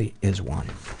actually is one.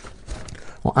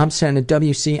 Well, I'm sending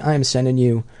WC, I am sending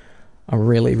you a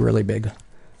really, really big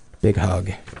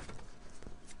hug.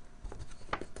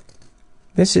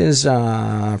 This is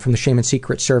from the Shame and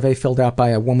Secret survey filled out by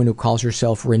a woman who calls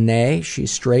herself Renee.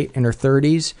 She's straight, in her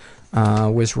 30s,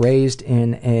 was raised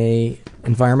in a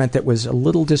environment that was a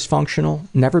little dysfunctional,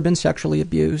 never been sexually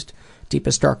abused.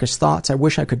 Deepest, darkest thoughts, I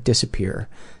wish I could disappear,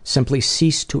 simply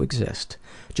cease to exist,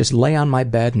 just lay on my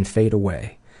bed and fade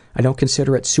away. I don't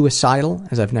consider it suicidal,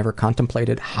 as I've never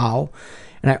contemplated how,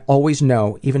 and I always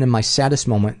know, even in my saddest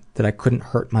moment, that I couldn't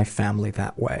hurt my family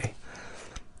that way.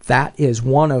 That is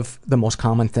one of the most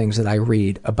common things that I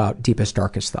read about deepest,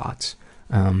 darkest thoughts,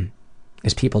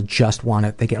 is people just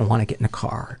want to get in a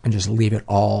car and just leave it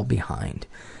all behind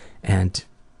and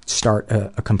start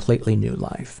a completely new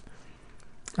life.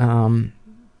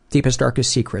 Deepest, darkest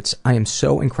secrets. I am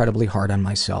so incredibly hard on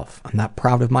myself. I'm not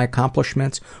proud of my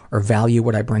accomplishments or value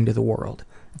what I bring to the world.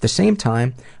 At the same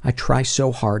time, I try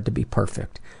so hard to be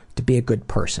perfect, to be a good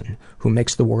person who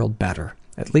makes the world better.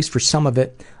 At least for some of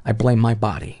it, I blame my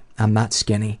body. I'm not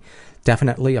skinny.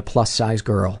 Definitely a plus-size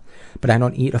girl. But I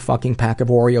don't eat a fucking pack of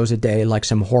Oreos a day like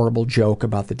some horrible joke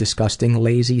about the disgusting,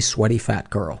 lazy, sweaty fat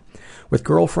girl. With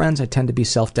girlfriends, I tend to be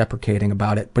self-deprecating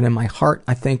about it, but in my heart,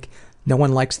 I think no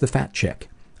one likes the fat chick.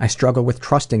 I struggle with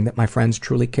trusting that my friends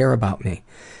truly care about me.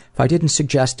 If I didn't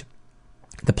suggest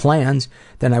the plans,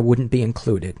 then I wouldn't be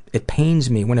included. It pains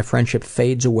me when a friendship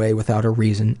fades away without a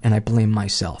reason, and I blame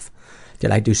myself. Did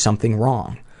I do something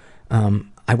wrong?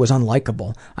 I was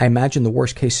unlikable. I imagine the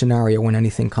worst case scenario when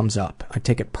anything comes up. I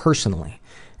take it personally.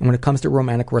 And when it comes to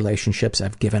romantic relationships,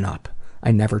 I've given up.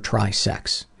 I never try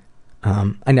sex.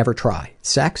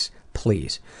 Sex?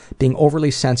 Please. Being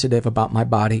overly sensitive about my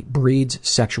body breeds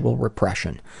sexual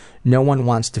repression. No one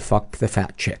wants to fuck the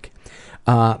fat chick.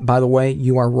 By the way,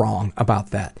 you are wrong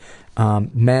about that.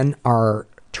 Men are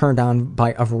turned on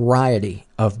by a variety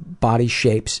of body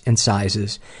shapes and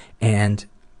sizes, and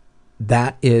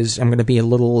that is, I'm going to be a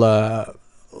little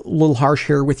little harsh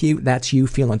here with you, that's you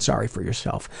feeling sorry for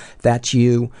yourself. That's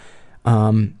you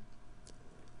falling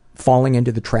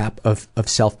into the trap of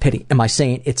self-pity. Am I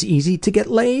saying it's easy to get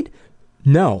laid?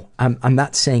 No, I'm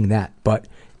not saying that, but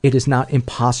it is not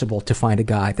impossible to find a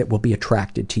guy that will be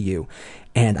attracted to you.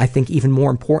 And I think even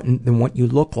more important than what you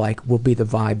look like will be the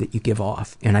vibe that you give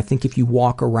off. And I think if you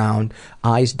walk around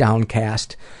eyes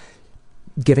downcast,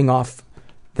 giving off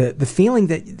the feeling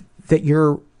that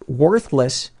you're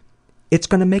worthless, it's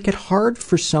going to make it hard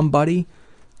for somebody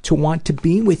to want to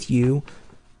be with you,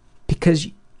 because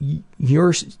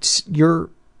your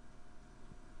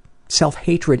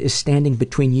self-hatred is standing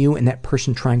between you and that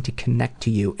person trying to connect to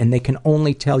you. And they can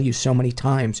only tell you so many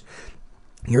times,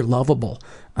 you're lovable.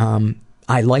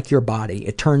 I like your body.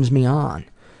 It turns me on.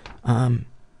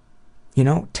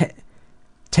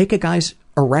 Take a guy's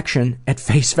erection at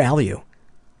face value.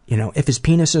 If his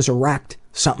penis is erect,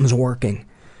 something's working.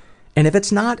 And if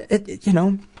it's not, it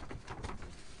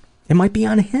might be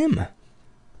on him.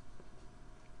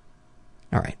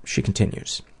 All right, she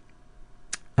continues.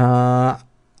 I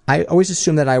always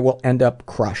assume that I will end up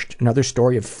crushed. Another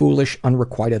story of foolish,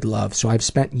 unrequited love. So I've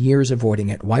spent years avoiding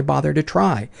it. Why bother to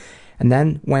try? And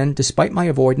then when, despite my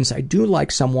avoidance, I do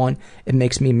like someone, it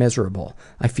makes me miserable.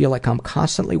 I feel like I'm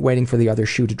constantly waiting for the other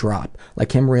shoe to drop.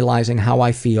 Like him realizing how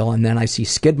I feel, and then I see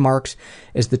skid marks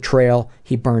as the trail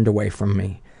he burned away from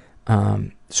me.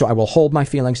 So I will hold my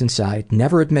feelings inside,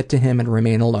 never admit to him, and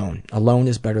remain alone. Alone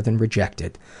is better than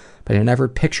rejected. But I never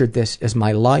pictured this as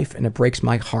my life, and it breaks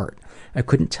my heart. I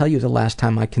couldn't tell you the last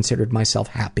time I considered myself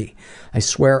happy. I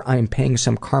swear I am paying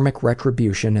some karmic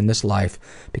retribution in this life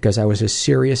because I was a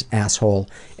serious asshole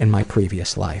in my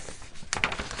previous life.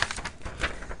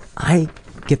 I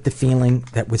get the feeling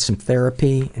that with some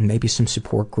therapy and maybe some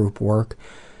support group work,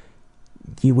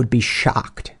 you would be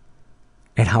shocked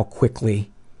at how quickly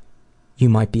you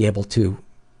might be able to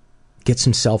get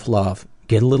some self-love,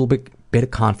 get a little bit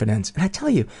of confidence. And I tell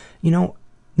you, no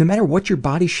matter what your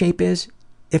body shape is,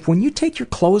 if when you take your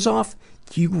clothes off,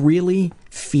 you really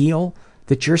feel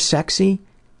that you're sexy,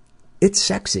 it's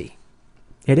sexy.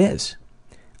 It is.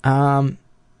 What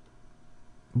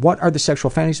are the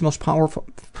sexual fantasies most powerful?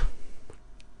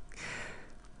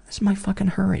 That's my fucking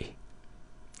hurry.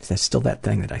 That's still that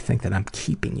thing that I think that I'm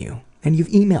keeping you. And you've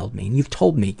emailed me and you've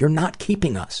told me you're not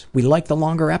keeping us. We like the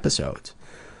longer episodes.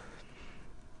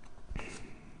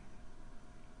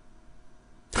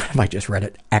 I might just read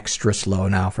it extra slow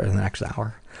now for the next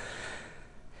hour.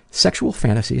 Sexual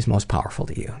fantasies most powerful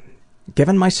to you.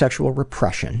 Given my sexual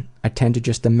repression, I tend to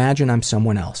just imagine I'm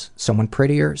someone else. Someone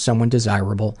prettier, someone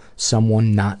desirable,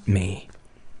 someone not me.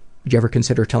 Would you ever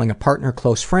consider telling a partner,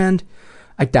 close friend?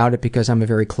 I doubt it because I'm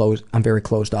very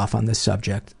closed off on this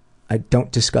subject. I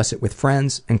don't discuss it with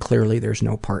friends, and clearly there's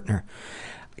no partner.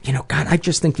 God, I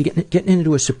just think getting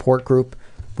into a support group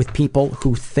with people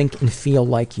who think and feel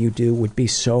like you do would be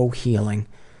so healing.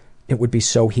 It would be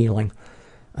so healing.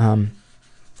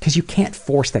 Because you can't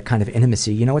force that kind of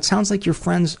intimacy. It sounds like your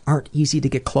friends aren't easy to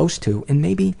get close to, and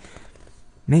maybe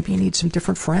you need some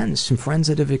different friends, some friends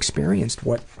that have experienced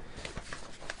what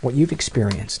you've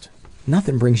experienced.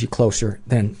 Nothing brings you closer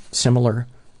than similar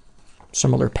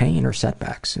pain or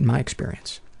setbacks, in my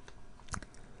experience.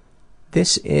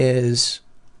 This is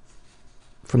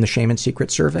from the Shame and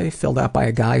Secret survey, filled out by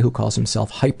a guy who calls himself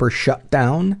Hyper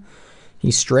Shutdown.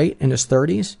 He's straight, in his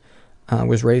 30s.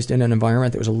 Was raised in an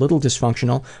environment that was a little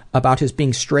dysfunctional. About his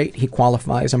being straight, he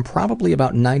qualifies, I'm probably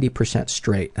about 90%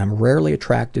 straight. I'm rarely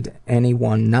attracted to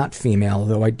anyone not female,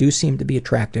 though I do seem to be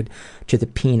attracted to the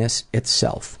penis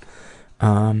itself.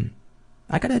 I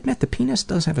gotta admit, the penis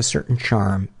does have a certain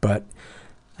charm, but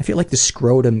I feel like the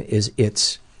scrotum is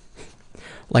its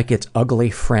ugly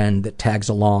friend that tags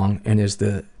along and is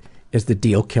the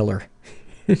deal killer.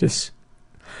 It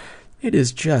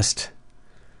is just...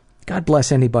 God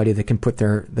bless anybody that can put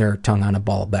their tongue on a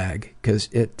ball bag, because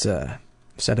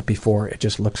said it before, it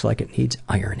just looks like it needs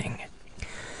ironing.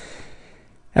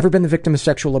 Ever been the victim of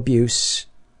sexual abuse?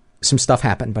 Some stuff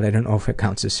happened, but I don't know if it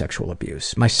counts as sexual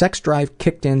abuse. My sex drive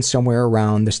kicked in somewhere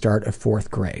around the start of 4th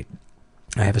grade.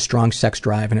 I have a strong sex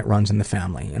drive and it runs in the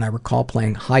family. And I recall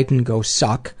playing hide and go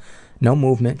suck, no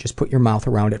movement, just put your mouth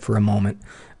around it for a moment,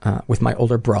 with my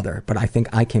older brother. But I think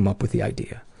I came up with the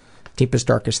idea. Deepest,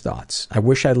 darkest thoughts. I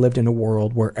wish I lived in a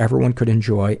world where everyone could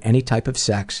enjoy any type of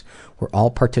sex, where all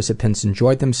participants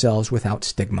enjoyed themselves without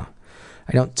stigma.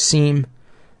 I don't seem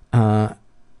to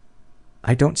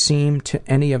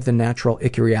any of the natural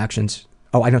icky reactions.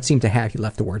 Oh, I don't seem to have, he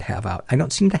left the word have out. I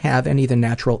don't seem to have any of the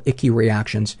natural icky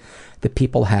reactions that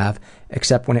people have,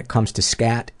 except when it comes to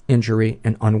scat, injury,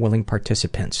 and unwilling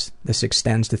participants. This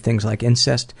extends to things like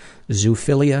incest,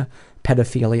 zoophilia,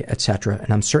 pedophilia, etc.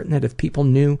 And I'm certain that if people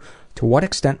knew to what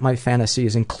extent my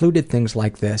fantasies included things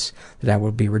like this, that I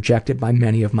would be rejected by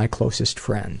many of my closest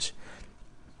friends.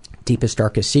 Deepest,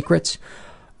 darkest secrets.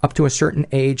 Up to a certain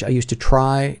age, I used to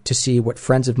try to see what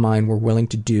friends of mine were willing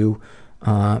to do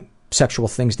sexual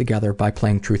things together by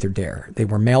playing Truth or Dare. They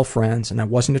were male friends, and I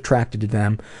wasn't attracted to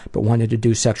them, but wanted to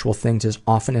do sexual things as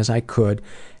often as I could.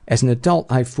 As an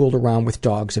adult, I fooled around with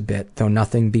dogs a bit, though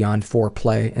nothing beyond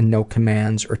foreplay and no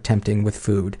commands or tempting with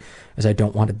food, as I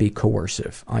don't want to be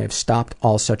coercive. I have stopped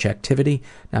all such activity,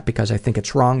 not because I think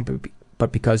it's wrong,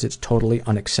 but because it's totally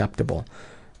unacceptable.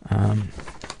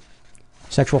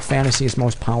 Sexual fantasy is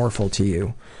most powerful to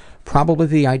you. Probably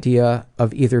the idea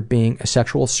of either being a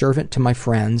sexual servant to my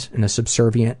friends in a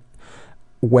subservient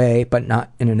way, but not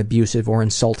in an abusive or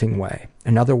insulting way.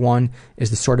 Another one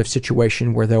is the sort of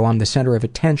situation where, though I'm the center of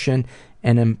attention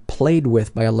and am played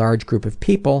with by a large group of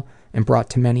people and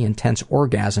brought to many intense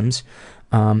orgasms,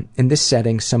 in this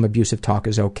setting some abusive talk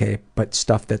is okay, but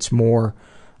stuff that's more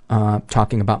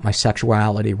talking about my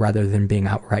sexuality rather than being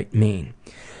outright mean.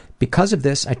 Because of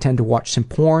this, I tend to watch some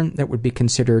porn that would be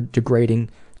considered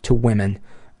degrading to women,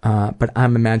 but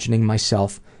I'm imagining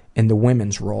myself in the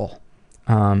women's role,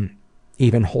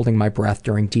 even holding my breath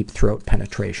during deep throat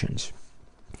penetrations.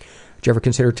 Did you ever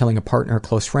consider telling a partner or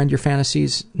close friend your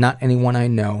fantasies? Not anyone I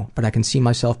know, but I can see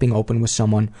myself being open with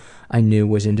someone I knew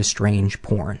was into strange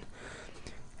porn.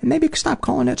 And maybe stop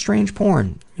calling it strange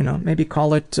porn. You know, maybe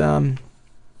call it, I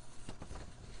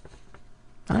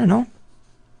don't know.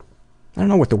 I don't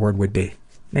know what the word would be.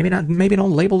 Maybe not. Maybe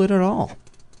don't label it at all.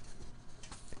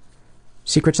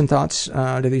 Secrets and thoughts.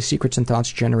 Do these secrets and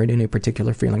thoughts generate any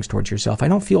particular feelings towards yourself? I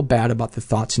don't feel bad about the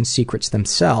thoughts and secrets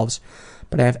themselves,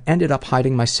 but I have ended up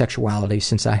hiding my sexuality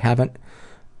since I've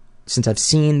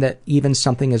seen that even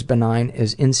something as benign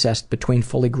as incest between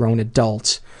fully grown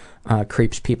adults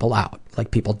creeps people out,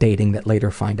 like people dating that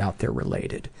later find out they're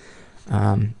related.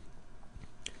 Well,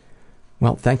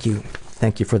 thank you.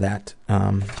 Thank you for that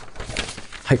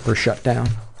hyper shutdown.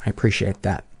 I appreciate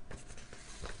that.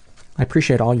 I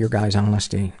appreciate all your guys'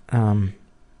 honesty.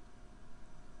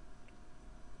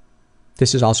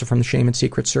 This is also from the Shame and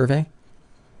Secrets survey,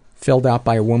 filled out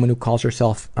by a woman who calls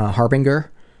herself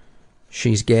Harbinger.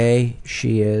 She's gay.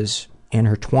 She is in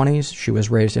her 20s. She was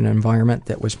raised in an environment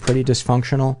that was pretty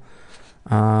dysfunctional.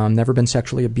 Never been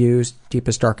sexually abused.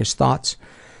 Deepest, darkest thoughts.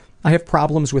 I have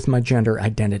problems with my gender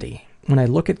identity. When I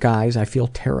look at guys, I feel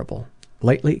terrible.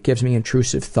 Lately, it gives me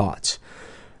intrusive thoughts.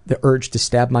 The urge to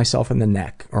stab myself in the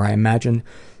neck, or I imagine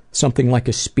something like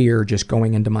a spear just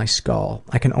going into my skull.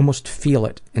 I can almost feel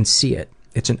it and see it.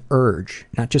 It's an urge,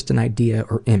 not just an idea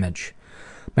or image.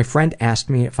 My friend asked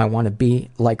me if I want to be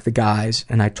like the guys,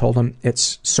 and I told him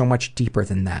it's so much deeper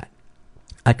than that.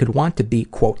 I could want to be,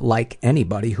 quote, like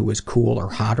anybody who is cool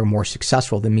or hot or more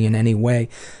successful than me in any way,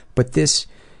 but this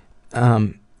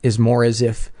is more as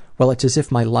if, well, it's as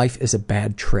if my life is a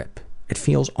bad trip. It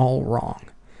feels all wrong.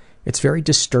 It's very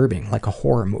disturbing, like a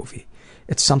horror movie.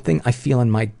 It's something I feel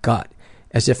in my gut,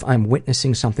 as if I'm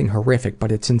witnessing something horrific,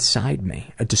 but it's inside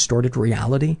me. A distorted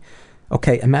reality?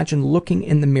 Okay, imagine looking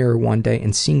in the mirror one day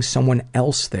and seeing someone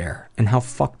else there, and how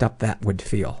fucked up that would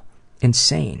feel.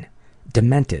 Insane.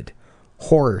 Demented.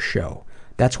 Horror show.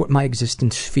 That's what my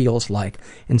existence feels like,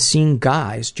 and seeing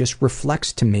guys just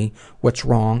reflects to me what's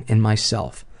wrong in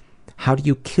myself. How do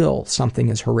you kill something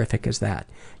as horrific as that?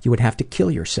 You would have to kill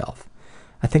yourself.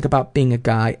 I think about being a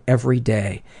guy every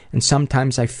day, and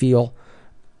sometimes I feel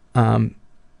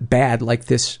bad like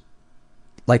this,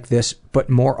 but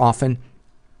more often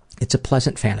it's a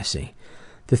pleasant fantasy.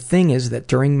 The thing is that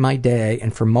during my day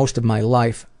and for most of my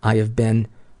life, I have been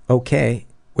okay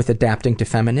with adapting to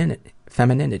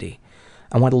femininity.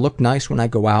 I want to look nice when I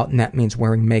go out, and that means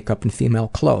wearing makeup and female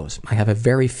clothes. I have a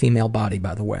very female body,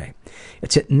 by the way.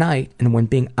 It's at night and when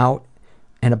being out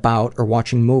and about or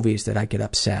watching movies that I get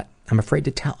upset. I'm afraid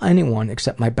to tell anyone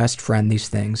except my best friend these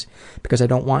things because I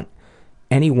don't want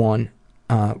anyone,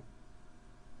 I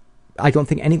don't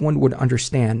think anyone would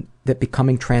understand that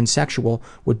becoming transsexual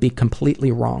would be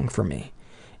completely wrong for me.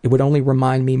 It would only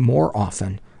remind me more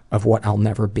often of what I'll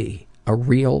never be, a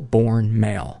real born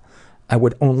male. I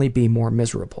would only be more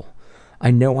miserable. I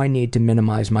know I need to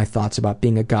minimize my thoughts about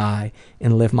being a guy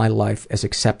and live my life as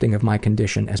accepting of my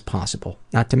condition as possible.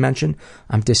 Not to mention,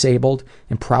 I'm disabled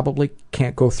and probably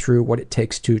can't go through what it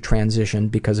takes to transition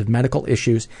because of medical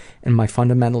issues, and my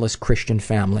fundamentalist Christian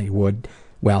family would,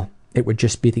 well, it would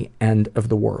just be the end of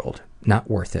the world. Not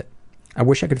worth it. I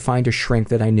wish I could find a shrink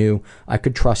that I knew I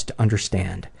could trust to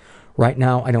understand. Right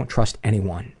now, I don't trust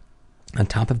anyone. On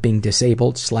top of being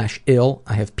disabled/ill,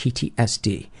 I have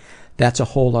PTSD. That's a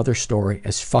whole other story,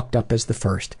 as fucked up as the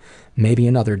first. Maybe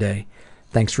another day.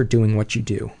 Thanks for doing what you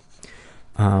do.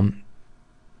 I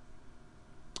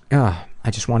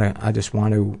just want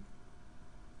to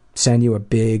send you a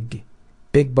big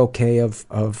bouquet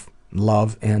of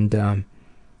love and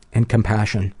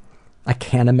compassion. I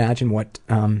can't imagine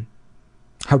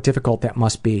how difficult that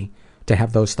must be to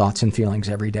have those thoughts and feelings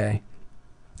every day.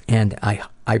 And I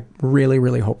really,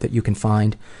 really hope that you can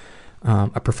find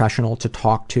a professional to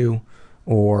talk to,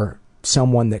 or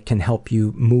someone that can help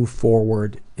you move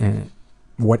forward in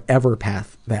whatever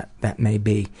path that may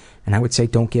be. And I would say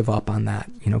don't give up on that.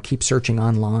 Keep searching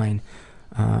online.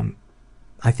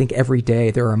 I think every day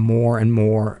there are more and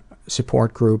more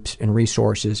support groups and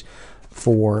resources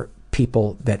for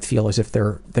people that feel as if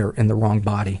they're in the wrong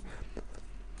body.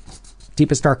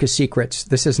 Deepest, darkest secrets.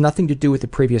 This has nothing to do with the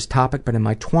previous topic, but in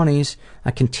my 20s,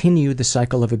 I continued the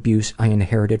cycle of abuse I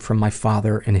inherited from my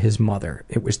father and his mother.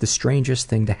 It was the strangest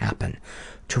thing to happen.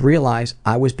 To realize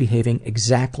I was behaving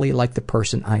exactly like the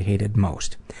person I hated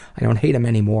most. I don't hate him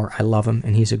anymore. I love him,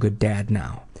 and he's a good dad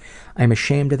now. I am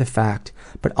ashamed of the fact,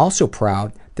 but also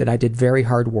proud that I did very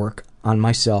hard work on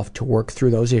myself to work through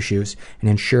those issues and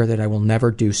ensure that I will never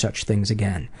do such things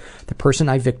again. The person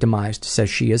I victimized says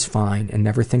she is fine and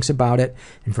never thinks about it,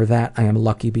 and for that I am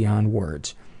lucky beyond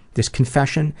words. This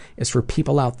confession is for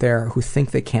people out there who think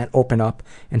they can't open up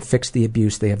and fix the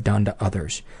abuse they have done to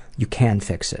others. You can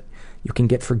fix it. You can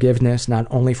get forgiveness not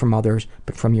only from others,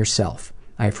 but from yourself.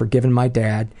 I have forgiven my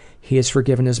dad, he has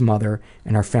forgiven his mother,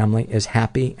 and our family is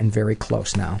happy and very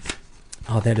close now.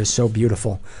 Oh, that is so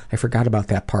beautiful. I forgot about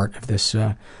that part of this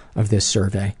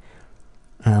survey.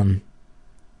 That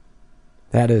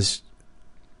is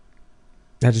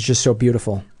just so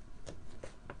beautiful.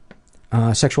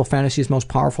 Sexual fantasies most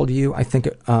powerful to you? I think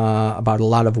about a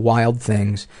lot of wild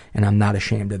things, and I'm not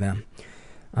ashamed of them.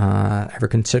 Ever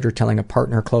consider telling a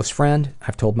partner or close friend?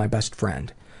 I've told my best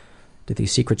friend. Do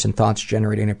these secrets and thoughts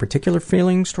generate any particular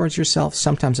feelings towards yourself?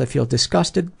 Sometimes I feel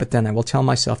disgusted, but then I will tell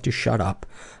myself to shut up.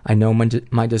 I know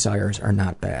my desires are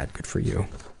not bad. Good for you.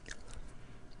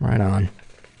 Right on.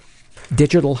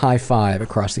 Digital high five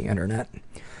across the internet.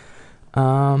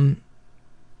 And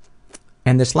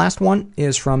this last one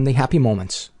is from the Happy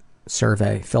Moments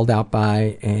survey, filled out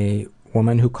by a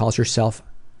woman who calls herself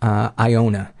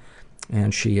Iona.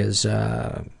 And she is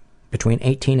between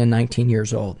 18 and 19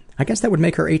 years old. I guess that would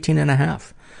make her 18 and a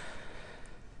half.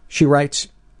 She writes,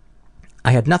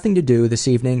 I had nothing to do this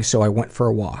evening, so I went for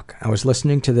a walk. I was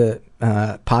listening to the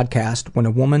podcast when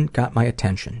a woman got my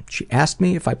attention. She asked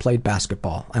me if I played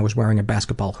basketball. I was wearing a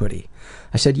basketball hoodie.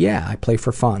 I said, yeah, I play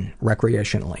for fun,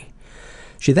 recreationally.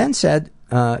 She then said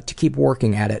to keep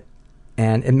working at it,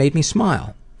 and it made me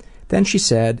smile. Then she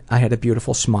said I had a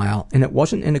beautiful smile, and it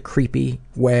wasn't in a creepy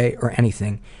way or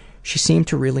anything. She seemed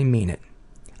to really mean it.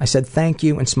 I said thank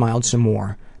you and smiled some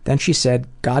more. Then she said,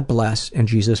 God bless and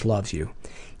Jesus loves you.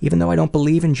 Even though I don't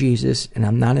believe in Jesus and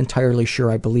I'm not entirely sure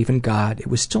I believe in God, it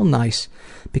was still nice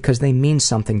because they mean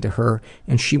something to her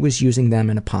and she was using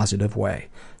them in a positive way.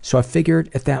 So I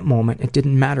figured at that moment it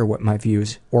didn't matter what my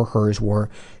views or hers were.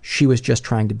 She was just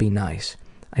trying to be nice.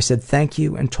 I said thank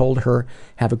you and told her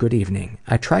have a good evening.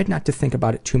 I tried not to think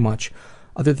about it too much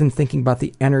other than thinking about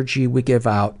the energy we give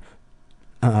out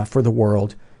for the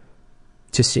world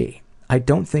to see. I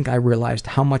don't think I realized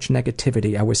how much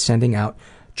negativity I was sending out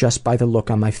just by the look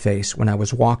on my face when I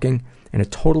was walking and a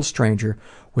total stranger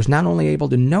was not only able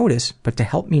to notice, but to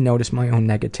help me notice my own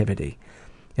negativity.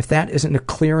 If that isn't a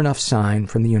clear enough sign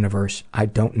from the universe, I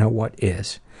don't know what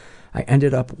is. I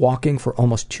ended up walking for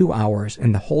almost 2 hours,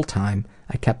 and the whole time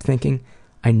I kept thinking,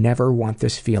 I never want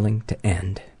this feeling to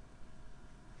end.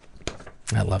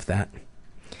 I love that.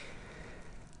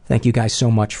 Thank you guys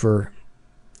so much for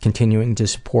continuing to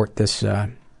support this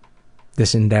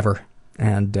this endeavor,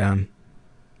 and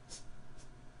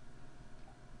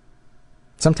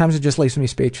sometimes it just leaves me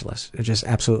speechless. It just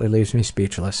absolutely leaves me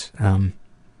speechless.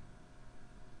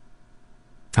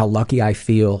 How lucky I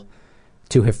feel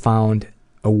to have found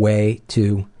a way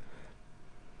to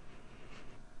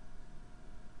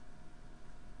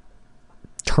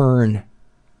turn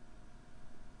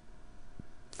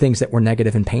things that were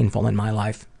negative and painful in my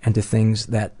life into things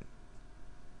that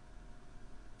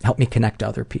help me connect to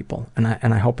other people. And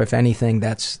I hope, if anything,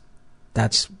 that's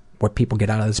what people get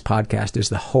out of this podcast, is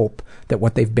the hope that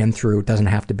what they've been through doesn't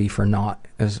have to be for naught,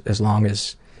 as long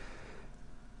as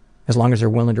they're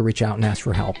willing to reach out and ask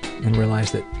for help and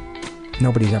realize that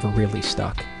nobody's ever really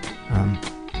stuck,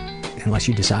 unless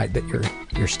you decide that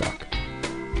you're stuck.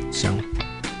 So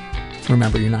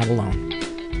remember, you're not alone.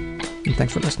 And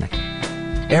thanks for listening.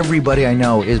 Everybody I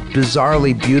know is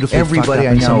bizarrely beautifully Everybody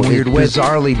I know is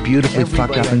bizarrely beautifully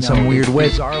fucked up in some weird way.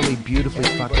 Bizarrely beautifully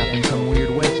fucked up in some weird way.